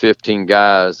 9 to 15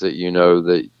 guys that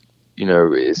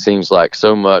it seems like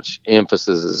so much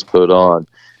emphasis is put on,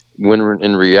 when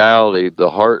in reality the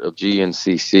heart of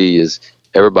GNCC is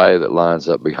everybody that lines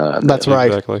up behind. That's right.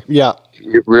 Exactly. Yeah.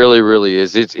 It really, really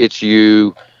is. It's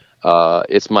you.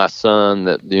 It's my son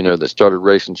that started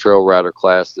racing trail rider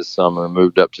class this summer and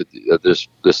moved up to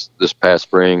this past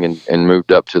spring and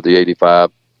moved up to the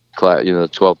 85 class, the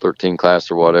 12, 13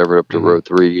 class or whatever, up to row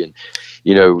 3,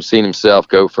 and seen himself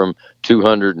go from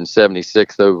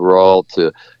 276th overall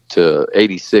to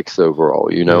 86th overall.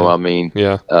 I mean,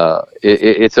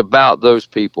 it's about those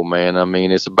people, man. I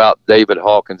mean, it's about David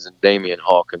Hawkins and Damian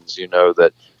Hawkins,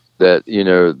 that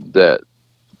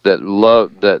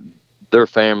love, that their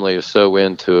family is so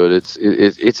into it.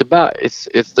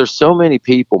 It's there's so many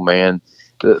people, man.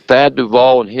 Thad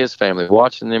Duvall and his family,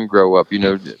 watching them grow up.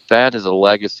 Thad is a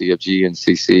legacy of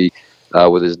GNCC,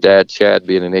 with his dad Chad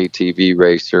being an ATV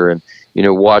racer, and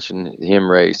watching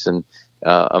him race. And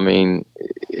I mean,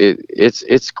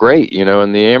 it's great,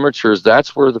 and the amateurs,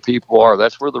 that's where the people are.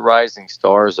 That's where the rising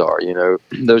stars are,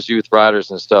 those youth riders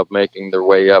and stuff making their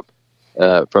way up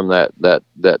from that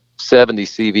 70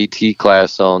 CVT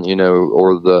class on,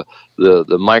 or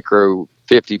the micro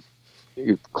 50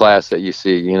 class that you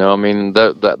see, I mean,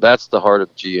 that's the heart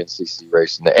of GNCC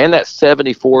racing. And that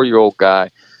 74-year-old guy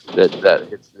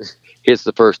that hits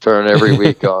the first turn every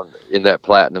week in that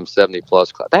platinum 70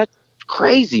 plus class. That's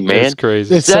crazy, man. It's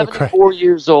crazy. It's 74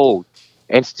 years old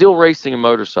and still racing a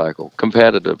motorcycle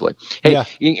competitively.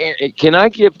 Hey, can I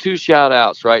give 2 shout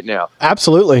outs right now?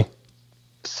 Absolutely.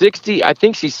 I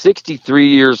think she's 63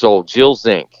 years old. Jill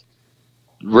Zink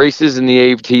races in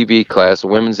the ATV class, the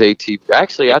women's ATV.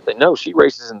 Actually, she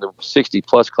races in the 60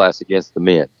 plus class against the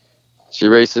men. She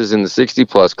races in the 60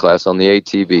 plus class on the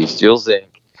ATVs. Jill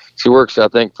Zink. She works, I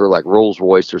think, for like Rolls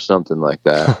Royce or something like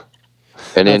that.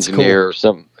 An engineer, cool. Or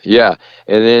something. Yeah.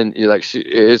 And then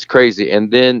it's crazy.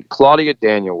 And then Claudia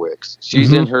Danielwicks.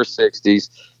 She's in her 60s.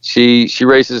 She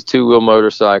races 2-wheel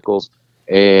motorcycles,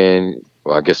 and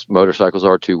well, I guess motorcycles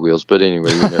are 2 wheels, but anyway,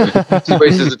 she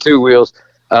races the 2 wheels.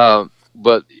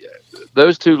 But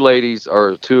those 2 ladies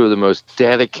are 2 of the most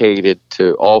dedicated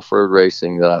to off-road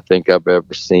racing that I think I've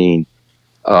ever seen.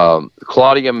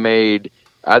 Claudia made,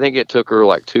 I think it took her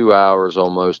like 2 hours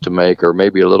almost to make, or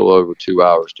maybe a little over 2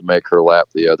 hours to make her lap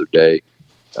the other day.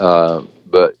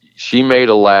 But she made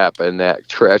a lap in that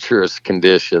treacherous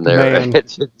condition there at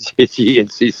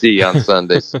GNCC on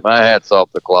Sunday. So my hat's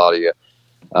off to Claudia.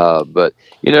 But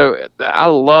I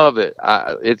love it.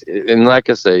 And like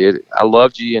I say, I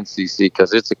love GNCC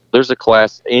because there's a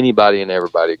class anybody and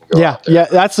everybody can go. Yeah,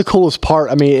 that's the coolest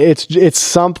part. I mean, it's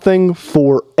something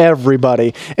for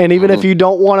everybody, and even if you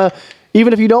don't want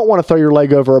to throw your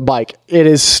leg over a bike, it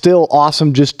is still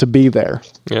awesome just to be there.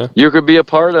 Yeah, you could be a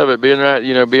part of it, being one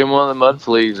of the mud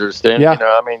fleas or standing. Yeah.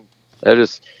 I mean,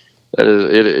 That is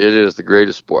it. It is the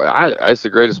greatest sport. It's the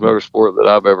greatest motorsport that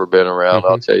I've ever been around.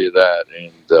 I'll tell you that.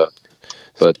 And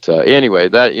but anyway,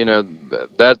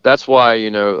 that's why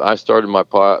I started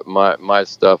my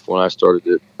stuff when I started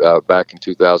it back in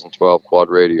 2012. Quad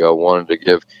Radio. I wanted to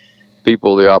give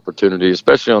people the opportunity,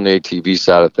 especially on the ATV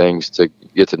side of things, to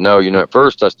get to know. At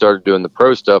first I started doing the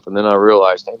pro stuff, and then I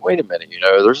realized, hey, wait a minute.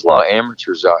 There's a lot of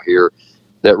amateurs out here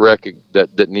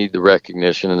that need the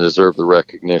recognition and deserve the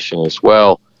recognition as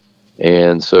well.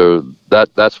 And so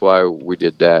that's why we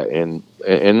did that. And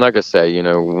like I say,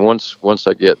 once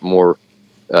I get more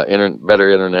better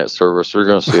internet service, we're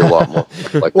going to see a lot more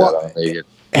like that on Vegas.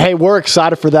 Hey, we're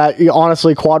excited for that.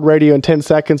 Honestly, Quad Radio in 10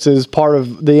 seconds is part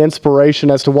of the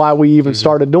inspiration as to why we even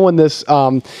started doing this.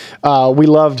 We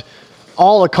loved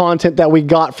all the content that we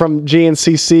got from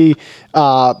GNCC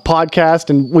podcast,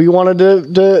 and we wanted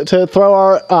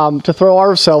to throw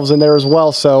ourselves in there as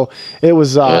well. So it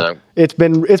was it's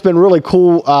been really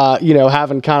cool,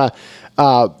 having kind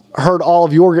of heard all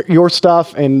of your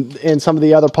stuff and some of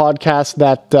the other podcasts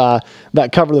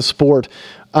that cover the sport.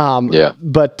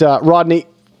 But Rodney,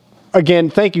 again,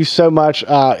 thank you so much.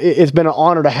 It's been an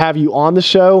honor to have you on the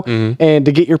show and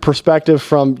to get your perspective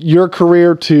from your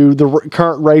career to the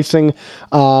current racing.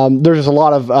 There's just a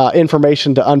lot of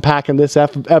information to unpack in this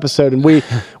episode, and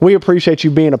we appreciate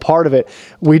you being a part of it.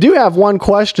 We do have one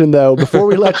question, though, before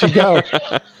we let you go.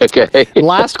 Okay.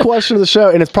 Last question of the show,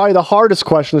 and it's probably the hardest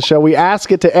question of the show. We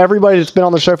ask it to everybody that's been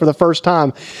on the show for the first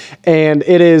time, and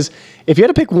it is, if you had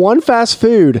to pick one fast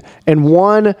food and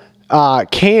one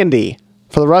candy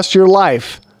for the rest of your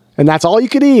life, and that's all you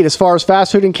could eat as far as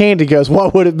fast food and candy goes,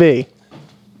 what would it be?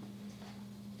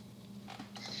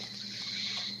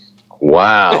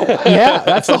 Wow. Yeah,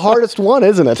 that's the hardest one,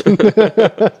 isn't it?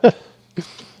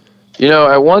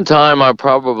 At one time I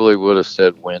probably would have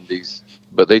said Wendy's,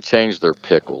 but they changed their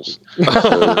pickles.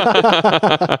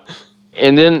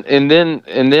 And then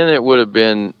it would have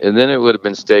been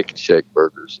Steak and Shake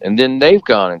burgers, and then they've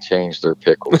gone and changed their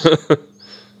pickles.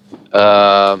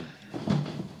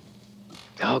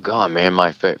 Oh God, man,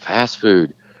 my fast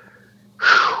food.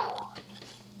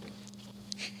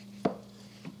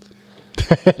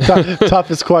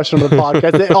 Toughest question of the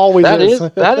podcast. It always is.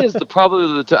 That is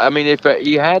probably the. I mean, if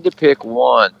you had to pick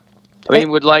one,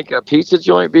 would like a pizza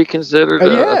joint be considered?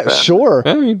 Yeah, sure,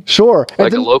 sure.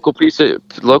 Like a local pizza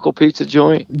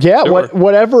joint. Yeah, sure.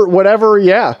 whatever.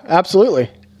 Yeah, absolutely.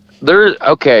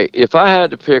 Okay. If I had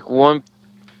to pick one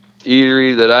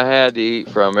eatery that I had to eat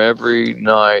from every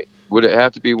night, would it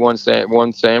have to be one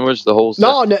sandwich? The whole?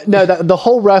 No. The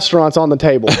whole restaurant's on the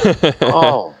table.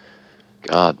 Oh,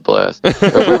 God bless. If we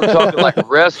were talking like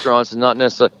restaurants and not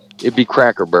necessarily, it'd be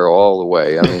Cracker Barrel all the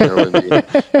way. I mean, there would be.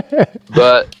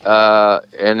 But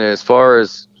and as far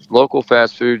as local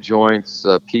fast food joints,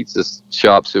 pizza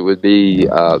shops, it would be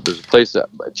there's a place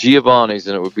Giovanni's,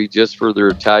 and it would be just for their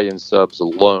Italian subs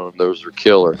alone. Those are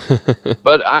killer.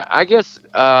 But I guess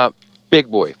Big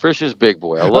Boy, Frisch's Big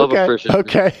Boy. I love a Frisch's.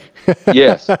 Okay.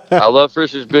 Yes, I love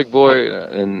Frisch's Big Boy,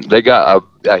 and they got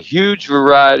a huge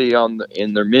variety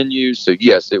in their menu. So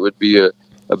yes, it would be a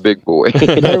Big Boy.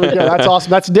 There we go. That's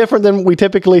awesome. That's different than we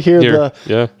typically hear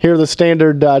the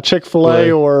standard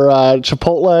Chick-fil-A or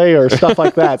Chipotle or stuff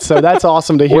like that. So that's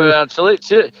awesome to hear. Well,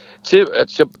 Chipotle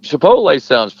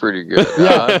sounds pretty good.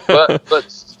 Yeah.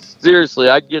 But seriously,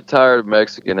 I get tired of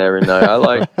Mexican every night. I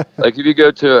like if you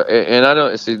go to and I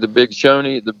don't see the Big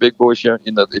Shoney, the Big Boy Shoney.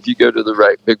 If you go to the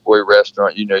right Big Boy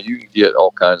restaurant, you can get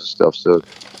all kinds of stuff. So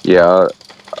yeah,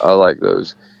 I like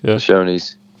those. Yeah.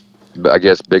 Shoney's. I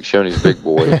guess Big Shoney's Big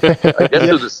Boy. I guess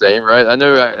they're the same, right? I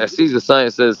know I see the sign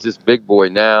that says just Big Boy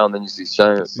now, and then you see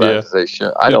sign that says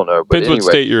Shoney. I don't know, but depends anyway.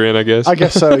 what state you're in, I guess. I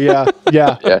guess so. Yeah.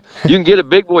 Yeah. You can get a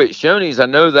Big Boy at Shoney's. I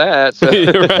know that. So.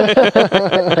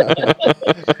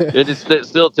 It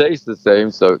still tastes the same.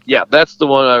 So yeah, that's the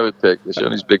one I would pick. The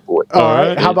Shoney's Big Boy. All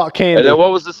right. How about candy? And then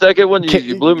what was the second one?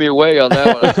 You blew me away on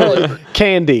that one.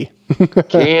 Candy.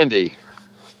 Candy.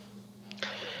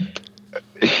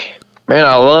 Man,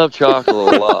 I love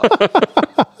chocolate a lot.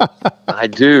 I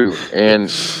do,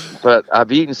 but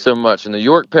I've eaten so much. And the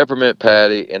York Peppermint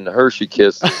Patty and the Hershey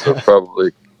Kisses are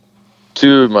probably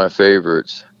two of my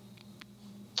favorites.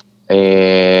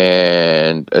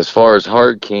 And as far as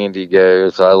hard candy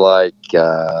goes, I like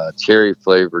cherry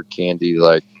flavored candy.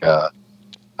 Like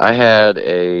I had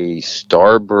a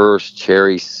Starburst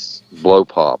cherry blow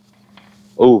pop.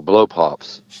 Oh, blow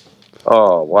pops.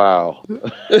 Oh, wow.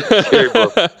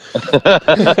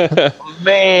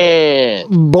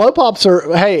 Man. Blow pops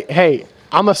are, hey,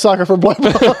 I'm a sucker for blow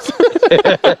pops.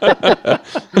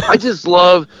 I just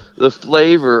love the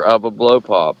flavor of a blow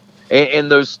pop.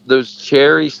 And those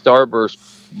cherry Starburst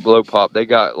blow pop. They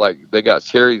got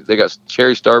cherry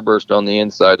Starburst on the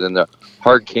inside, and the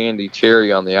hard candy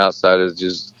cherry on the outside is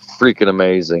just freaking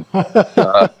amazing.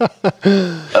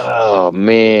 Oh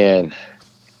man,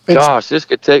 gosh, this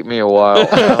could take me a while.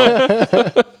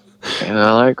 And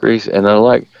I like Reese, and I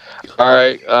like. All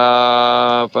right,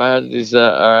 if I had to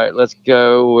decide, all right, let's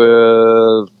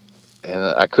go with. And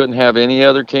I couldn't have any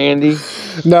other candy.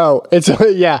 No, it's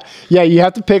yeah. You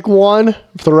have to pick one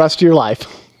for the rest of your life.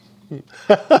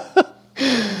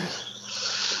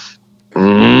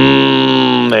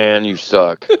 Man, you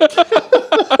suck.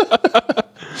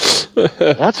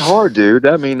 That's hard, dude.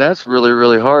 I mean, that's really,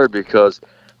 really hard because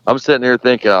I'm sitting here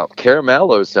thinking, oh,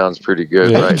 Caramello sounds pretty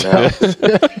good right now.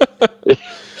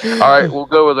 All right, we'll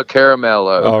go with a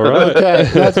Caramello. All right. Okay,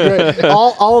 that's great.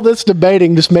 All this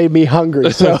debating just made me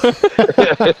hungry. So I'm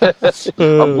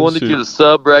going to get a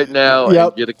sub right now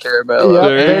and get a Caramello.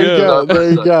 Yep, there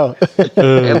you go.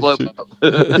 And blow pop.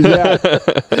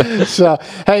 Yeah. So,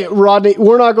 hey, Rodney,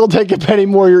 we're not going to take up any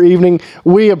more of your evening.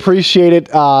 We appreciate it.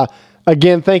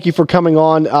 Again, thank you for coming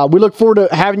on. We look forward to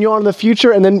having you on in the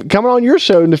future, and then coming on your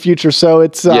show in the future. So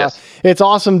it's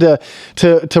awesome to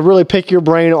really pick your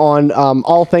brain on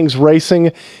all things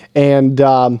racing, and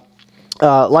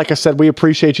like I said, we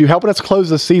appreciate you helping us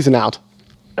close the season out.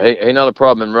 Hey, not a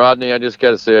problem. And Rodney, I just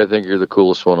got to say, I think you're the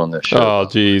coolest one on this show. Oh,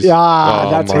 geez. Yeah,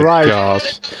 that's right.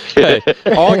 Gosh. Hey,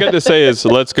 all I got to say is,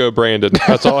 let's go, Brandon.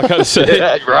 That's all I got to say.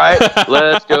 Yeah, right?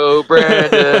 Let's go,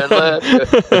 Brandon.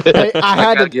 Let's go. Hey,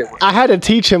 I had to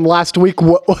teach him last week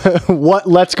what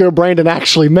 "Let's Go, Brandon"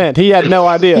 actually meant. He had no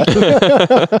idea.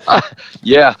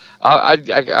 Yeah, I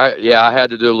had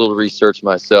to do a little research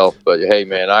myself. But hey,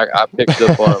 man, I picked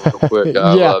up on it real quick.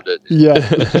 I loved it.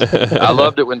 Yeah, I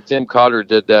loved it when Tim Cotter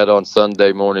did that on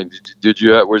Sunday morning.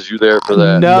 Was you there for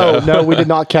that? No, we did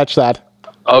not catch that.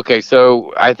 Okay,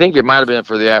 so I think it might have been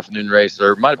for the afternoon race,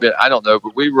 or it might have been, I don't know,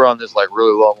 but we were on this like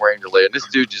really long range relay, and this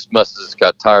dude just must have just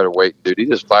got tired of waiting, dude. He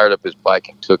just fired up his bike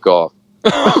and took off.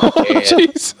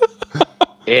 Jeez.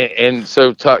 And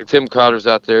so Tim Cotter's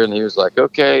out there, and he was like,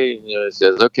 okay, he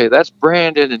says, okay, that's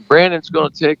Brandon, and Brandon's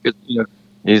going to take it,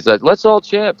 He's like, let's all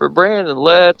chant for Brandon.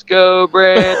 Let's go,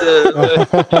 Brandon.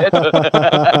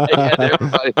 And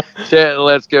everybody chanting,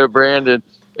 let's go, Brandon.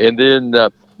 And then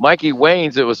Mikey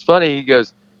Waynes, it was funny. He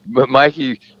goes, but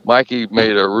Mikey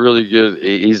made a really good.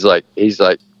 He's like,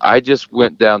 I just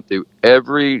went down through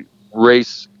every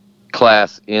race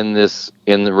class in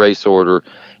the race order.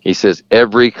 He says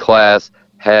every class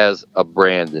has a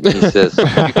Brandon. He says you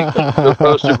can put the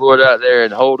poster board out there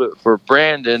and hold it for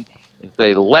Brandon. And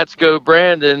say, let's go,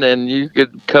 Brandon, and you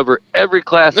could cover every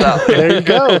class out there.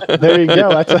 There you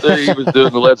go. So he was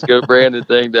doing the let's go, Brandon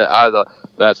thing. That I thought,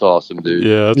 that's awesome, dude.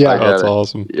 Yeah, that's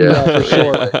awesome. Yeah, for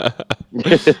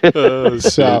sure.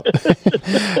 So,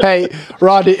 hey,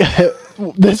 Rodney,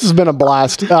 this has been a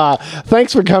blast.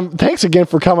 Thanks again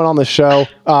for coming on the show.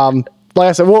 Like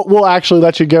I said, we'll actually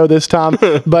let you go this time.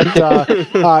 But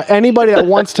anybody that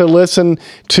wants to listen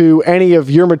to any of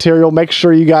your material, make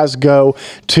sure you guys go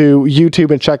to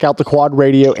YouTube and check out the Quad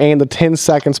Radio and the 10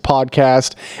 Seconds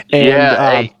podcast.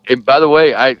 And, and by the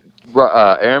way,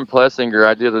 Aaron Plessinger,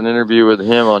 I did an interview with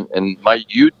him and my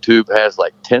YouTube has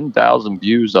like 10,000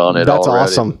 views on it. That's already.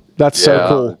 Awesome. That's so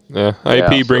cool. Yeah,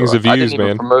 AP brings the views, I didn't even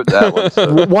man. promote that one.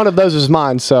 So. One of those is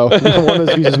mine, so one of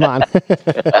those views is mine.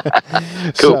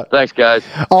 Cool. So, thanks, guys.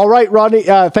 All right, Rodney.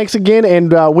 Thanks again,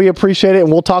 and we appreciate it,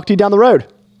 and we'll talk to you down the road.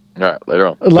 All right, later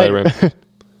on. Later, man.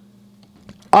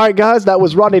 All right, guys, that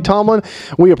was Rodney Tomblin.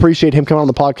 We appreciate him coming on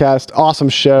the podcast. Awesome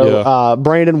show. Yeah.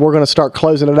 Brandon, we're going to start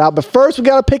closing it out. But first, we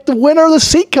got to pick the winner of the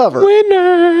seat cover.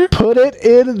 Winner. Put it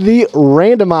in the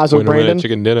randomizer, Brandon. Winner,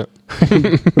 chicken dinner.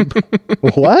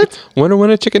 What?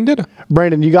 Winner, chicken dinner.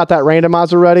 Brandon, you got that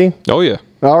randomizer ready? Oh, yeah.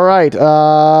 All right.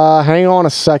 Hang on a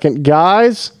second,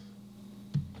 guys.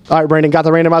 All right, Brandon, got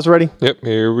the randomizer ready? Yep,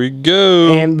 here we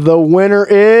go. And the winner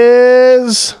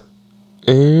is...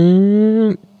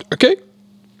 Okay.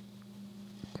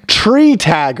 Tree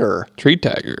Tagger. Tree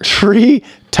Tagger. Tree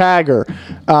Tagger.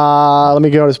 Let me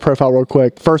go to his profile real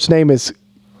quick. First name is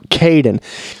Caden.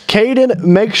 Caden,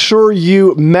 make sure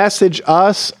you message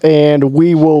us and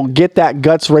we will get that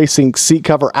Guts Racing seat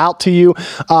cover out to you.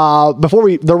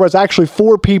 There was actually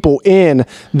 4 people in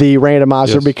the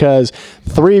randomizer because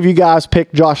 3 of you guys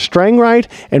picked Josh Strang right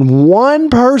and 1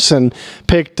 person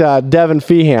picked Devin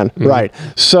Feehan right.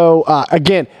 So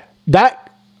again, that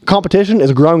competition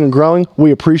is growing and growing. We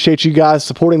appreciate you guys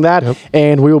supporting that,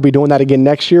 and we will be doing that again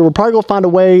next year. We're probably going to find a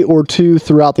way or two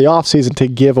throughout the off season to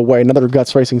give away another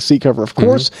Guts Racing seat cover, of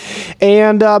course.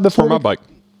 And before my bike.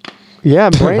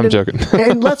 Yeah, Brandon. I'm joking.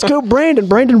 And let's go, Brandon.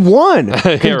 Brandon won.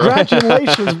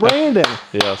 Congratulations, Brandon.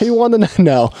 Yes. He won the.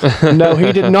 No,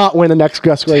 he did not win the next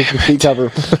Gus Racing seat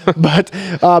cover. But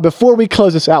before we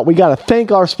close this out, we got to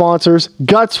thank our sponsors,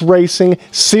 Guts Racing,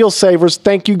 Seal Savers.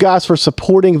 Thank you guys for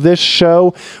supporting this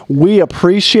show. We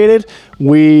appreciate it.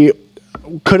 We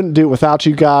couldn't do it without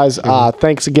you guys.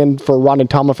 Thanks again for Rodney and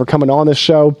Tomblin for coming on this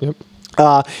show. Yep.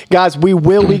 Guys, we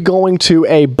will be going to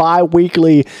a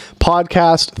bi-weekly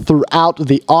podcast throughout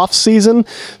the off season,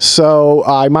 so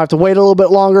I might have to wait a little bit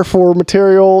longer for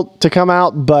material to come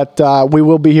out, but we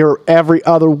will be here every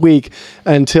other week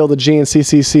until the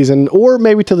GNCC season, or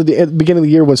maybe till the beginning of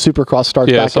the year when Supercross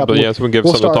starts back up. Yeah, so we can give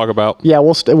something to talk about.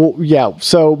 Yeah,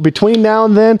 so between now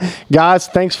and then, guys,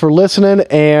 thanks for listening,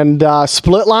 and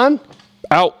Split Line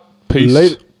out. Peace.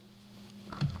 Later.